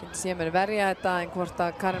síðan sé mér verja þetta en hvort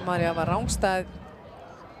að Karen María var rangstæð.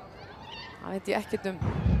 Það veit ég ekkert um.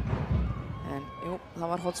 En jú, það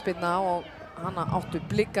var hornspyrna og hana áttu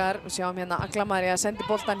Blikar. Við sjáum hérna Agla María sendi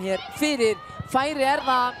boltan hér fyrir. Færi er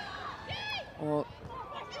það. Og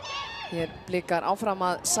hér Blikar áfram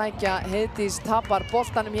að sækja. Heiðdís tapar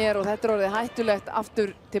boltanum hér og þetta er orðið hættulegt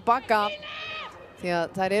aftur tilbaka. Því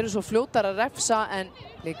að þær eru svo fljótar að refsa en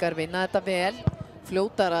Blikar vinna þetta vel.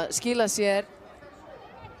 Fljótar að skila sér.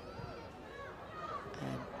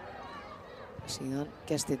 En síðan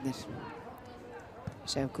gestirnir.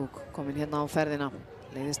 Sjevkuk komin hérna á ferðina.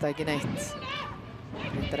 Leiðist það ekki neitt.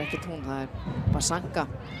 Reyndar ekkert hún, það er Basanka.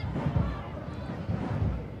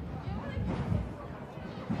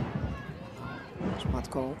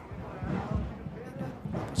 Matko.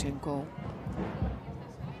 Pashenko.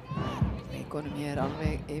 Leikunum hér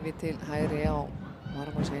alveg yfir til hægri á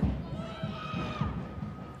varamannsinn.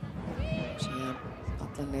 Síðan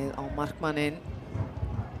allan leið á markmanninn.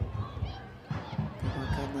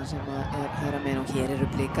 Bakarna sem er að meina og hér eru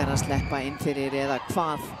Blikar að sleppa inn fyrir eða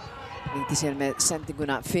hvað. Vigdís sér með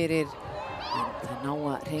sendinguna fyrir. Það ná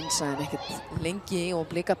að reynsa en ekkert lengi og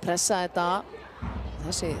Blikar pressa þetta.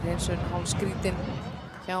 Þessi reynsun hálfskrítin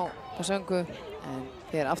hjá Pashenko en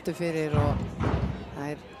fer aftur fyrir og það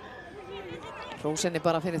er hrós henni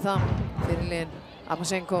bara fyrir það. Fyrirliðinn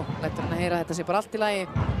Pashenko lætur hann að heyra þetta sé bara allt í lagi.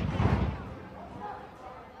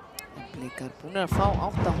 En Blikar búin að fá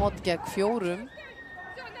 8 hot gegn 4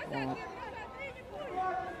 og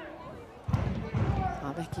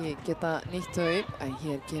hafa ekki geta nýtt þau. En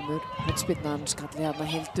hér kemur hornspyrnan, skalli hérna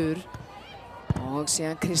Hildur og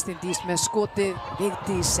síðan Kristín Dís með skotið.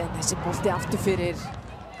 Vigdís en þessi bolti aftur fyrir.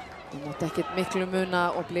 Það mátti ekkert miklu muna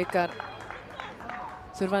og Blikar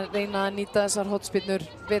þurfa að reyna að nýta þessar hornspyrnur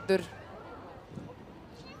betur.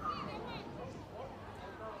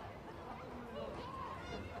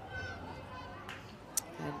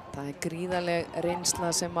 En það er gríðarleg reynsla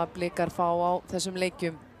sem að Blikar fá á þessum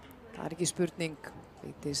leikjum. Það er ekki spurning.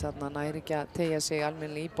 Vigdís þarna næri ekki að teygja sig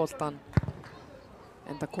almennilega í boltan.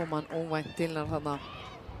 Enda kom hann óvænt til hann þarna.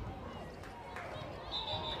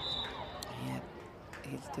 Hér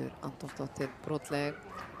Hildur Antonsdóttir brotleg.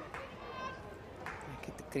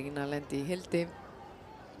 Ekkert grína lendi í Hildi.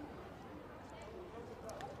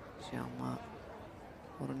 Sjáum að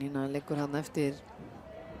Nína leggur hann eftir.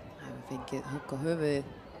 Hefur fengið högg á höfuðið.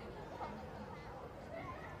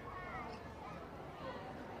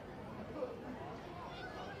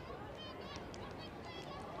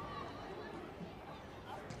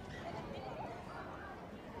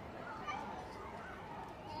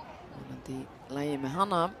 Í lagi með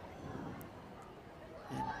hana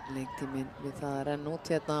en leiktíminn við það að renna út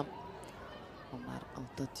hérna og var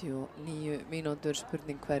 89 mínútur,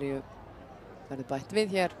 spurning hverju verður bætt við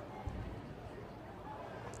hér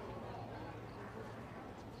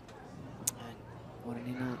en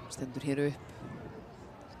Nína stendur hér upp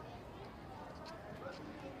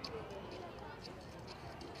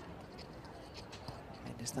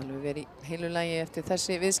meinist alveg verið í heilu lagi eftir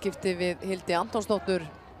þessi viðskipti við Hildi Antonsdóttur.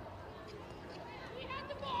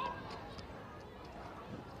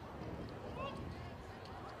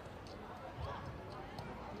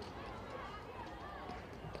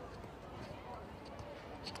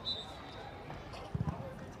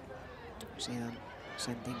 Síðan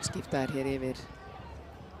sending skiptaðir hér yfir.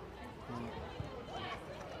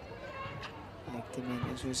 Leiktíminn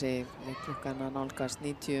eins og ég segi, leikklukkan að nálgast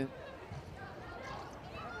 90.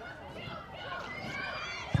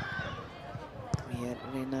 Og hér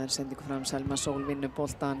reynaður sendingu fram, Selma Sól vinnur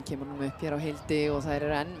boltan, kemur nú upp hér á Hildi og þær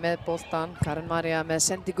eru enn með boltan. Karen María með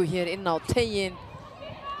sendingu hér inn á teiginn.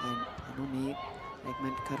 En núni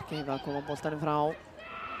leikmenn Kharkiv að koma boltanum frá og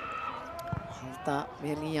halda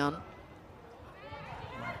vel í hann.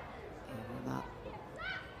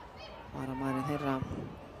 Varamarinn þeirra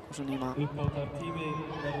og svo nýma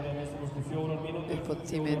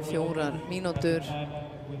uppbótartíminn 4 mínútur.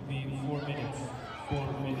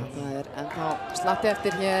 Það er ennþá slatti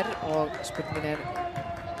eftir hér og spurningin er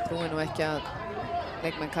trúi nú ekki að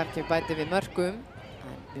leikmenn Kharkiv bæti við mörkum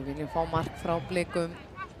en við viljum fá mark frá Blikum.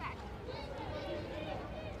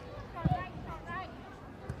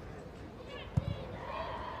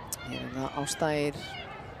 Hér er það Ástægir.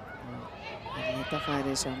 Þetta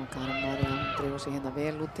færi sjáum að Karen María dreifur sig hérna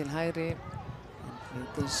vel út til hægri en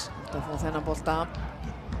Vigdís átti að fá þennan bolta.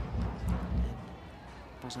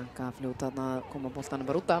 Basanka fljóta þarna að koma boltanum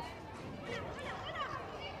bara út af.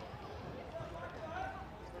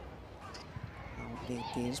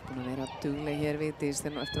 Vigdís búin að vera dugleg hér Vigdís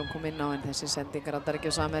þegar eftir hún kom inn á en þessi sending raddar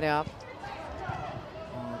ekki á Samherja.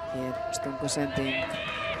 Og hér stungu sending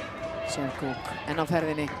Sjefkúk enn á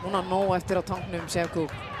ferðinni. Hún á nóg eftir á tanknum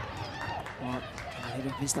Sjefkúk. Og það er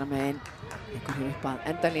upp vinstra meginn, einhver hér upp að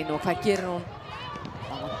endalínu og hvað gerir hún?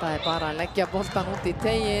 Það vantaði bara að leggja boltan út í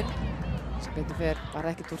teiginn, sem betur fer bara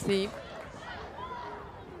ekkert úr því.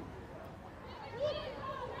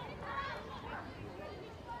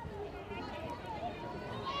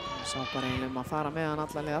 Það sá bara eiginlega að fara með hann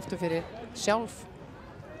allarlega aftur fyrir sjálf.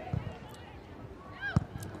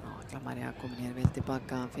 Karen María komin hér vel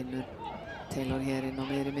tilbaka, finnur Taylor hér inn á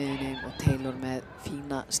miðri miðjunni og Taylor með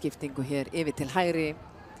fína skiptingu hér yfir til hægri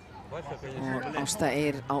og Ásta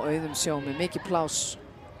Eir á auðum sjó með mikið pláss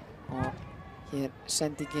og hér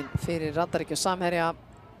sendingin fyrir raddar ekki á Samherja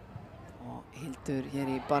og Hildur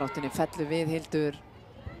hér í baráttunni fellur við Hildur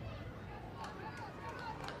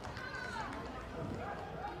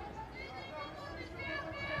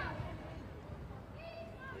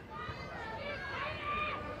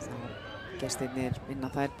Gestirnir vinna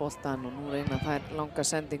þær boltan og nú reyna þær langa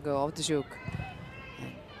sendingu á Óttisjúk.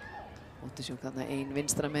 En Óttisjúk þarna ein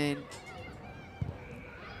vinstra megin.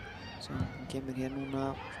 Svo hún kemur hér núna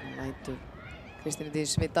og lætur Kristínu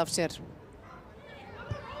Dís vita af sér.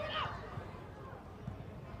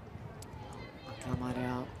 Agla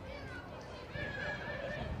María.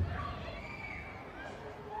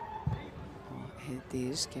 Og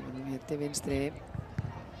Heiðdís kemur nú hér til vinstri.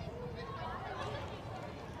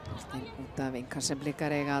 Boltinn út af Inkar sem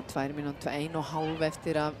Blikar eiga 2 mínútur 1,5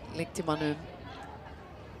 eftir af leiktímanum.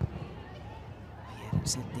 Hér er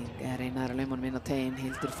sending, reynar að laumunum inn á teginn.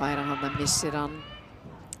 Hildur fær hann, hann missir hann.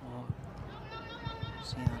 Og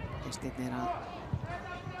síðan gestirnir að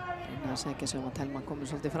reyna að segja sig að Telma komur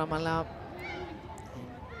svolítið framalega. En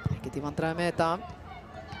ekkert í vandræði með þetta.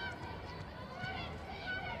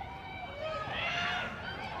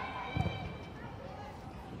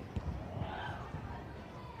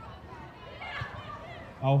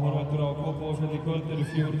 Áhorfendur á Kópavogsvelli í kvöld eru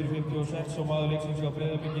 456 og maður leiksins hjá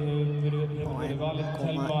Breiðabliki hefur verið valinn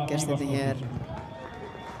Telma Ívarsdóttir. Hér.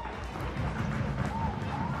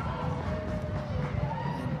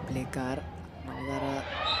 En Blikar náðar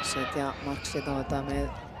að setja marksveit á þetta með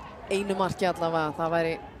einu marki allavega. Það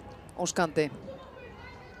væri óskandi.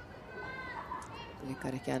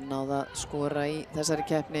 Blikar ekki enn náða að skora í þessari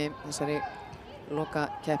keppni, þessari loka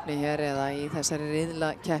keppni hér eða í þessari riðla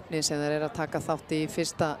keppni sem þeir eru að taka þátt í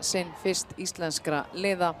fyrsta sinn, fyrst íslenskra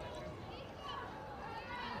liða.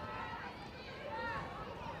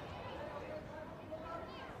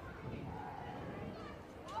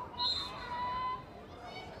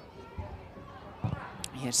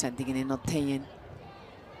 Hér sendingin inn á teginn.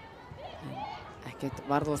 Ekkert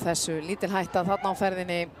varð úr þessu, lítil hætta þarna á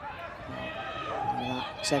ferðinni.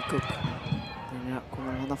 Sevkuk. Þeir eru að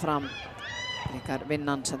koma hana fram. Blikar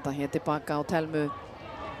vinnan, senda hér tilbaka á Telmu.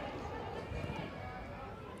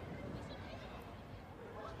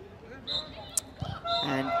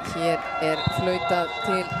 En hér er flautað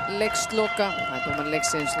til leiksloka. Það er dómari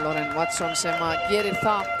leiksins Lauren Watson sem að gerir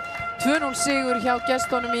það. 2-0 sigur hjá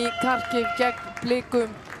gestunum í Kharkiv gegn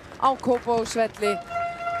Blikum á Kópavogsvelli.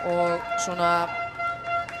 Og svona,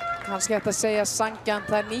 kannski hægt að segja sanngjarnt,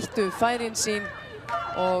 þær nýttu færin sín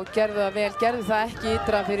og gerðu það vel, gerðu það ekki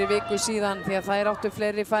ytra fyrir viku síðan því að þær áttu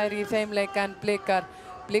fleiri færi í þeim leik en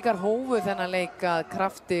Blikar hófu þennan leik að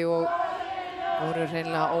krafti og voru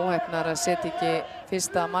hreinlega óheppnar að setja ekki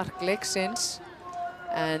fyrsta mark leiksins.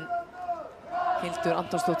 En Hildur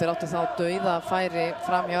Antonsdóttir átti þá dauða færi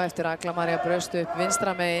framhjá eftir að Agla María braust upp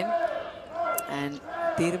vinstra megin. En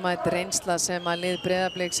dýrmæt reynsla sem að lið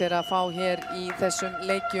Breiðabliks er að fá hér í þessum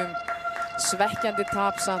leikjum. Svekkjandi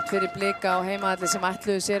tap samt fyrir Blika á heimavelli sem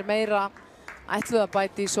ætluðu sér meira, ætluðu að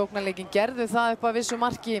bæta í sóknarleikin, gerðu það upp að vissu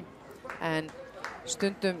marki en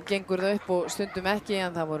stundum gengur það upp og stundum ekki,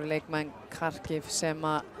 en það voru leikmenn Kharkiv sem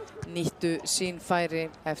að nýttu sín færi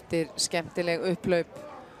eftir skemmtileg upplaup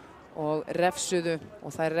og refsuðu,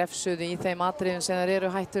 og þær refsuðu í þeim atriðum sem þær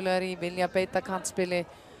eru hættulegar í, vilja beita kantspili,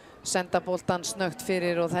 senda boltan snöggt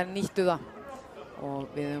fyrir og þær nýttu það.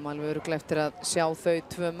 Og við höfum alveg örugglega eftir að sjá þau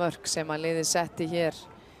 2 mörk sem að liðið setti hér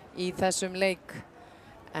í þessum leik.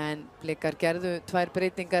 En Blikar gerðu 2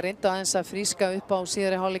 breytingar, reyndu aðeins að fríska upp á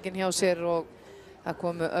síðari hálfleikinn hjá sér og það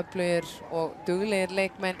komu öflugir og duglegir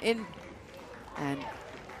leikmenn inn. En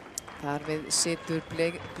þar við situr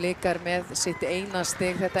Blikar með sitt eina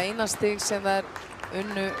stig, þetta eina stig sem þær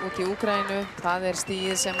unnu út í Úkraínu. Það er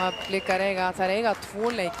stigið sem að Blikar eiga. Þær eiga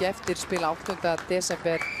 2 leiki eftir spila 8.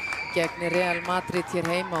 desember gegn Real Madrid hér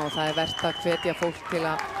heima og það er vert að hvetja fólk til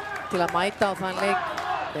að mæta á þann leik.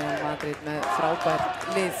 Real Madrid með frábært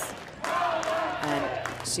lið. En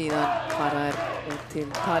síðan fara þær út til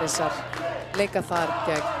Parísar, leika þar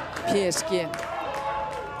gegn PSG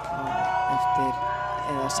eftir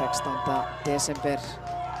eða 16. desember.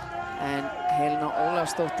 En Helena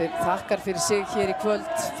Ólafsdóttir þakkar fyrir sig hér í kvöld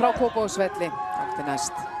frá Kópavogsvelli. Þar til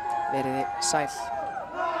næst, veriði sæl.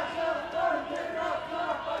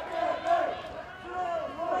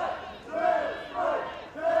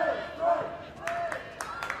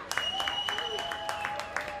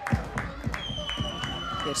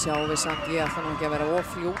 Hér sjáum við samt, ég ætla nú ekki að vera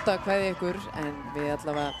ofljóta að kveðja ykkur, en við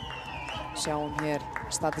allavega sjáum hér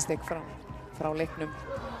statistik frá leiknum.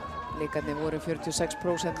 Leikarnir voru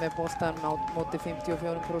 46% með boltan á móti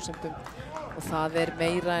 54% og það er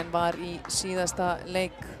meira en var í síðasta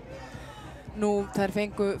leik. Nú, þær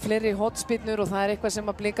fengu fleiri hotspinnur og það er eitthvað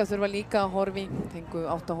sem að Blika þurfa líka að horfa í. Fengu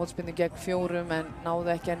 8 hotspinnur gegn 4 en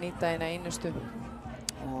náðu ekki að nýta eina einustu.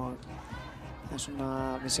 Og það er svona,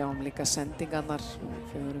 við sjáum líka sendingarnar,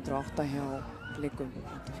 408 hjá Blikum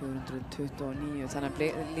 429, þannig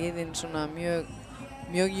að liðin svona mjög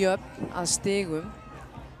jöfn að stigum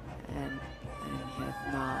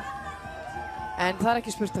en það er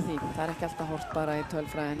ekki spurt af því, það er ekki alltaf horft bara í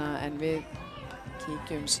tölfræðina en við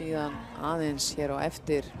kíkjum síðan aðeins hér á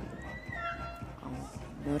eftir á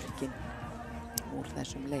mörkin úr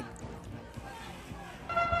þessum leik.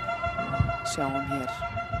 Sjáum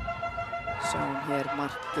hér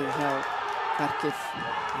markið hjá Kharkiv.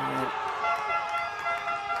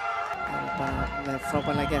 Það er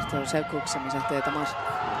frábærlega gert hjá Sevkuk sem setti þetta mark.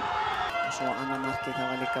 Og svo annað markið, það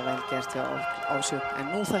var líka vel gert hjá Ásjó.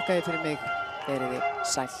 En nú þakka ég fyrir mig, verið þið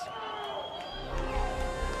sæl.